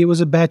maybe it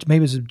was maybe it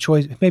was a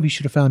choice. Maybe he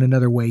should have found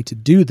another way to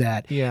do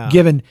that. Yeah.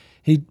 Given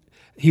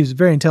he was a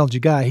very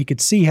intelligent guy. He could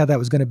see how that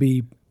was going to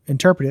be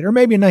interpreted. Or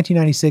maybe in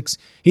 1996,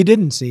 he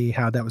didn't see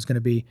how that was going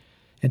to be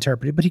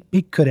interpreted, but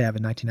he could have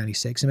in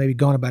 1996 and maybe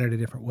gone about it a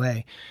different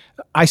way.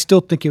 I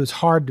still think it was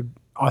hard to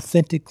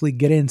authentically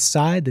get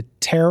inside the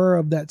terror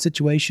of that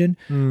situation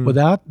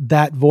without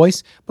that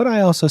voice, but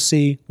I also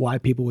see why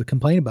people would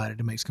complain about it.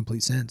 It makes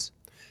complete sense.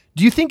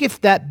 Do you think if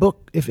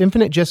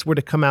Infinite Jest were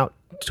to come out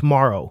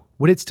tomorrow,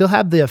 would it still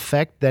have the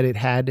effect that it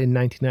had in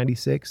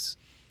 1996?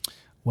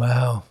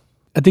 Wow.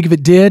 I think if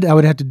it did, I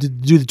would have to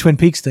do the Twin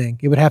Peaks thing.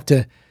 It would have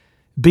to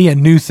be a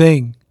new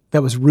thing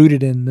that was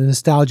rooted in the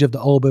nostalgia of the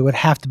old, but it would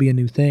have to be a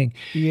new thing.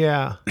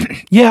 Yeah.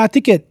 Yeah, I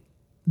think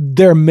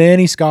there are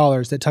many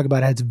scholars that talk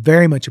about it as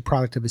very much a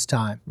product of its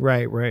time.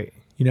 Right.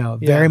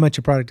 Very much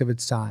a product of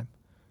its time.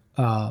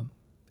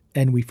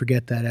 And we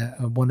forget that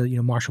one of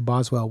Marshall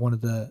Boswell, one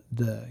of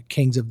the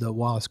kings of the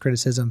Wallace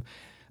criticism,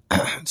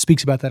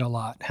 speaks about that a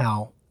lot,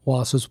 how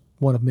Wallace was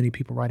one of many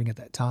people writing at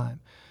that time.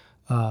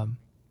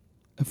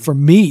 For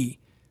me,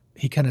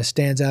 he kind of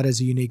stands out as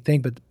a unique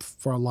thing, but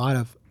for a lot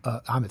of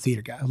I'm a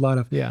theater guy. A lot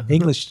of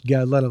English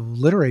guy, a lot of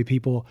literary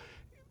people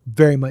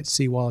very much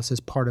see Wallace as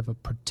part of a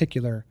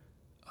particular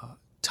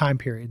time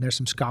period. And there's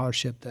some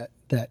scholarship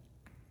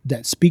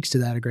that speaks to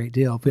that a great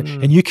deal.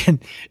 And you can,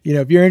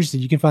 if you're interested,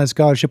 you can find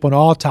scholarship on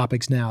all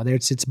topics now.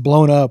 It's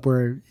blown up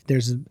where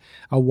there's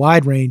a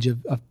wide range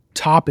of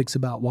topics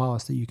about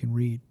Wallace that you can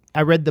read.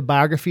 I read the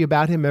biography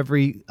about him.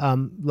 Every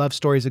love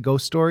story is a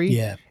ghost story.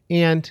 Yeah.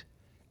 And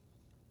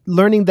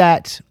learning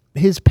that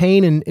his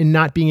pain in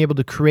not being able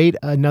to create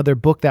another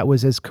book that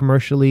was as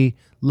commercially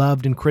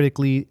loved and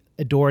critically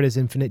adored as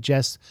Infinite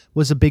Jest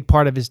was a big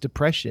part of his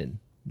depression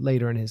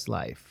later in his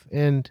life.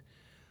 And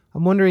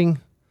I'm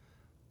wondering,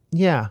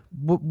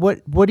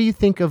 what do you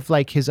think of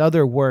like his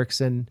other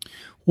works? And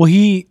well,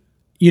 he,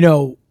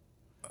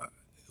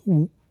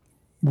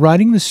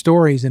 writing the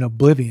stories in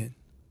Oblivion,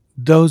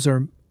 those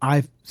are,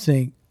 I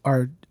think,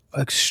 are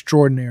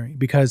extraordinary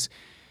because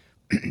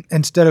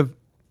instead of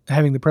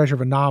having the pressure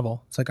of a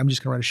novel, it's like, I'm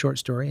just going to write a short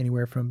story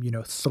anywhere from,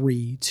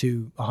 3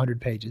 to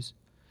 100 pages.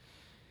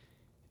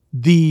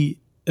 The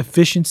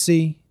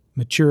efficiency,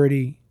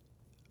 maturity,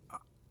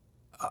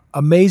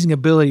 amazing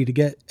ability to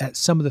get at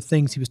some of the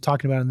things he was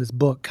talking about in this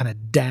book kind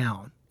of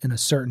down in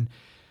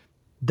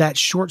that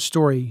short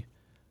story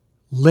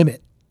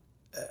limit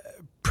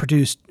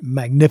produced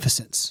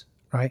magnificence,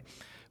 right?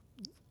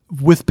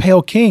 With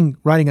Pale King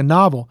writing a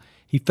novel,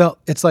 he felt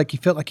like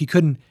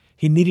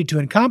he needed to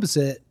encompass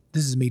it.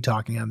 This is me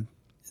talking. I'm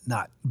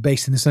not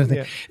basing this on anything.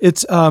 Yeah.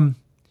 It's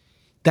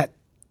that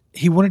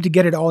he wanted to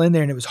get it all in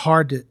there, and it was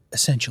hard to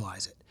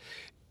essentialize it.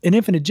 In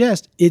Infinite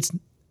Jest, it's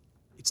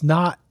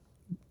not.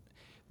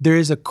 There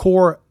is a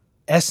core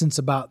essence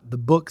about the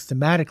book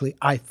thematically.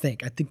 I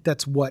think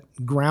that's what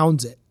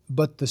grounds it.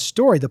 But the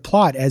story, the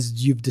plot,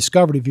 as you've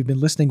discovered if you've been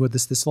listening with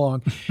us this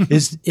long,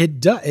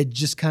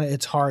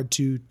 it's hard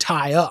to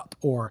tie up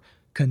or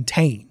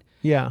contain.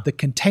 Yeah. The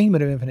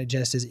containment of Infinite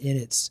Jest is in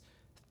its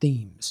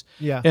themes.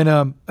 Yeah. And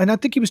I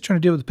think he was trying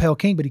to do it with the Pale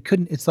King, but he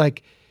couldn't. It's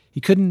like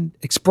he couldn't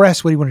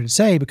express what he wanted to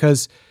say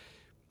because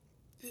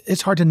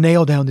it's hard to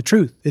nail down the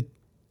truth.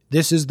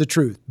 This is the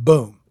truth.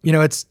 Boom.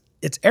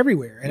 It's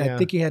everywhere. And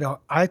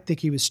I think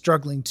he was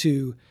struggling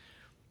to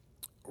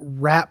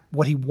wrap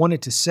what he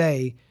wanted to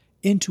say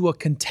into a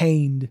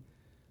contained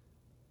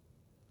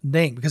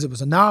thing because it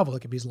was a novel. It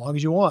could be as long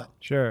as you want.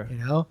 Sure.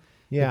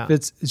 Yeah. If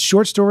it's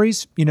short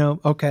stories,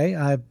 okay,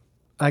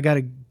 I got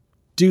to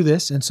do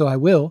this. And so I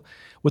will.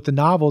 With the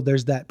novel,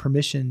 there's that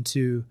permission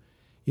to,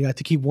 I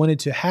think he wanted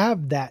to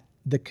have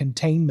the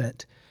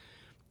containment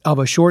of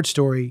a short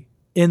story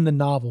in the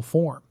novel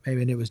form.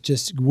 Maybe, and it was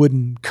just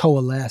wouldn't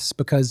coalesce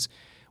because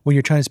when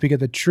you're trying to speak of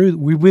the truth,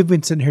 we've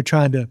been sitting here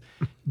trying to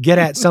get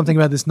at something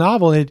about this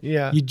novel. And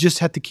you just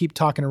have to keep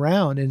talking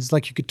around. And it's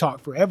like you could talk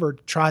forever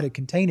to try to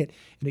contain it,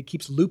 and it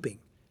keeps looping.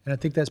 And I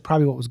think that's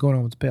probably what was going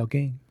on with the Pale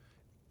King.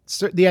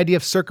 The idea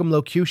of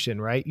circumlocution,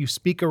 right? You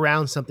speak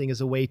around something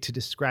as a way to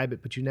describe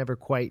it, but you never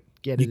quite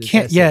get it. You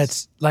can't. Yeah,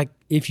 it's like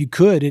if you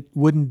could, it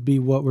wouldn't be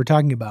what we're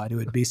talking about. It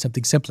would be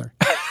something simpler.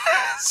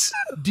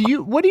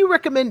 What do you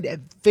recommend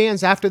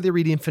fans after they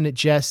read Infinite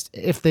Jest,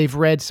 if they've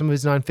read some of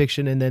his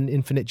nonfiction and then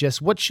Infinite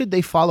Jest, what should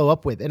they follow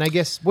up with? And I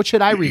guess, what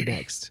should I read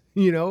next?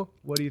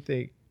 What do you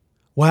think?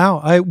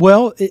 Wow.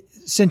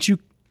 Since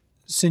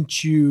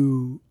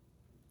you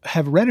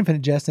have read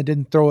Infinite Jest and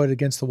didn't throw it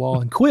against the wall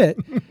and quit,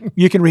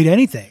 you can read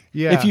anything.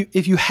 Yeah.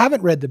 If you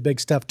haven't read the big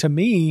stuff, to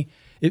me,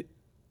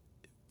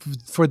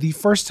 for the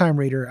first time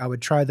reader, I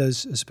would try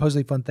those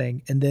Supposedly Fun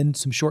Thing and then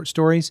some short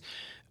stories.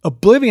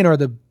 Oblivion are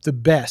the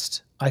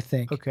best, I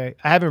think. Okay.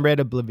 I haven't read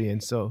Oblivion,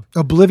 so.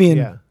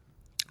 Oblivion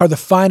are the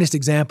finest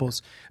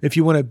examples. If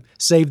you want to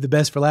save the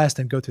best for last,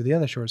 then go through the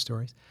other short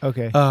stories.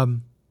 Okay.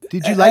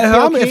 Did you like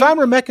Pale King?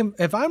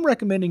 If I'm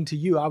recommending to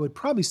you, I would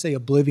probably say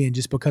Oblivion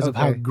just because of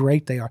how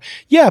great they are.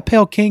 Yeah,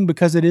 Pale King,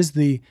 because it's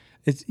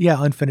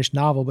unfinished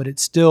novel, but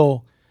it's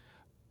still,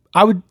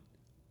 I would,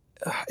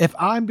 if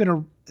I'm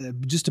going to,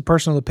 just a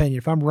personal opinion,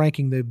 if I'm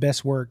ranking the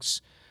best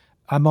works,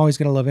 I'm always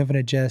going to love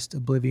Infinite Jest,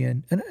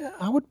 Oblivion, and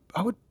I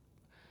would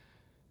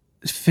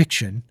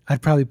fiction.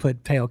 I'd probably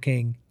put Pale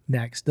King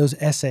next. Those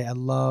essays, I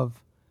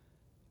love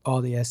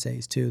all the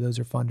essays too. Those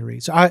are fun to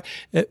read. So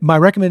my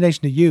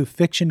recommendation to you,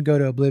 fiction, go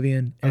to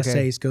Oblivion,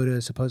 essays, go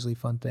to Supposedly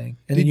Fun Thing,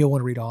 and then you'll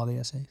want to read all the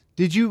essays.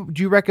 Do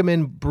you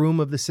recommend Broom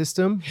of the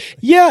System?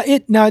 Yeah,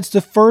 it's the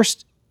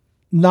first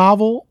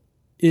novel.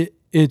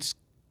 It's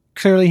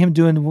clearly him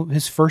doing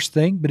his first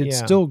thing, but it's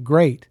still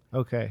great.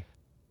 Okay.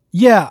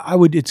 Yeah, I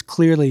would. It's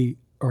clearly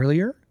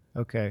earlier.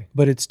 Okay.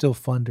 But it's still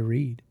fun to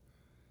read.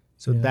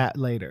 So that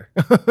later.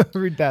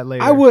 Read that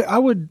later.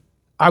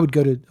 I would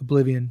go to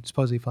Oblivion,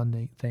 Supposedly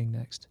Fun Thing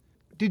next.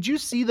 Did you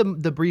see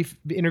the brief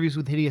Interviews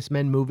with Hideous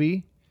Men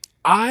movie?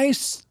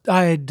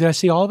 Did I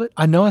see all of it?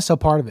 I know I saw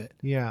part of it.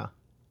 Yeah.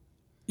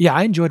 Yeah,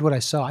 I enjoyed what I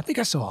saw. I think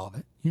I saw all of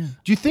it. Yeah.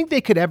 Do you think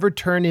they could ever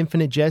turn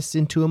Infinite Jest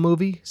into a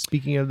movie?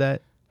 Speaking of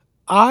that.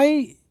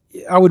 I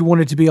would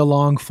want it to be a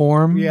long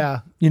form. Yeah.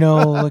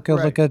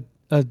 Like a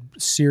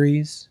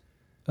series.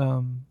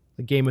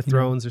 Like Game of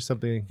Thrones or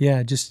something.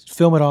 Yeah, just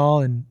film it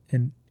all and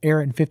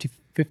air it in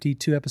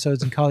 52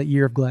 episodes and call it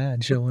Year of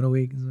Glad show in a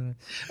week.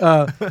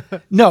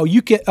 No,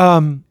 you get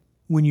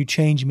when you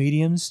change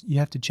mediums, you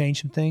have to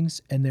change some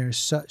things, and there's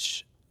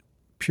such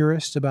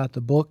purists about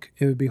the book,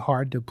 it would be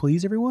hard to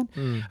please everyone.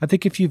 I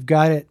think if you've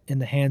got it in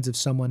the hands of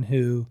someone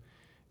who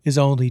is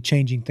only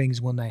changing things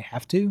when they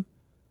have to,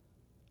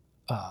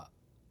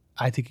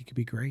 I think it could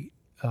be great.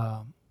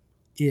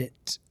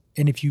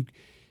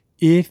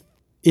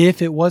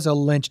 If it was a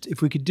Lynch,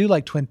 if we could do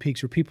like Twin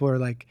Peaks where people are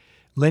like,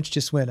 Lynch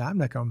just went, you're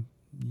not going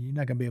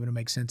to be able to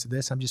make sense of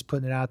this. I'm just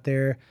putting it out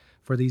there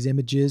for these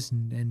images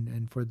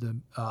and for the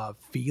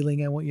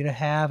feeling I want you to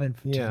have and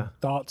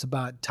thoughts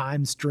about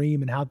time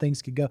stream and how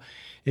things could go.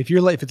 If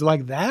it's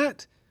like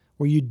that,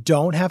 where you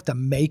don't have to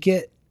make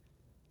it,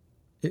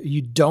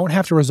 you don't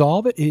have to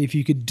resolve it. If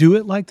you could do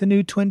it like the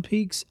new Twin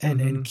Peaks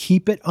and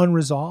keep it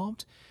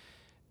unresolved,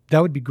 that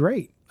would be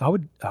great. I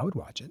would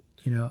watch it.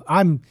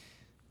 I'm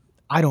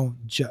not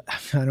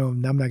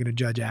going to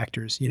judge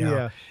actors.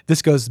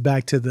 This goes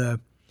back to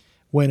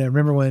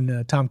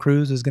when Tom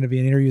Cruise was going to be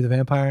in an Interview with the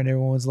Vampire and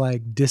everyone was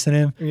like dissing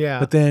him. Yeah.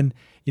 But then,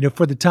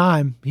 for the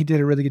time, he did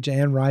a really good job.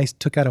 Anne Rice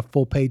took out a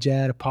full page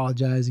ad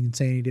apologizing and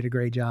saying he did a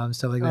great job and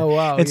stuff like that. Oh,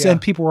 wow. And then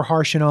people were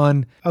harshing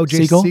on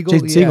Jason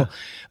Segel.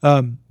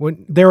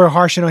 When they were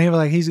harshing on him,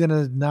 like he's going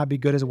to not be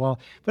good as a wall.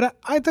 But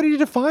I thought he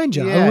did a fine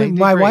job. Yeah,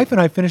 my wife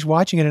and I finished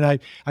watching it, and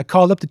I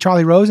called up the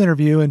Charlie Rose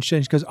interview, and she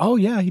goes, "Oh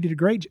yeah, he did a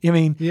great job." I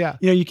mean,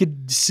 you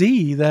could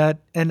see that,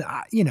 and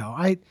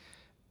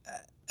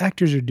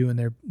actors are doing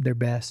their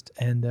best,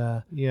 and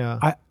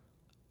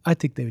I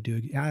think they would do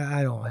it.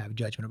 I don't have a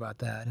judgment about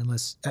that,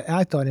 unless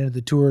I thought End of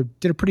the Tour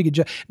did a pretty good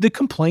job. The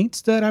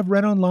complaints that I've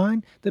read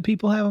online that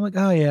people have, I'm like,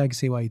 oh yeah, I can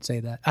see why you'd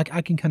say that.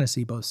 I can kind of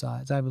see both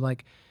sides. I would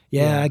like,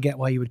 I get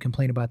why you would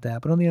complain about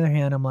that, but on the other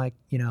hand, I'm like,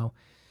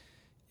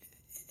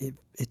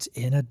 it's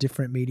in a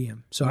different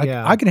medium, so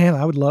I can handle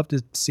it. I would love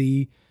to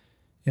see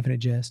Infinite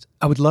Jest.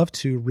 I would love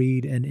to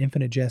read an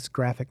Infinite Jest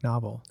graphic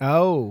novel.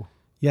 Oh.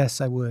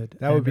 Yes, I would.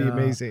 That would be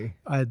amazing.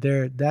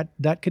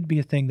 That could be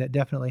a thing that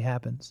definitely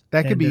happens.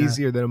 That could be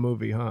easier than a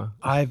movie, huh?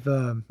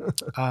 The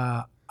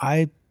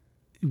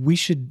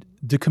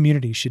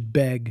community should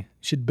beg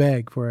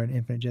for an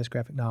Infinite Jest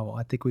graphic novel.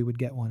 I think we would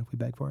get one if we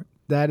begged for it.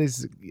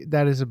 That's a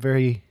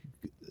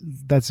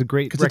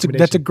great recommendation.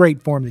 That's a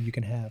great form that you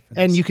can have.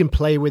 And you can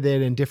play with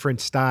it in different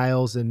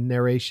styles and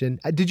narration.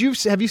 Have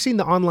you seen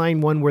the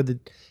online one where the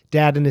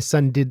dad and his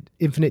son did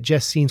Infinite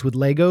Jest scenes with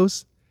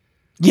Legos?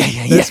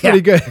 Yeah. That's pretty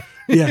good.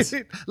 Yes.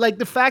 Like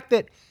the fact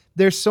that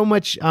there's so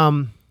much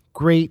there's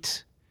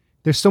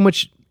so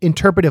much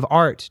interpretive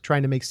art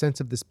trying to make sense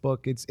of this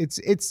book.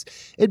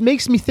 It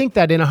makes me think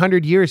that in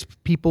 100 years,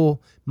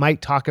 people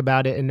might talk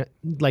about it and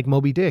like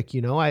Moby Dick,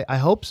 I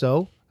hope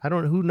so. I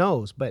don't know, who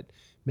knows, but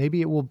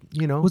maybe it will,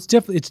 Well, it's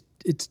definitely,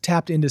 it's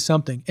tapped into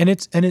something, and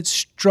it's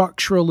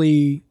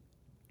structurally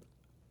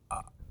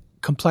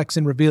complex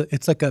and revealing.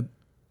 It's like a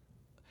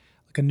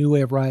new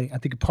way of writing. I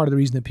think part of the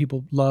reason that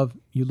people love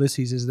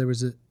Ulysses is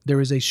there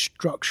was a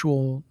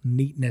structural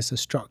neatness, a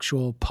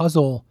structural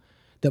puzzle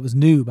that was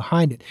new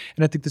behind it.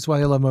 And I think that's why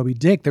I love Moby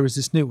Dick. There was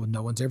this new,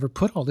 no one's ever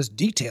put all this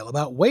detail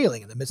about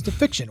whaling in the midst of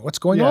fiction. What's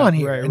going on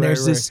here? And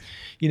there's this,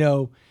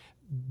 the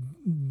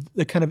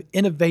kind of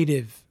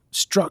innovative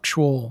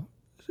structural,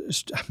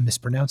 I'm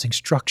mispronouncing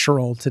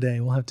structural today.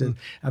 We'll have to,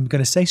 I'm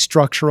going to say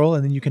structural,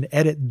 and then you can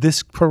edit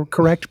this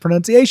correct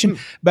pronunciation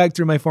back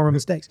through my former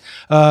mistakes.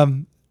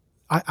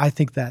 I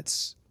think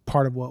that's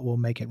part of what will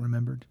make it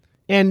remembered.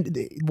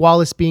 And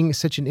Wallace being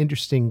such an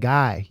interesting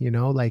guy,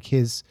 how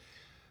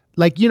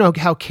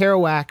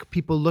Kerouac,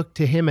 people look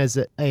to him as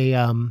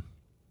a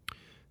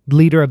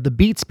leader of the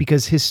beats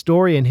because his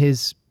story and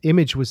his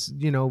image was,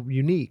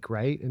 unique,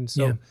 right? And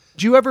so,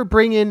 do you ever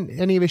bring in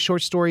any of his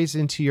short stories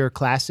into your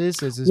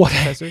classes as his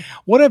professor?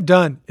 What I've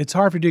done, it's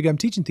hard for do. I'm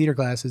teaching theater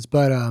classes,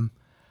 but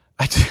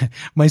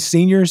my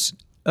seniors,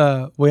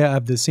 I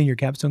have the senior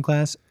capstone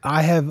class.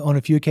 I have on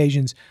a few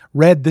occasions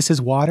read "This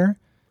Is Water"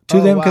 to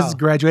them because it's a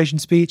graduation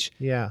speech.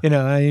 Yeah,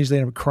 I usually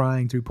end up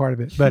crying through part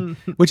of it, but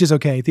which is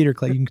okay. Theater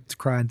class, you can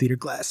cry in theater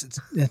class. It's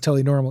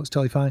totally normal. It's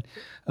totally fine.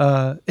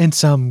 In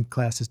some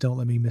classes, don't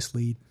let me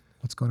mislead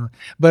what's going on.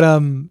 But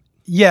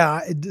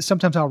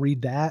sometimes I'll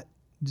read that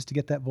just to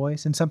get that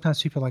voice, and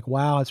sometimes people are like,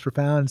 "Wow, it's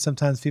profound." And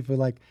sometimes people are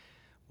like,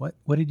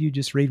 "What did you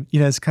just read?"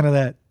 It's kind of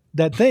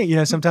that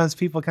thing. Sometimes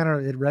people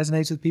it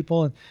resonates with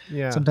people, and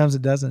sometimes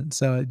it doesn't.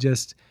 So it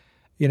just,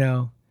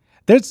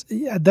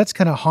 that's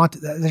kind of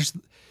haunted. There's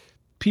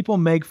people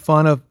make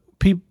fun of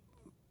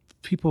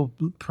people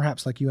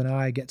perhaps like you and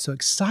I get so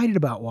excited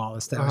about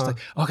Wallace that it's like,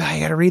 oh God,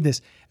 I got to read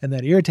this. And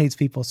that irritates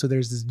people. So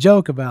there's this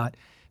joke about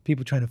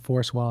people trying to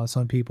force Wallace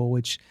on people,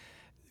 which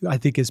I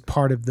think is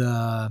part of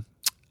the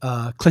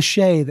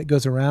cliche that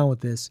goes around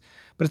with this.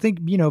 But I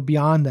think,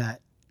 beyond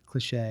that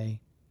cliche,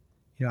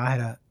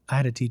 I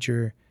had a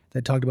teacher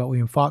that talked about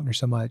William Faulkner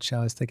so much.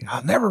 I was thinking,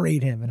 I'll never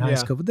read him in high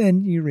school. But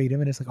then you read him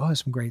and it's like, oh,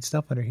 there's some great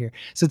stuff under here.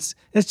 So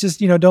it's just,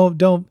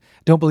 don't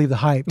believe the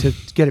hype to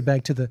get it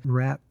back to the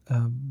rap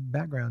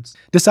backgrounds.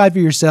 Decide for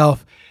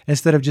yourself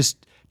instead of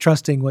just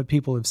trusting what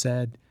people have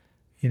said,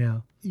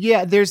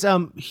 Yeah, there's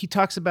he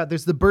talks about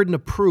there's the burden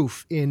of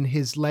proof in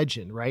his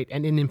legend, right?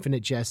 And in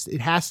Infinite Jest,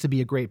 it has to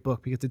be a great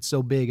book because it's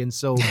so big and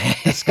so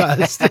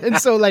discussed. And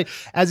so like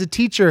as a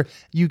teacher,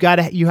 you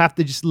have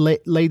to just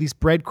lay these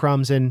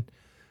breadcrumbs and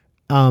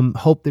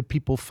hope that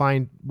people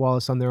find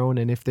Wallace on their own.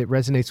 And if it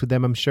resonates with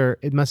them, I'm sure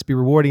it must be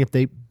rewarding if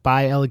they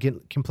buy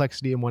Elegant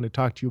Complexity and want to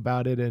talk to you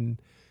about it. And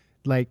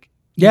like,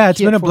 it's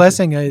been a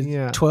blessing.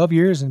 12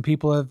 years and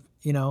people have,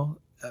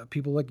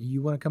 people like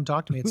you want to come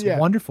talk to me. It's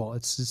wonderful.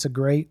 It's a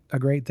great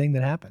thing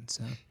that happens.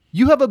 So.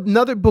 You have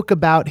another book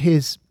about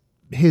his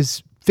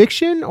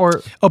fiction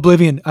or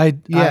Oblivion. I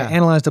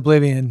analyzed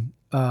Oblivion,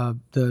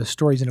 the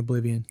stories in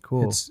Oblivion.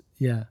 Cool.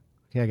 Yeah,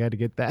 I got to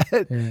get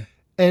that. Yeah.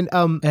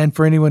 And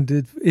for anyone,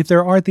 if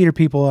there are theater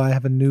people, I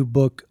have a new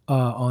book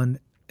on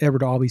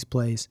Edward Albee's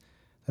plays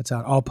that's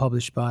out, all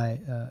published by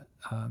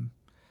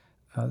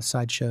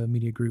Sideshow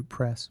Media Group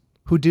Press.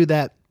 Who do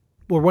that?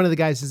 Well, one of the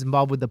guys is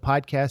involved with the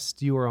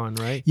podcast you were on,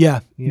 right? Yeah.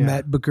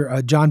 Matt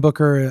Booker, John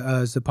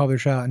Booker is the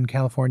publisher out in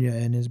California,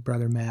 and his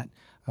brother Matt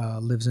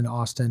lives in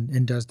Austin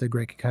and does the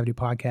Great Concavity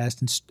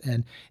podcast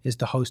and is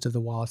the host of the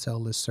Wallace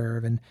L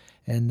listserv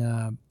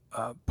and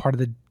part of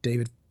the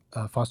David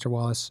Foster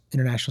Wallace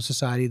International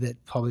Society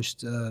that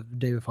published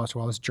David Foster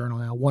Wallace Journal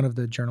now, one of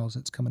the journals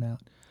that's coming out.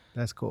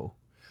 That's cool.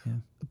 Yeah.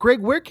 Greg,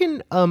 where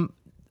can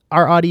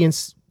our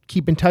audience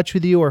keep in touch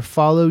with you or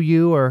follow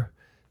you or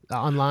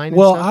online?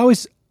 Well,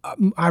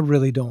 I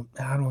really don't.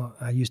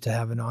 I used to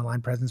have an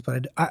online presence,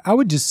 but I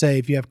would just say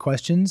if you have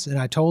questions, and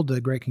I told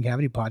the Great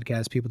Concavity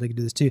podcast people they could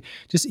do this too,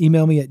 just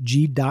email me at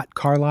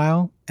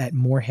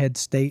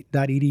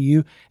g.carlisle@moreheadstate.edu.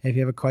 And if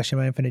you have a question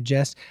about Infinite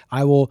Jest,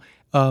 I will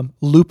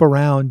loop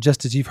around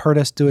just as you've heard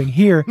us doing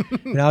here,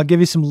 and I'll give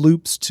you some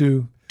loops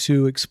to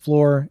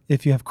explore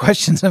if you have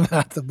questions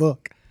about the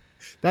book.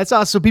 That's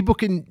awesome. So people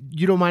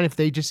you don't mind if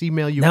they just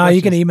email you? No,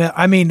 you can email.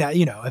 I mean,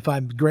 if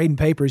I'm grading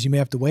papers, you may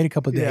have to wait a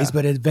couple of days,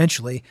 but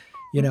eventually,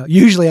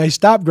 usually I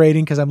stop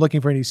grading because I'm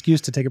looking for an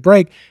excuse to take a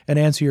break and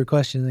answer your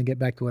question and then get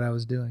back to what I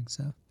was doing.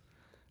 So,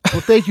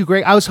 well, thank you,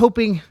 Greg. I was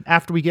hoping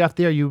after we get off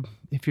there,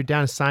 if you're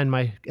down to sign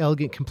my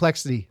Elegant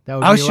Complexity, that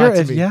would be a lot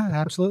to me. Yeah,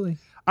 absolutely.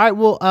 All right.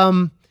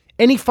 Well,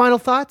 any final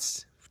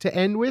thoughts to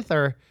end with,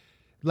 or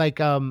like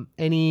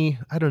any?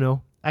 I don't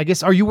know. I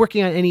guess are you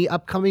working on any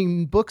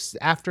upcoming books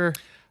after?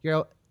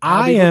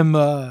 I am.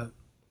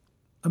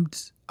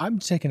 I'm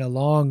taking a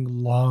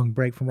long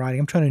break from writing.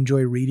 I'm trying to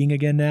enjoy reading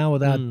again now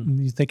without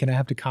thinking I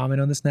have to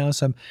comment on this now.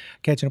 So I'm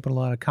catching up on a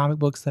lot of comic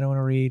books that I want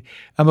to read.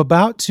 I'm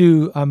about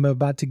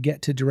to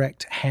get to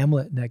direct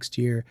Hamlet next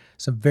year.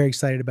 So I'm very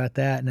excited about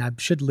that. And I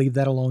should leave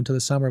that alone till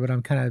the summer, but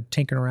I'm kind of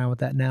tinkering around with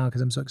that now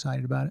because I'm so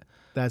excited about it.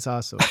 That's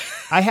awesome.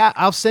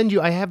 I'll send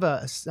you. I have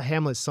a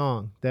Hamlet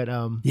song that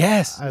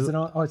Yes. It's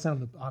not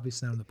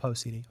obviously not on the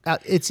post CD.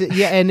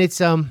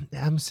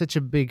 I'm such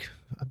a big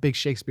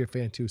Shakespeare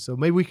fan too. So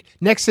maybe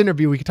next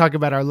interview we can talk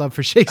about our love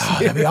for Shakespeare.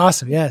 Oh, that'd be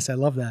awesome. Yes, I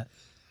love that.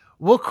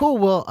 Well, cool.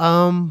 Well,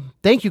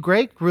 thank you,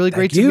 Greg. Really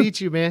great to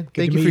meet you, man.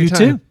 Thank you for your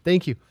time. Too.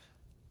 Thank you.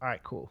 All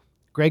right, cool.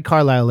 Greg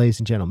Carlisle, ladies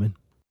and gentlemen.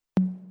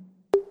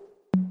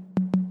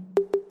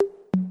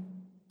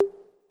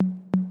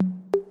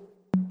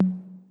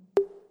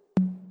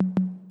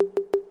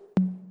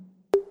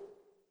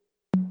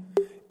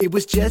 It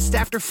was just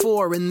after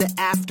 4 in the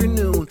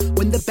afternoon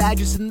when the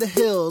badgers in the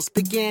hills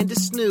began to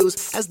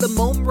snooze as the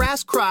mome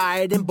ras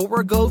cried and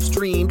borogoves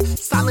dreamed.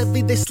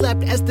 Silently they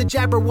slept as the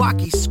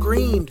Jabberwocky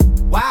screamed.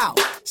 Wow,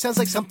 sounds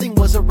like something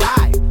was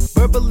awry.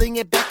 Burbling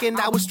it beckoned,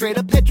 I was straight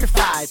up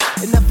petrified.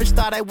 Enough fish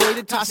thought I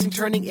waited, tossing,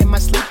 turning in my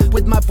sleep.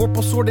 With my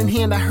vorpal sword in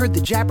hand, I heard the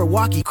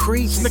Jabberwocky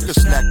creak. Snicker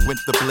snack went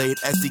the blade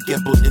as he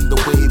gambled in the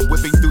wave.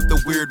 Whipping through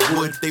the weird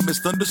wood, they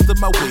misunderstood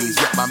my ways.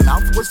 Yet my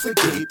mouth was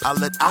agape, I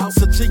let out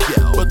such a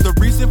yell. But the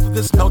reason for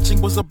this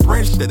melching was a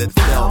branch that had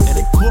fell, and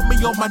it caught me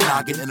on my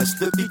noggin in a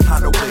slippy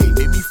kind of way.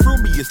 Made me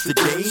frumious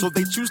today, so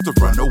they choose to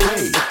run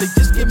away. If they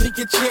just give me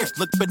a chance,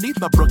 look beneath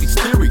my brook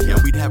exterior,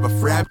 we'd have a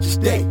frabjous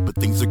day, but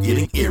things are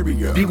getting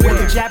eerier. Beware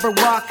the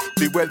Jabberwock,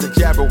 beware the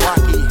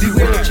Jabberwocky,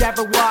 beware the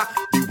Jabberwock,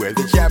 beware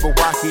the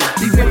Jabberwocky,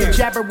 beware the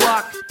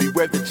Jabberwock,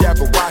 beware the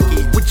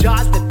Jabberwocky, with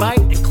jaws that bite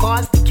and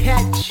claws that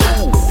catch.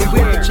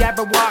 Beware the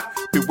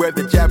Jabberwock, beware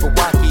the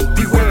Jabberwocky,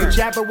 beware the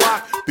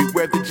Jabberwock,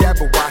 beware the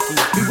Jabberwocky,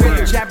 beware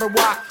the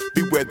Jabberwock,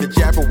 beware the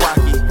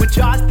Jabberwocky, with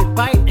jaws that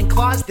bite and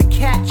claws that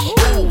catch.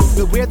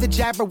 Beware the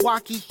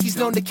Jabberwocky, he's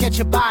known to catch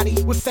a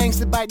body with fangs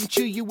that bite and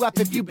chew you up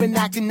if you've been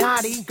acting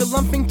naughty.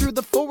 Galumping through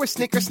the forest,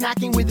 snicker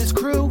snacking with his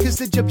crew, cause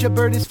the Jub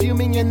bird is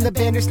fuming and the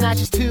bander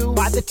snatches too.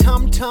 By the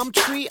tum-tum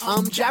tree,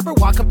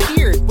 Jabberwock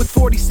appeared with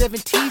 47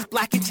 teeth,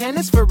 black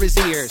antennas for his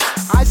ears.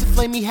 Eyes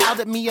aflame, he howled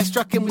at me, I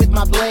struck him with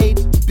my blade.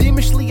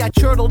 Beamishly I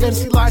chortled,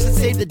 MC Lars and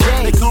saved the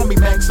day. They call me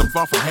Max, I'm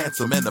far from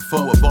handsome and a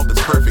foe of all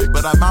that's perfect,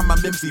 but I mind my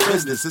mimsy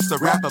business, it's a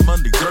rap I'm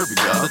undeserving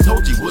of. I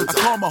told you would. I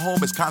call my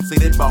home as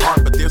constant in my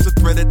heart, but there's a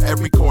thread at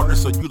every corner,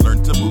 so you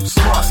learn to move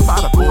smart.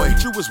 Spot a boy,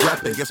 true as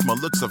rapping, guess my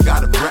looks have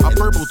got a threat. I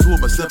verbal to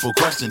him a simple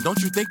question, don't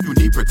you think you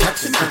need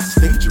protection? Cause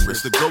it's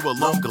dangerous to go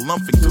along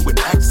galumphing to an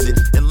exit.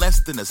 In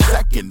less than a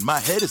second, my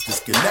head is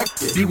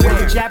disconnected. Beware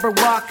the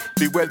Jabberwock,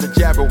 beware the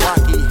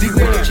Jabberwocky,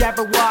 beware the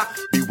Jabberwock,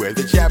 beware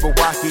the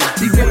Jabberwocky,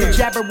 beware the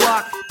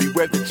Jabberwock,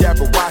 beware the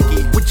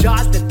Jabberwocky, with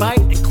jaws that bite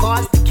and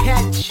claws that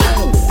catch.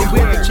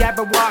 Beware the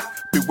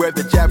Jabberwock, beware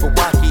the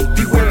Jabberwocky,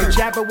 beware the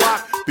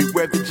Jabberwock,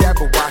 beware the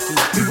Jabberwocky,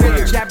 beware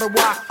the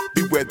Jabberwock,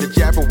 beware the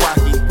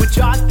Jabberwocky, with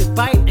jaws that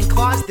bite and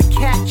claws that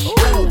catch.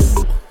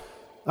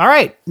 All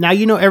right. Now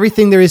you know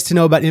everything there is to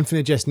know about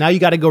Infinite Jest. Now you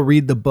got to go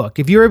read the book.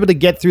 If you're able to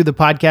get through the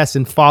podcast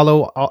and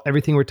follow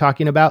everything we're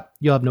taling about,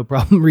 you'll have no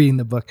problem reading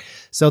the book.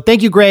 So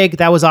thank you, Greg.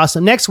 That was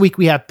awesome. Next week,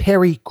 we have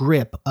Perry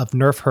Grip of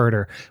Nerf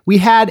Herder. We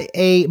had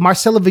a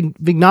Marcella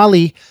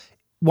Vignali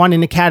won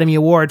an Academy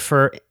Award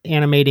for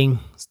animating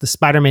the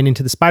Spider-Man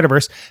Into the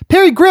Spider-Verse.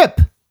 Perry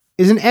Grip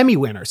is an Emmy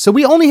winner. So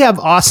we only have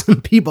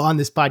awesome people on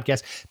this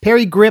podcast.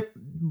 Perry Grip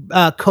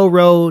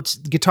co-wrote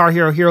Guitar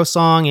Hero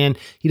song, and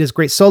he does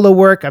great solo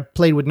work. I've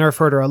played with Nerf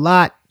Herder a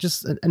lot.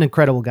 Just an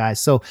incredible guy.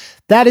 So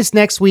that is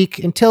next week.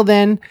 Until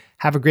then,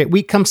 have a great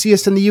week. Come see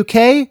us in the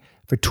UK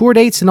for tour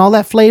dates and all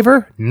that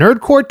flavor.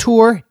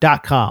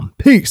 nerdcoretour.com.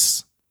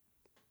 Peace.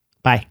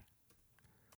 Bye.